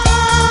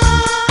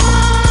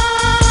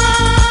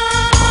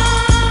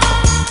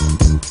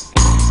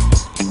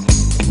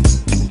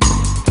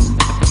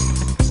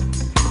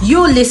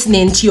 You're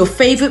listening to your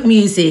favourite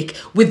music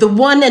with the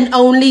one and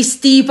only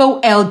Steve-O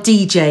L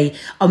DJ,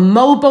 a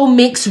Mobo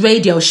Mix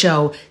radio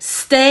show.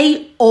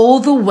 Stay all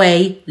the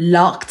way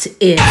locked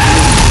in.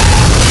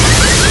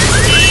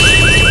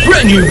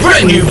 Brand new,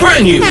 brand new,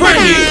 brand new,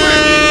 brand new.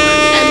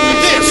 And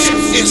this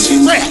is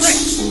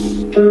fresh.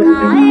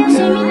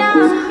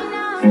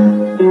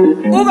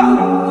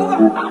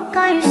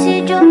 Can you see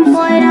your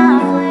boy now?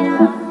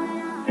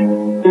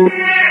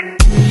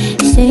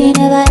 Say he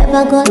never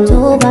ever got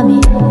over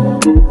me,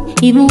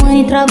 even when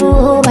he travel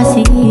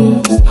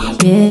overseas.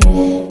 Yeah,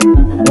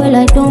 well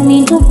I don't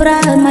mean to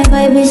brag, my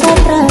vibe is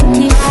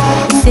attractive.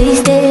 He say he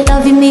stay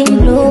loving me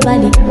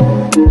globally,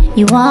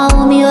 he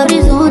want me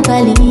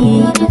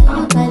horizontally.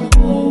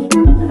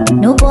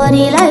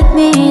 Nobody like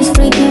me is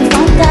freaking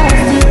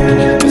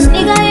fantastic. This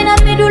nigga in the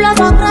middle of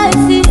a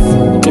crisis.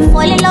 If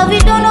fall in love, you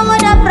don't know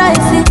what the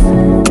price is.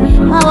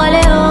 My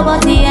wallet over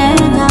the end.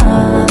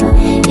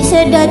 He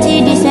said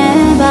dirty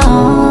December.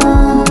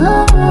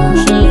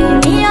 She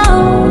leave me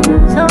out,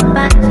 so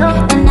bad, so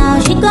bad. And now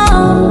she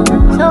gone,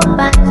 so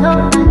bad, so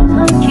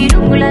bad. She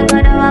look like a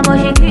dog, but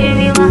she give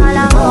me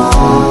wahala.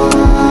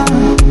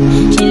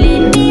 She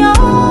leave me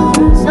out,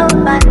 so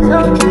bad, so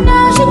bad. And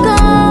now she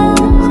gone,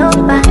 so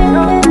bad,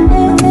 so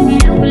bad. She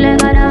look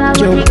like a dog,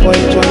 but she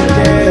give me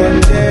wahala.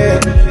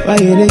 Why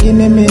you dey give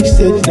me mixed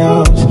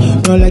signals?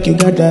 Not like you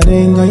got that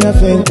ring on your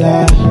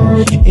finger.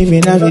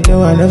 Even if you don't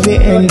wanna be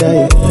end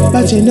you,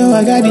 but you know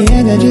I got the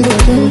energy to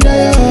tender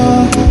you.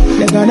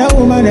 The kind of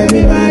woman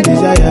every man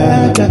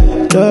desire.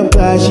 Top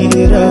class, she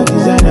dey rock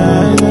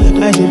designer.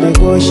 And she dey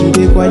go, she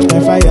dey quench my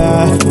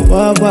fire.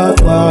 Wah wah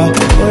wah.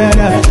 Oh yeah,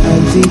 nah.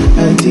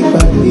 Auntie,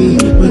 papi,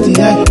 what you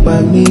like,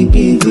 papi,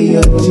 pity,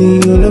 auntie.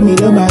 You love me,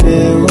 no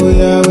matter. Oh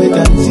yeah, wait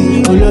and see.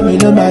 You love me,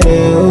 no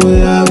matter. Oh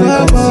yeah, wait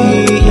and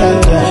see.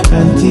 Yeah.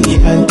 Auntie,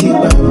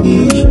 papi,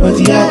 what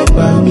you like,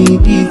 papi,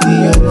 pity,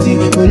 auntie.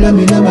 You love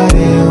me, no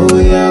matter. Oh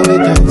yeah,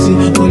 wait and see.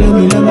 You love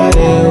me, no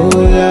matter.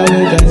 Oh yeah,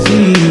 wait and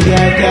see.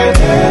 Yeah.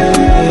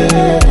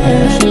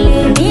 She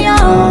leave me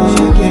out,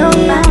 so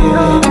bad,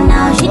 and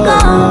now she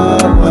gone,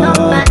 so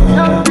bad,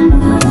 so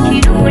bad. She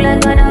look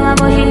like a dog,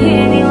 but she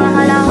give me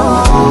wahala.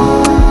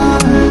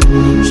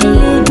 She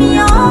leave me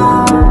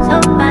out, so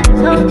bad,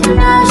 so bad.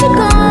 Now she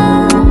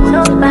gone,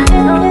 so bad,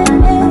 so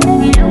bad.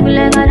 She look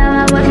like a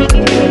dog, but she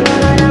give me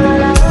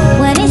wahala.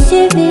 When he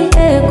see me,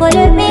 call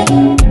me.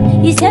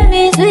 He say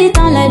me sweet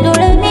and like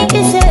Doremi.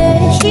 He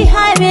say she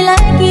hide me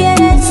like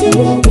ENC.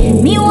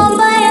 Me one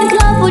buy and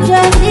club for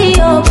Jersey,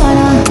 oh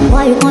para.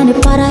 Why you on the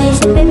para? He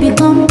say baby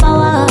come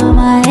power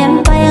my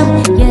empire.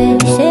 Yeah,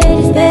 he say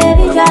this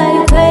baby drive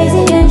you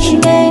crazy and she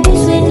made me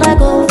sweet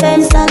like a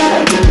fence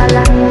salad.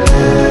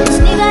 This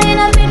nigga in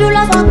the middle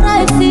of a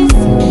crisis.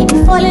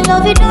 You fall in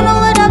love, you don't know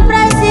what the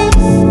price is.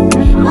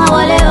 I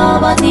wallet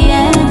over the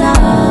end.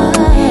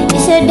 He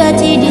said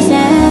dirty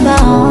December.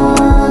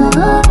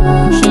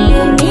 She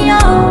leave me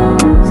out,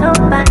 so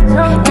bad, so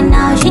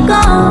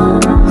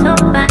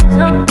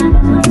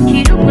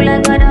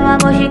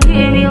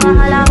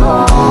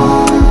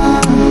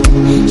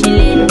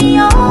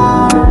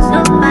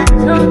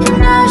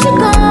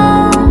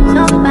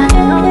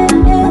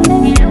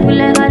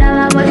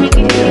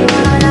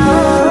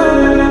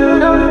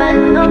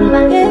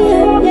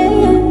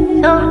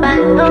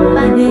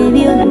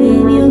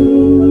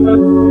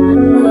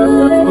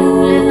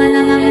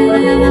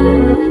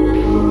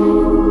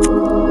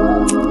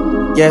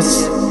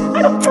Yes.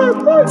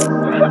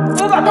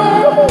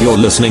 You're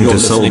listening to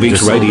Soul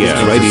Beat Radio.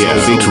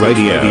 Beat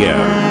Radio.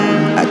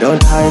 I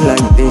don't hide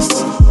like this.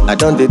 I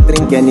don't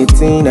drink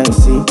anything I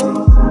see.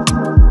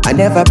 I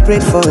never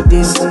prayed for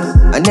this.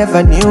 I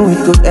never knew it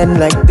could end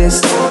like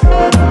this.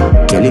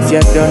 Girl, if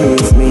you're done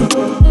with me,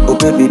 oh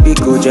baby,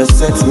 Biko, just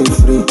set me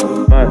free.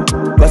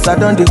 Cause I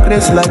don't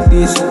decrease like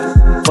this.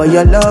 For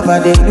your love, I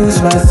dey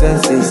lose my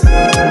senses.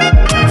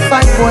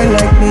 Fine boy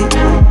like me,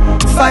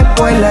 fine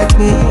boy like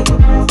me.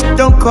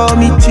 Don't call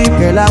me cheap,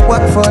 girl, I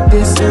work for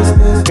this.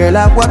 Girl,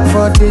 I work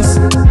for this.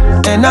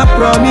 And I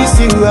promise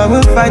you I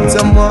will find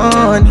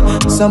someone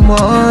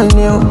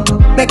new.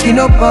 Make you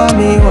no pour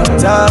me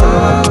water.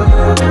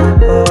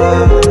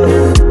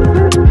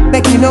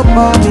 Make you no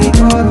pour me.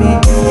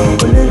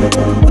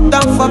 Put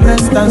down for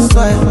breast and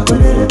soil.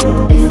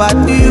 If I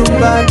do you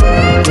bad,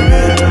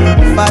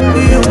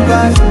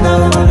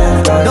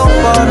 don't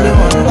pour me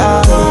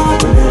water.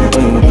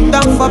 Put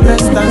down for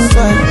breast and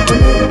soil.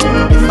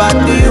 If I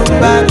do you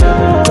bad,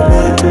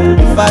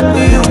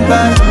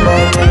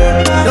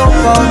 don't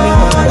call me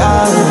water.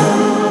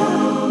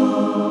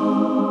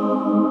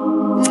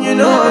 You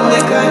know I'm the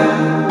guy.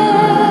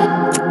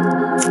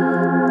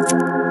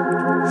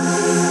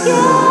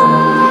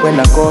 When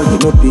I call you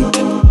no pick,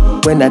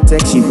 when I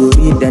text you go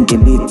read and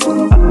delete.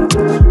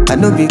 I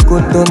know be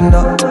good don't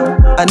know.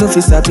 I know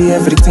fi sabi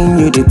everything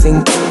you dey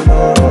think.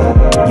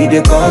 You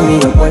dey call me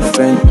your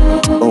boyfriend,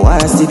 but why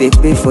I still dey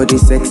pay for the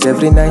sex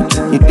every night?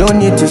 You don't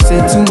need to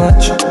say too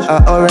much.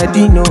 I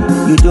already know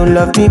you don't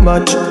love me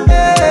much.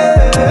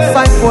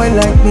 Fine boy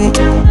like me,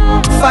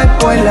 fine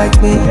boy like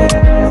me.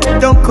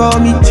 Don't call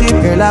me cheap,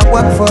 girl, I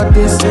work for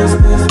this.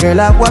 Girl,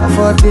 I work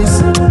for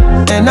this.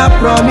 And I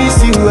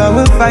promise you I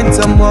will find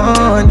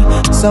someone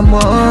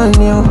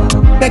new.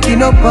 Make you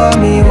no pour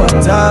me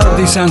water.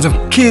 The sounds of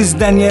Kizz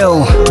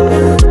Danielle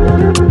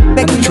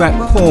and the track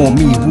Pour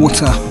Me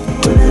Water.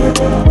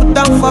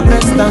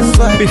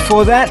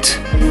 Before that,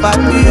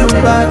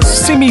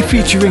 Simi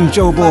featuring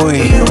Joe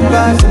Boy.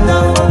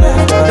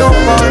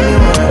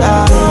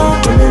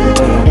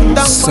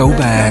 So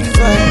bad.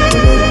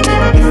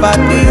 If I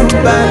do you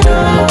bad,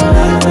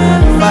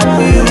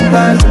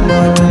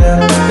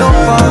 don't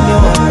call me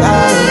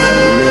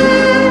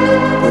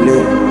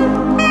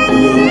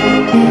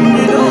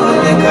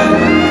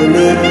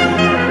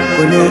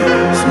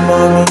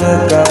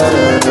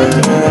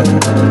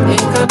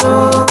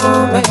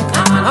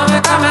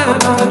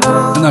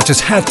And I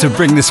just had to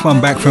bring this one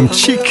back from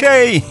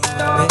Chike.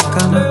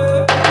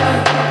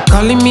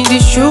 Calling me the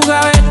sugar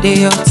where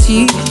they your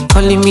tea.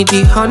 Calling me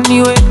the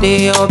honey where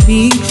they your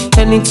bee.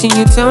 Anything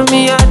you tell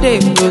me I dey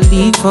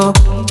believe for.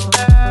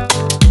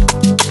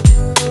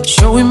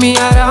 Showing me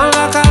around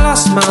like I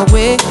lost my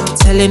way.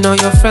 Telling all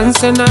your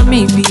friends and I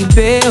me be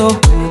bail.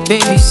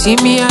 Baby see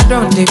me I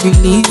don't dey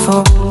believe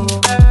for.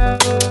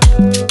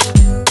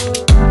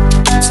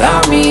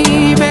 Tell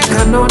me, make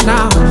I know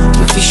now.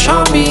 If you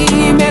show me,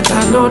 make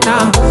I know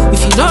now.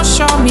 If you don't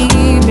show me,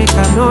 make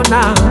I know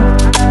now.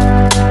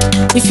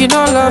 If you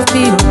don't love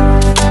me,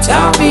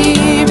 tell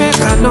me, make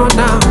I know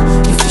now.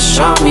 If you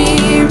show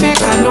me,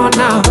 make I know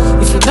now.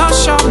 If you don't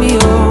show me,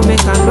 oh,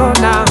 make I know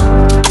now.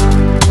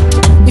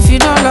 If you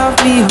don't love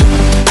me,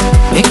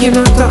 make you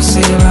not talk,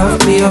 say you love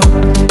me, oh.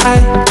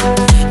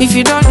 If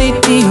you don't need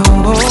me, oh.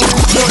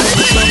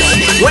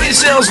 When it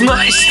sounds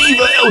nice, Steve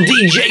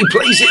LDJ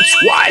plays it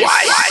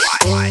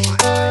twice.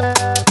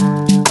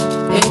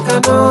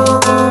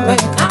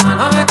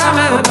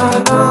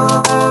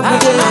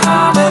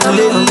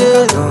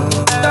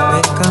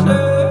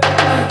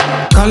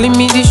 Calling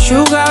me the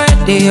sugar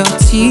where they your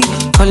tea.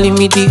 Calling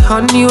me the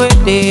honey where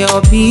they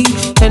your bee.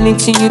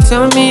 Anything you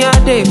tell me I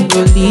dey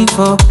believe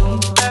for.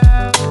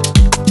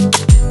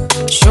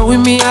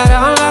 Showing me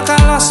around like I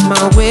lost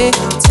my way.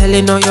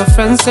 Telling all your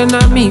friends and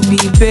I me be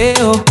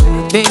bail.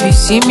 Baby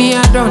see me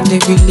I don't dey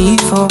believe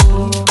for.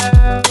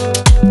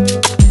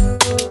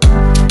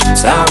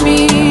 Tell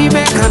me,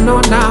 make I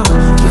know now.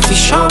 If you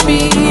show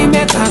me,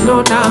 make I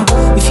know now.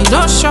 If you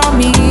don't show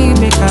me,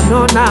 make I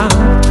know now.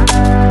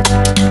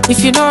 If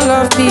you don't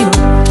love me,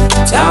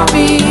 tell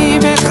me,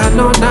 make I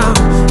know now.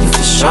 If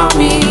you show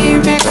me,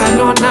 make I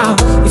know now.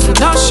 If you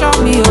don't show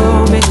me,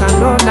 oh, make I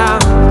know now.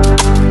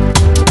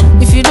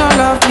 If you don't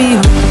love me,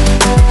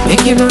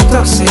 make you not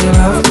talk, say you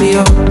love me,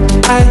 oh.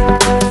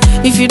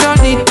 If you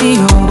don't need me,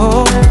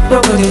 oh,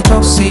 nobody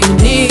talk, say you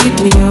need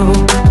me, oh.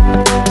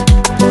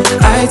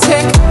 I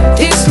take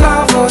this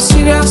love oh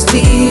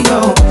seriously,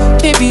 yo.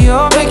 Baby,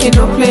 you're making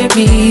no play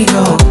me,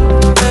 yo.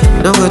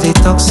 Nobody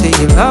talk, say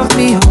you love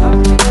me, yo.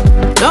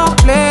 Don't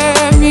play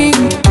me.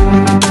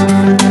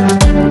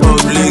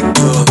 Public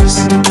boss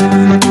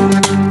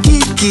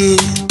Kiki,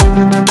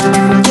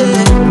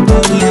 yeah,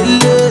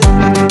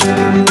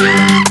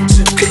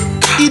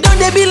 you don't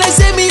they be like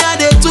say me I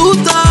dey too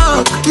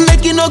talk.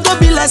 Make you no go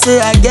be like say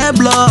I get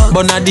blocked.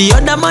 But now the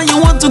other man you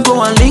want to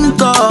go and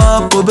link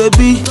up, oh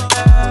baby.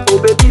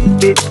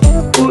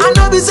 I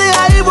know be say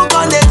I even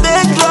gon' dey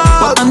fake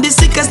love, but I'm the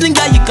sickest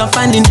nigga you can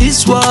find in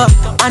this world.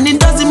 And it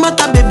doesn't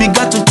matter, baby,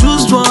 got to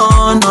choose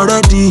one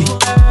already.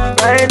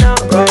 Right now,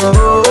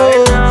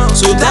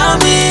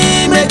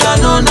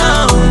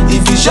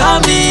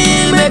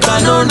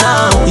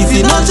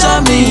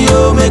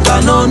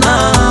 know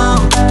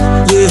now.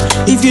 Yeah,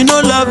 if you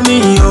don't love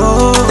me,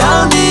 oh,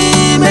 tell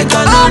me, make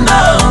I know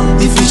now.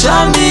 If you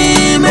show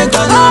me, make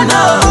I know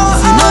now.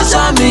 If you don't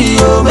show me,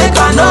 oh, make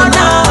I know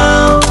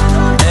now.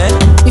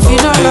 If you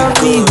don't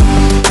love me,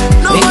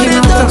 make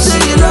it talk say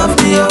you love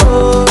me,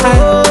 oh.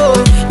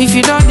 If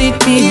you don't need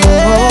me,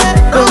 oh,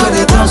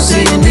 nobody talk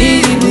say you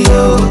need me,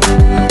 oh.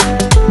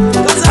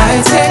 Cause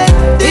I take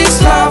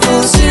this love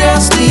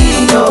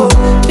seriously, oh.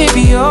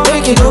 Baby, oh,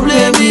 make it don't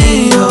blame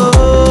me,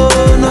 oh.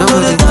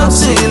 Nobody talk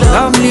say you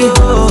love me,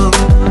 oh.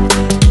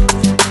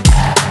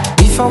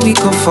 Before we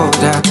go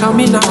further, tell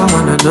me now, I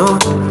wanna know.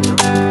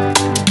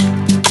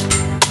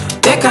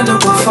 They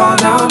cannot go fall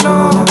down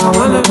low, I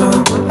wanna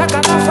know. They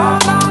cannot fall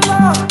down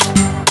low.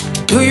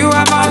 Do you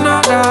have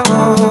another?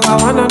 Oh, I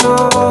wanna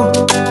know.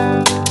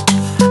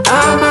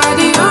 Am I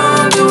the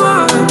only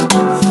one?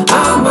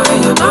 Am I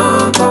your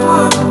number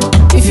one?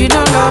 If you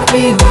don't love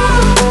me,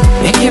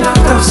 make it not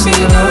talk, say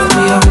you love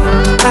me, oh.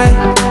 Aye.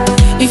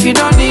 If you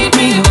don't need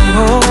me,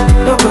 oh,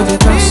 nobody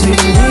talk, say you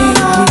need me,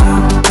 oh.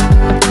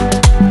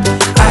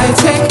 I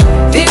take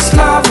this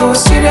love oh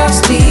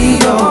seriously,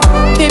 oh.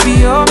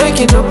 Baby, oh, make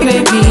it no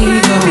play me,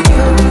 oh.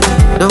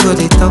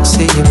 Nobody talk,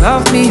 say you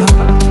love me, oh.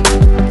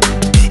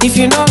 If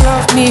you don't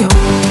love me, oh,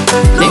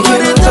 make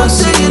it no talk,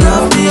 say you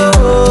love me,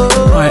 oh.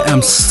 I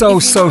am so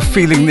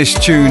feeling this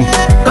tune.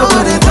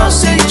 Nobody talk,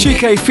 say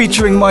Chike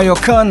featuring Marion.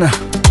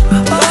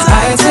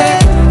 I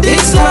take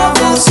this love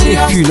oh seriously.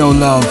 If you know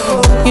love,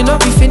 you know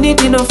be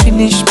finished, you know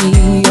finish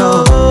me,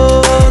 oh.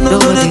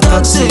 Nobody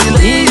talk, say you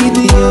leave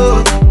me,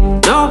 oh.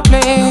 Don't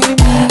play me,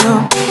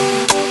 oh.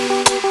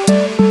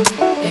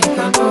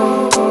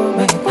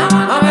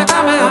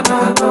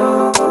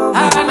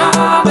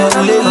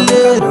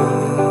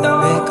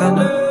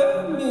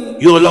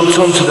 You're locked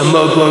onto the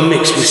Mobo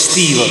Mix with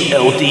Steve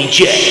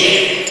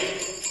LDJ.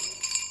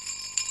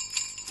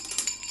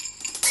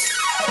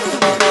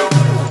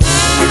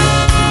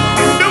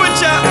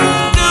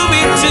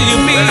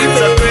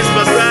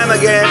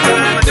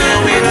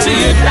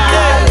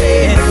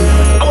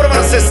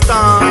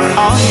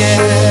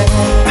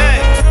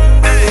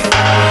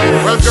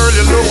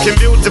 Looking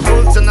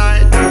beautiful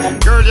tonight.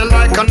 Girl, you're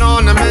like an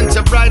ornament,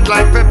 you're bright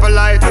like pepper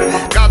light.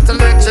 Got to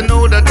let you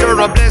know that you're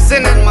a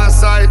blessing in my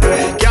sight.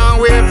 Can't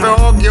wait for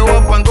hug you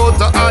up and go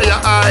to higher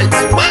heights.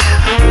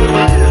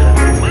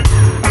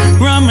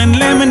 Rum and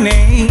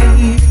lemonade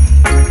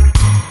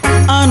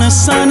on a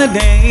sunny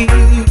day,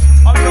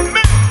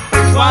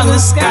 while the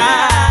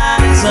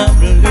skies are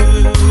blue.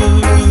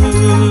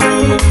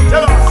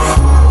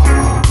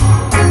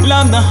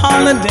 Love the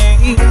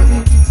holidays,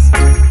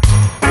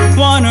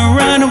 wanna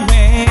run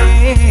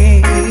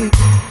away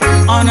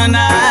on an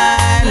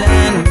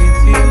island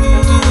with you.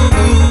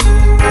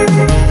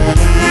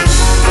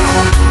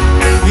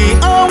 The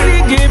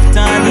only gift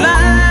I'd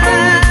like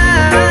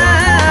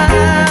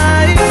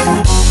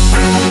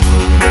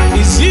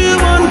is you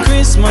on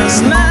Christmas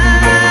night.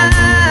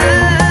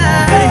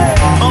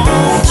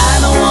 Oh, I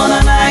don't want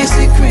an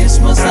icy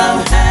Christmas,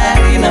 I've had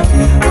enough.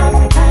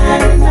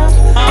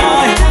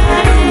 Oh,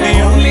 yeah. The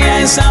only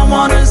ice I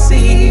wanna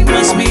see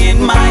must be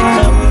in my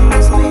cup.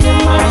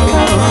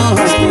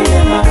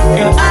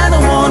 And I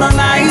don't want an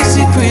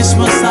icy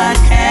Christmas, I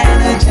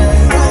can't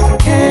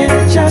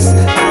adjust.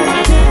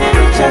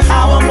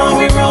 How about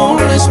we roll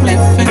a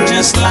spliff and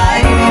just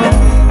light it up.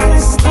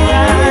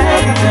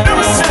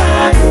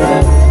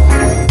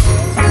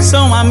 So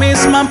I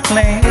miss my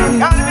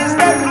plane,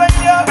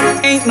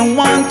 ain't no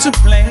one to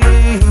blame.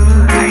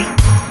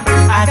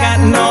 I got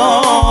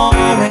no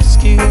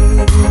excuse.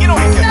 You know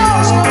you can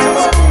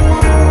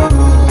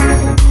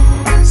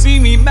see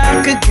me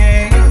back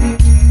again,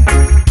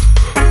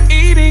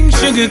 eating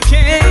sugar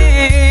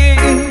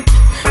cane,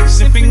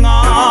 sipping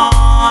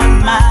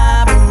on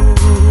my brew.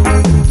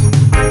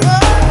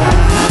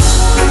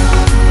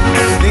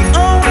 The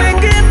only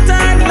gift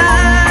I'd like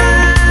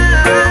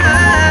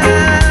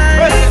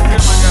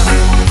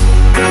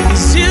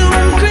is you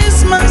on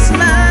Christmas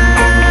night.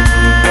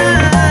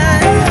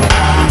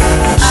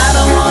 I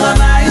don't want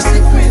an icy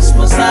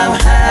Christmas, I've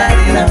had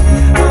enough.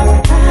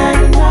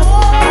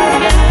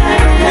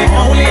 The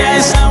only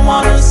ice I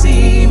wanna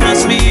see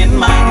must be in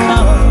my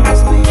cup.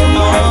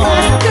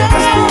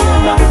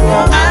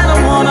 I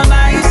don't want an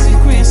icy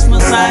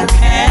Christmas, I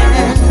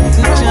can't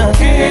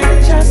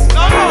adjust.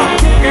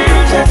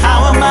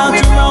 How about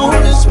you roll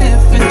the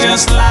spiff and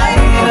just light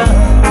it up?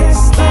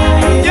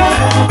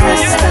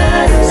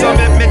 So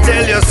let me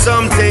tell you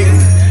something.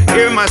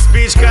 Hear my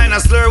speech kinda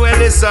slur,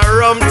 well it's a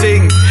rum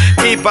thing.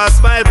 Keep a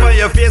smile on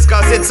your face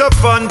cause it's a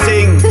fun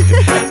thing.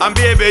 And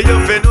baby you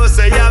fin know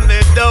say I'm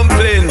a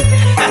dumpling.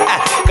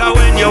 Cause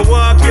when you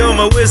walk you're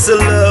my whistle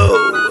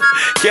low.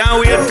 Can't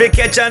wait for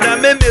catch under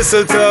me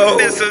mistletoe.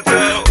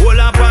 Hold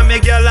up on me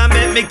girl and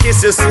make me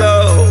kiss you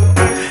slow.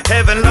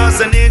 Heaven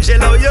lost an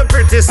angel, oh you're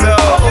pretty so.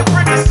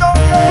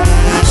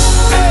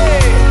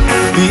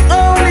 The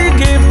only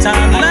gift I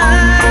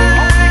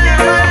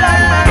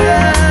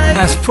like,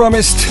 as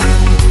promised,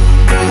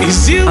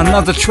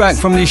 another track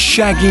from the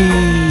Shaggy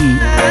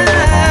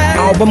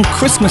album,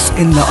 Christmas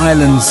in the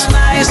Islands.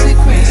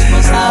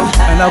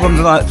 An album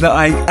that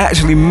I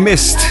actually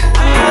missed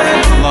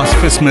last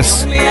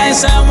Christmas.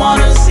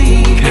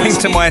 Came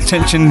to my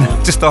attention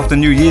just after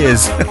New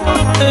Year's. I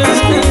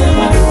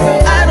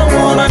don't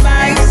want a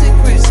nice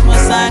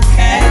Christmas, I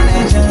can't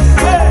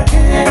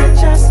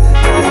adjust.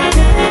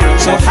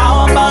 So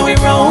how about we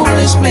roll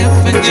this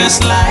spliff and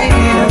just light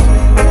it up?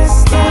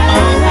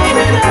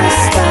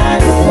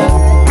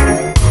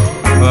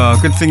 Well,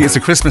 good thing it's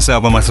a Christmas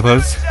album, I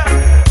suppose.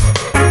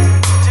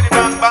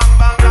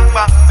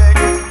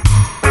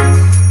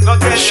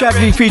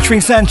 Shaggy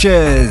featuring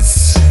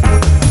Sanchez.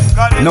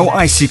 No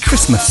Icy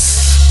Christmas.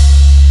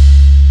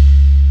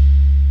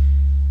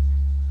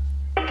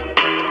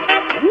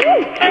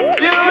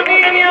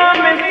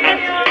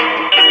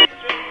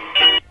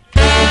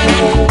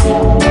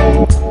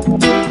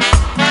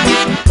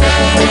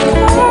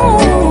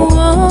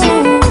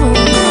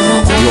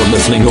 You're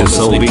listening to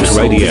Soul Beat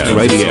Radio.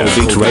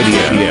 Beat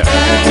Radio.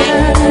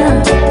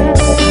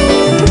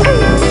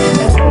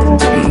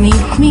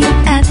 Meet me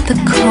at the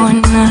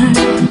corner,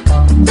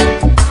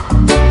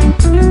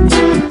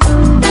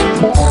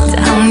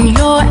 down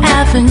your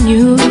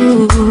avenue,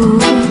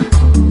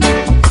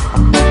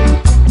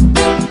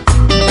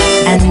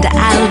 and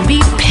I'll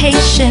be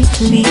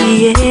patiently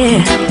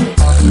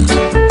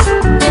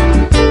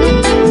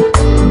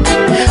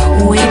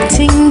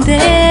waiting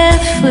there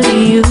for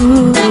you.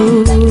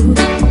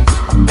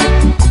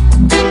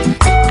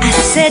 I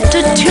said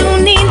to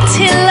tune in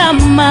till I'm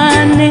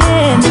morning.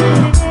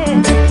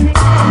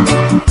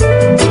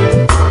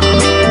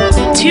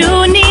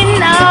 Tune in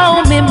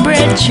now, me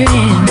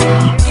brethren,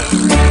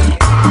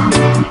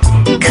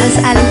 'cause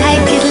I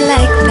like it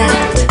like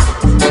that.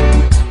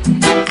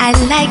 I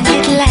like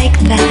it like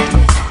that.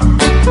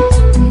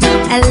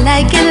 I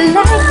like it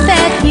like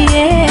that,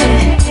 yeah.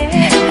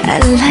 I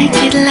like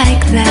it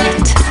like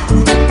that.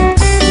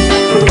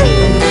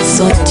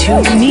 So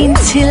tune in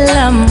till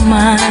I'm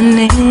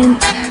morning.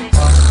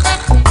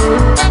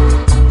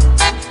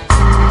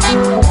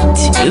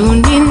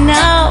 Tune in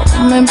now,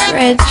 my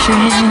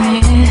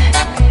brethren.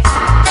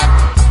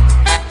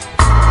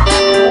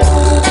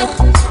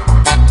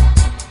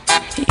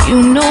 You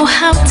know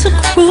how to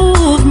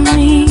groove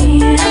me.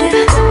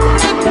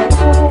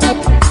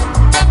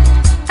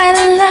 I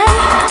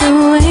like the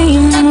way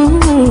you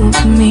move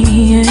me.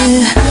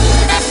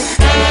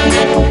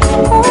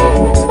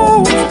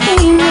 Move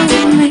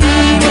me.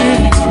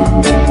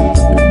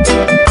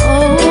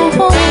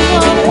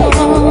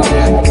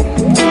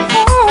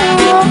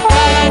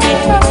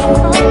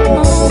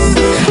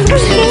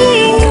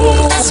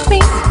 Please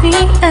meet me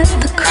at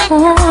the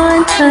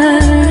corner,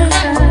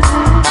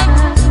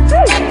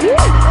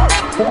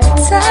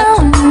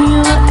 down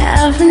your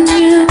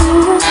avenue,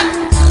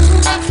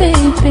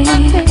 baby,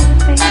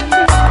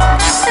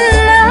 and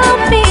I'll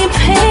be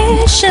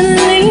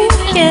patiently,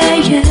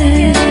 yeah,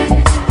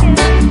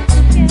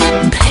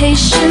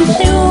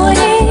 patiently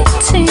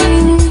waiting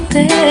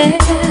there.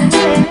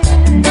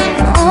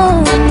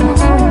 Oh,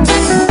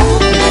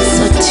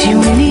 so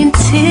tune in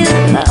till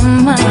the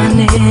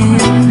morning.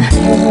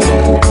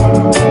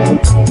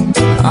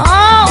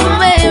 Oh,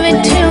 baby,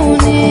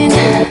 tune in.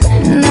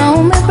 No,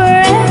 my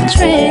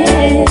brethren.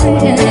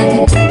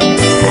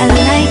 I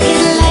like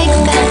it like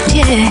that,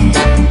 yeah.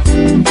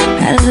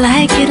 I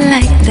like it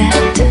like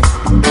that.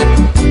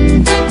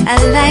 I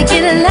like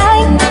it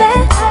like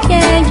that,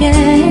 yeah,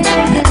 yeah.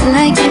 I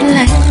like it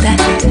like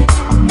that.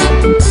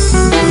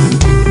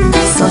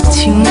 So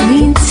tune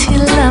in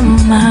till the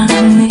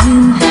morning.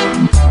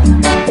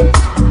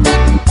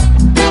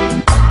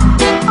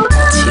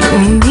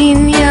 Tune in,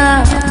 yeah,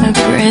 my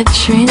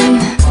brethren.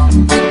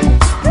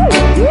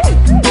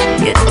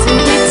 Get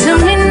to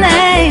me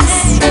nice,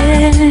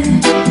 yeah.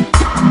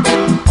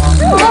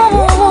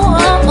 Oh,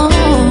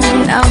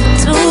 now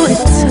do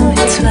it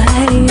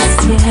twice,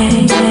 yeah,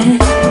 yeah.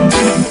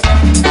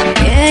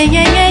 Yeah.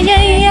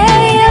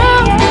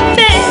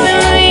 Baby,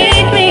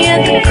 meet me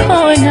at the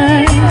corner.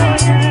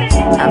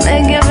 I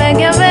beg you,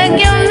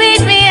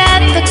 meet me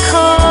at the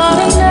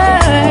corner.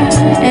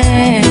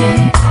 Yeah.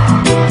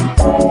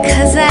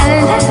 'Cause I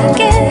like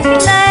it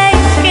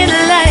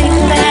like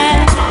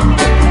that.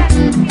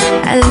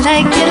 I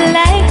like it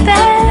like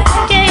that,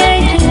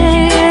 yeah.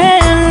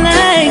 I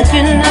like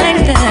it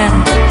like that.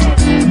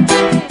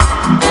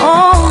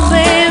 Oh,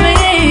 baby,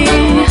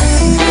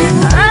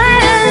 I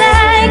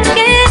like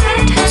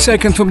it.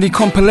 Taken from the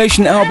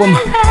compilation album,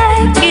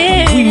 Like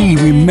it. We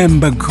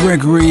Remember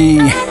Gregory.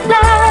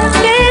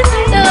 Like it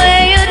the way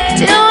you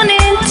tune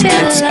in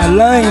till It's a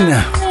line.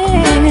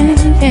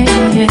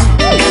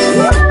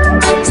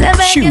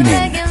 Tune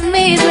in.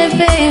 Meet me,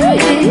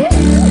 baby.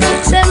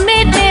 So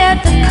meet me at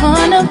the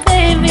corner,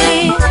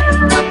 baby.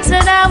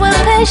 Said I will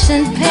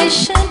patiently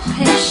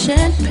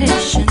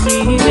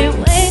be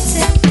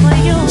waiting for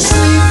you.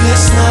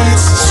 Sleepless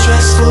nights,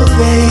 stressful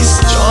days,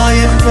 joy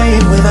and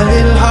pain with a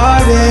little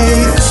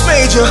heartache.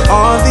 Major,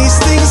 all these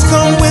things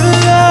come with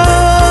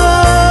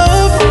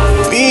love.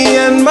 Me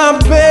and my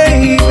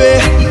baby,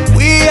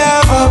 we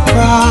have our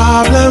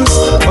problems,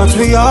 but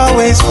we we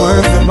always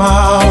work them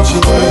out.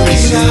 Work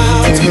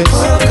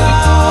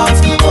out.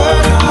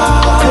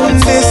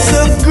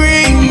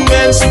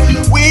 Disagreements,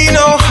 we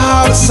know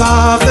how to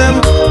solve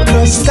them,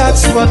 'cause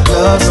that's what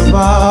love's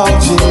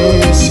about.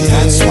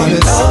 That's what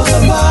love's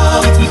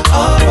about.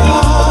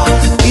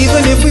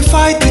 Even if we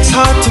fight, it's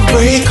hard to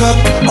break up.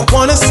 I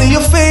wanna see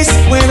your face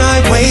when I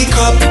wake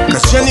up,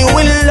 'cause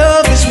genuine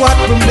love is what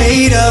we're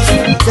made of.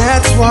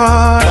 That's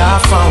what I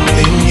found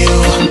in you,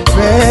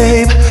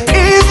 babe.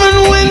 Even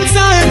when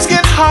times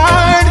get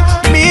hard,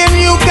 me and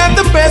you got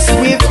the best.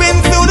 We've been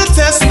through the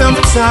test of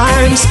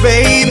times,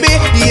 baby,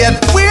 yet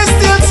we're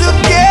still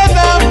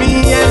together, me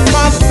and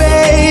my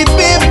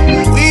baby.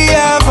 We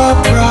have our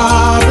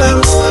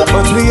problems,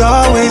 but we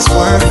always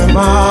work them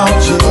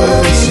out.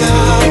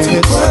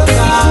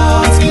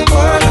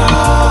 Work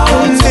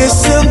out.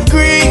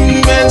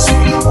 Disagreements,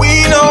 we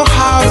know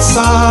how to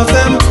solve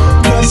them,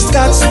 'cause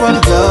that's what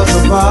love's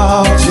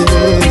about.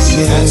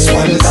 That's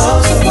what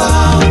love's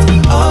about.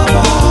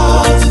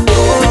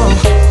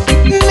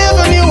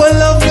 Never knew a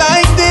love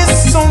like this,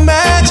 so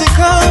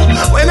magical.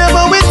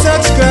 Whenever we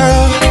touch,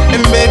 girl,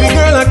 and baby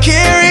girl, I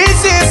can't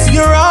resist.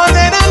 You're all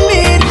that I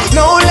need,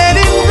 no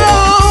letting go.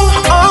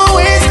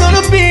 Always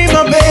gonna be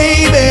my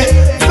baby,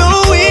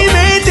 though we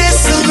may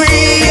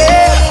disagree.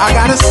 Yeah, I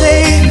gotta say,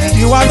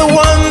 you are the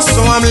one, so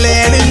I'm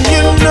letting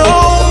you know.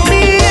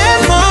 Me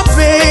and my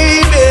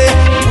baby,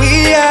 we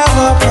have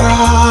our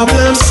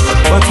problems,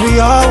 but we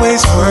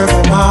always work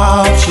them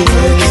out.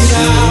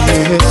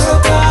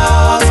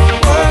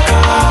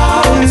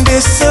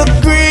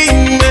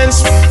 Disagreements,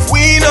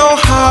 we know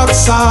how to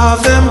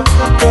solve them,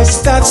 'cause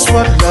that's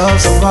what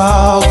love's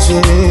about.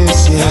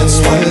 That's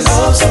what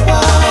love's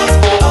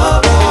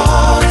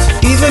about.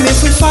 Even if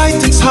we fight,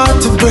 it's hard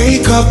to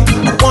break up.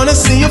 I wanna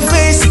see your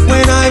face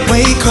when I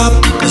wake up,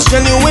 'cause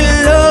genuine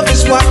love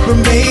is what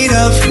we're made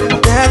of.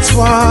 That's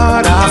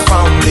what I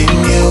found in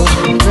you,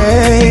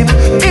 babe.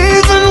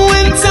 Even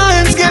when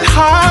times get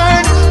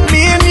hard,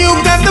 me and you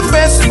got the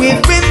best.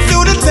 We've been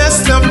through the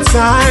test of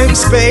times,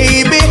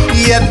 baby,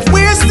 yet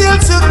we're still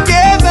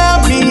together,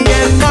 me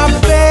and my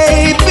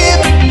baby.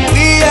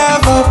 We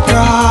have our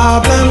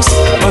problems,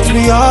 but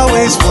we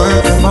always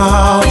work them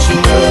out.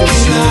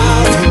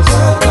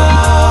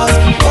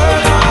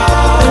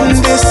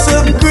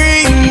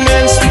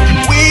 Disagreements,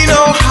 we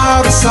know how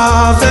to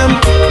solve them,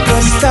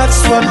 'cause that's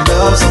what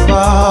love's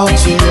about.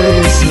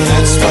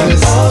 That's what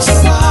love's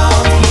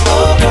about.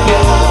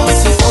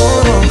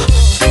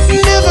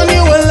 Never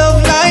knew a love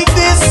like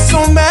this, so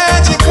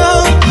magical.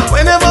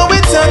 Whenever we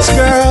touch,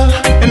 girl,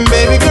 and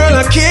baby girl,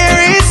 I can't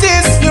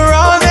resist. You're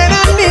all that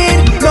I need,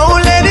 no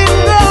letting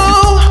go.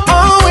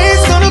 Always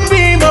gonna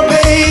be my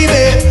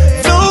baby,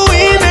 though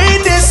we may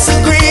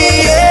disagree.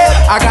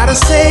 Yeah, I gotta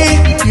say,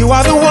 you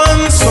are the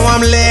one, so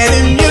I'm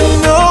letting you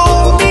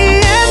know. Me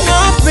and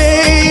my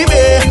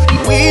baby,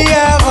 we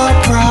have our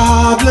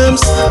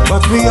problems,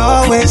 but we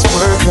always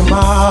work them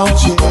out.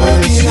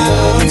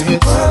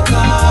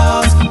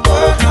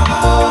 Work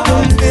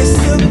out.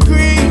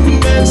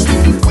 Disagreements,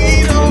 we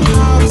know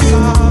how to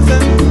solve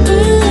them.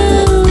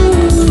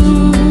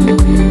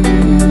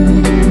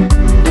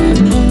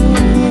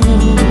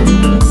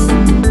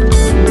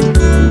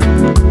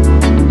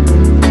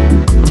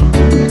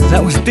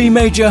 That was D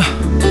major.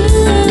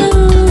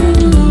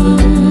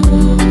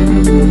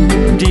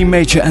 D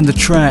major and the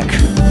track.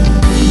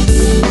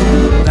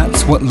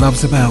 That's what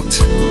love's about.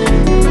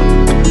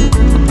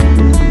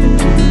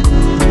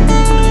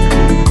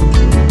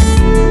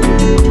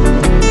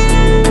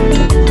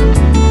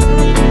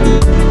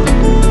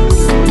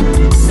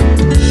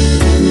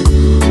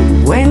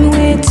 When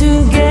we're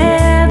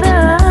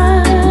together,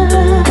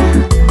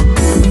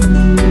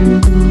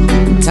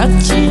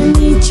 touching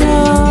each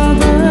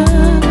other,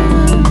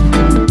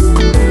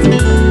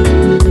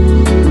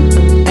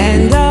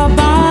 and our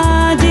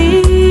bodies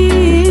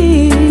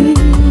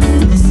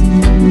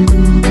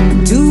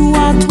do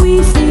what we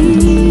feel.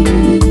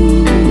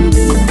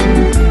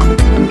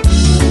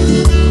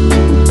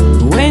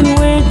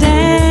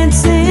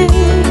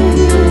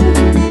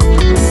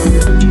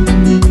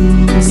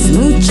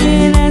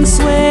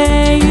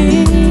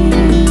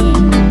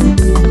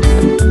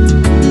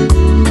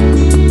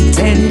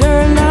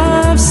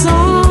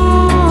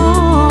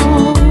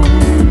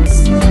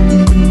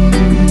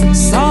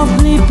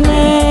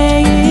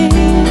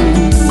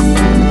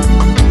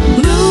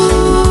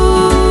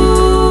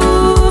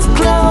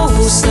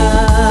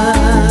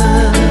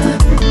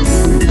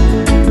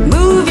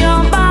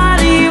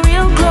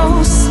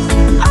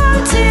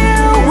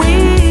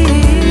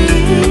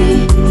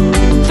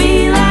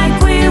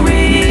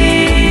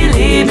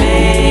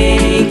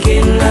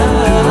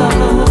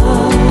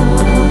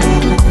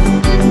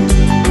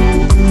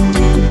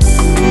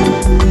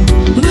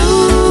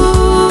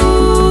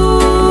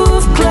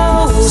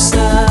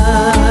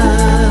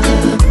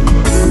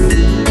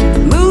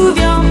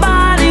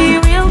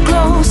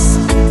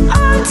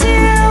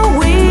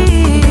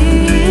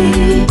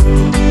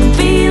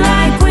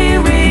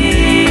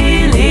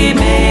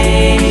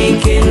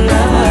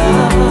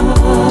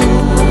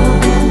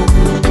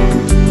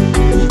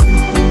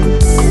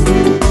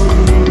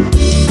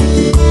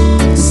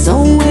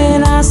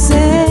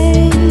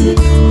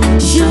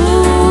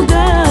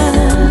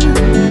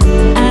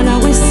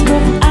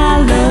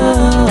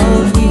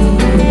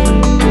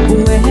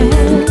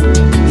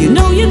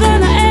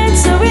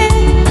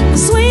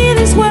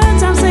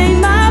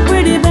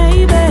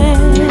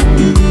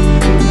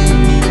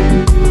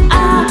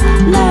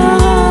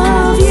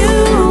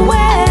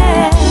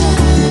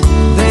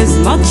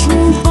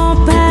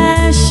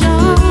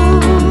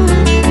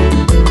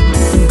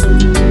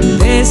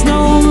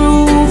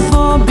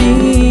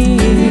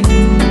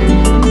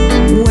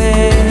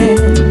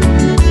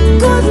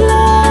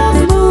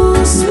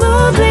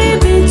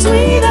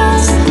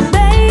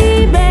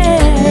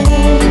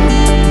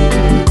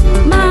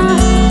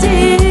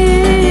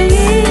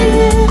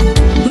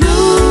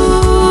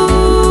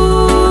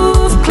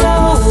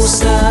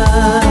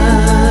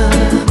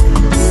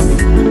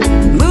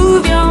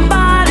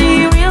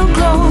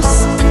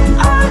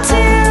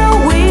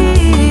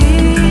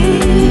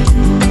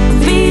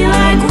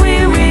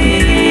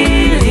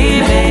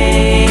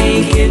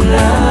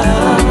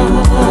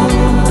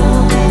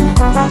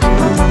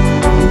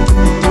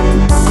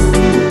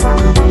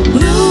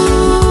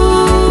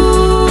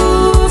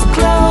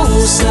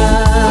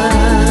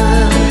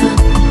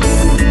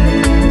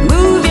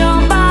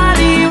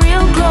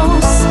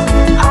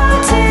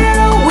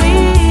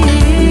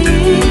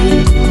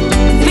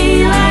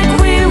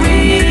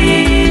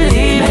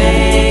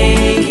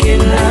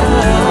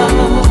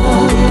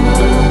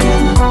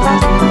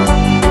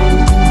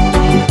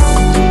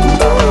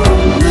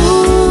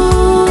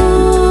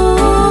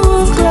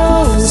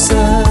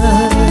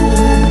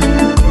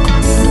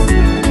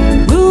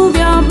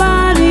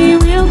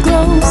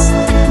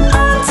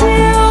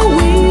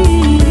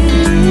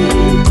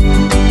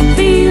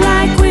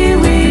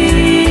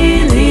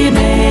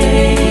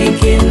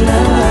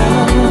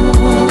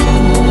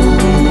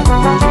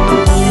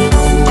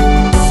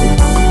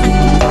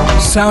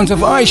 sounds of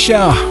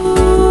Aisha.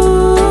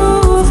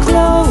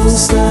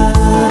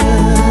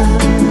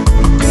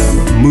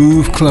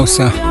 Move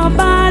closer.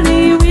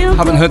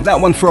 Haven't heard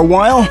that one for a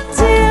while.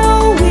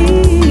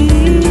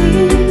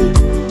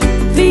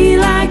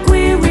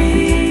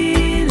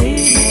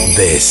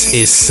 This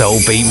is Soul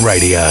Beat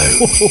Radio.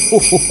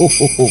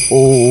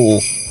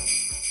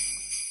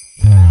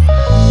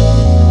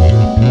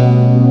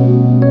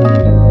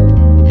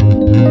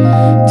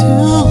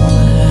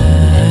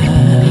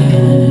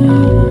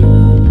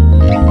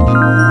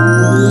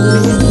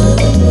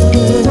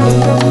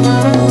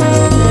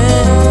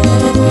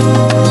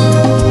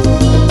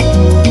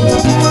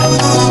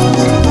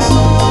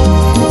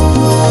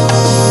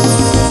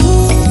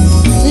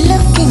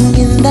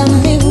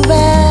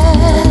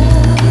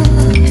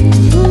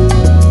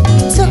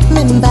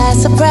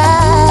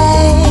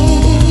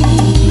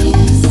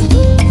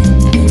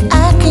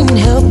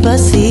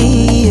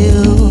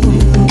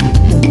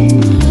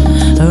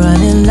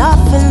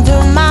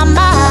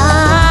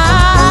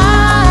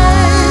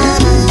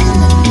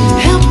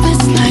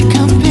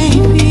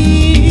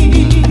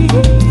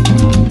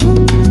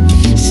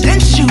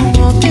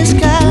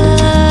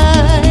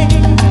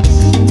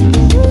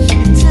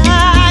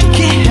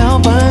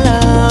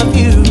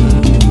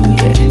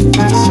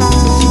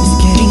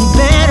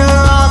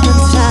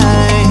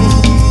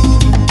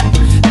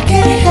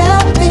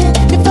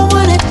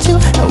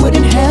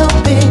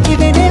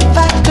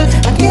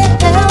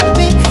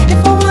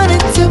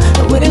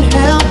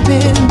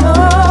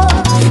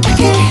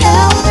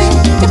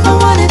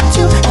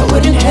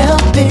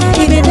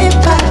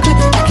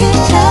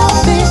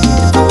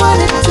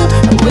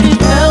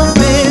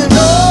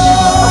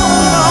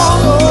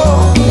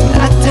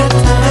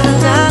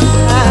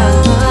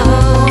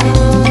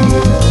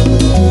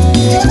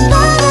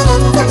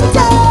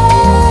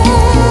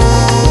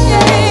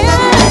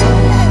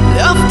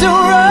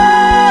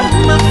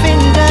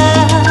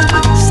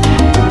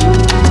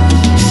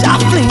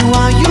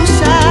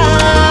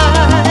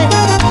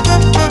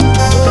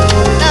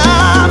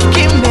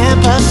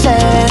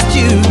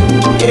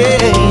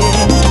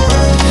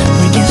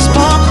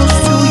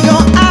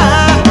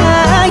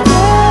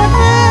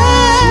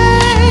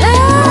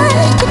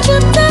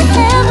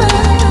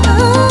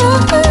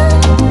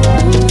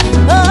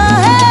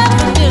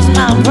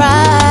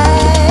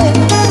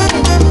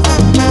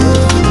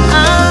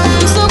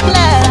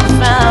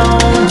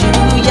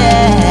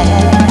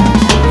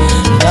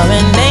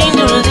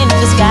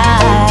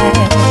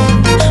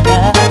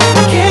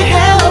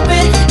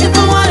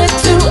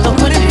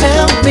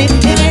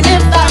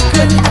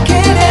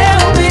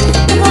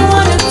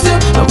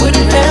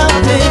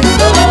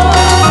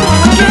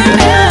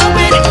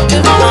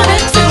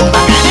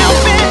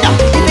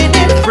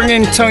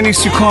 Tony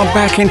Succar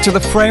back into the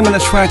frame on a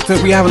track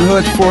that we haven't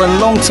heard for a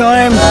long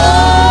time.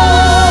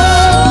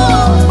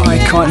 I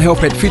Can't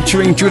Help It,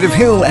 featuring Judith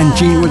Hill and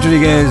Gene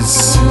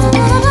Rodriguez.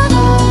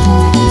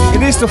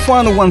 It is the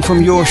final one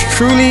from yours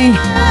truly.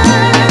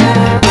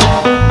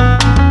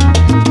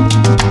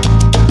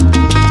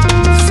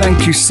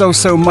 Thank you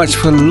so much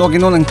for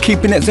logging on and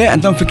keeping it there.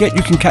 And don't forget,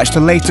 you can catch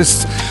the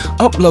latest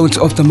uploads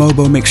of the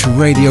Mobo Mix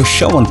Radio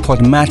Show on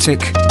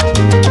Podmatic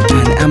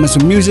and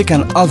Amazon Music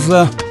and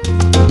other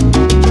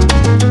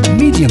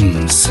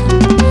mediums.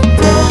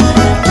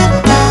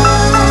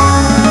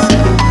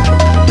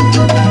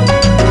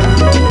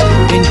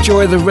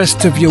 Enjoy the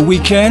rest of your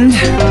weekend.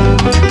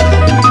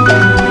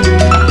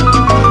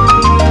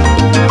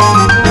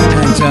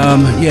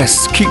 And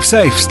yes, keep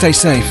safe, stay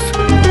safe.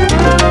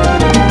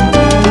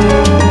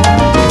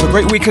 Have a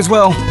great week as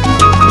well.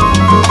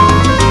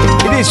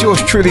 It is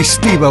yours truly,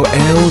 Steve-O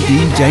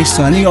LDJ,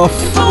 signing off.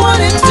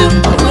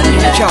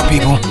 Ciao,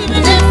 people.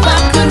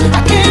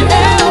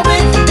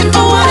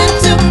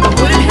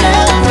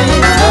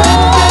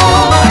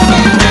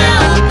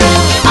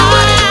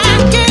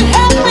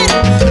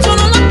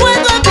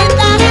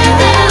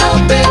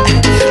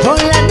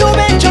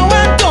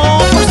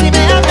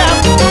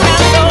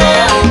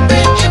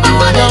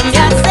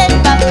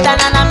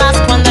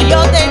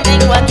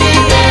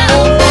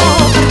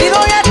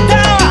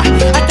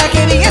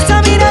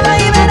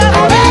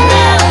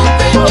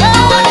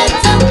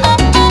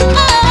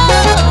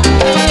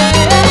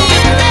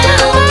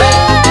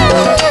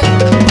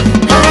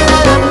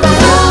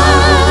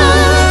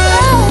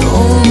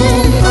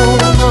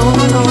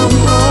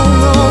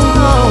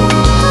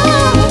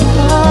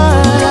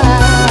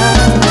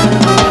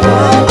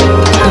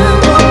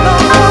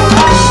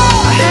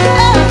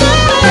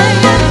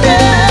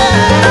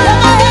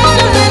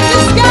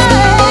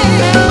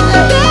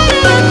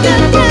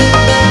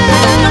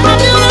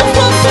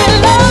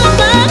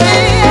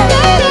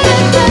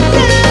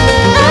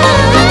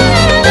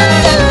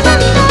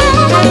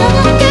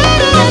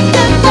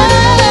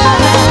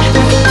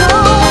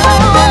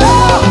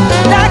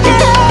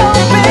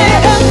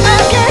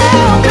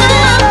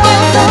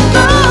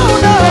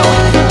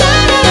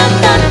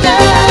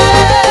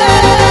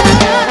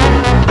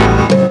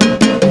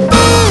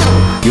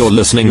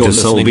 Listening to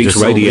Soul Beat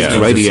Radio.